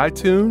 go to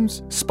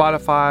iTunes,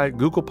 Spotify,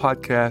 Google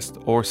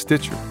Podcast, or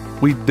Stitcher.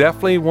 We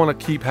definitely want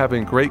to keep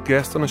having great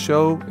guests on the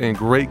show and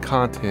great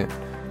content.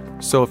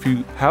 So if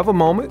you have a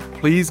moment,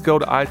 please go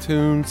to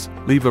iTunes,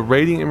 leave a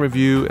rating and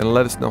review, and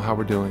let us know how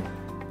we're doing.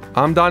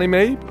 I'm Donnie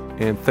Mabe,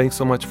 and thanks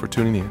so much for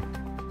tuning in.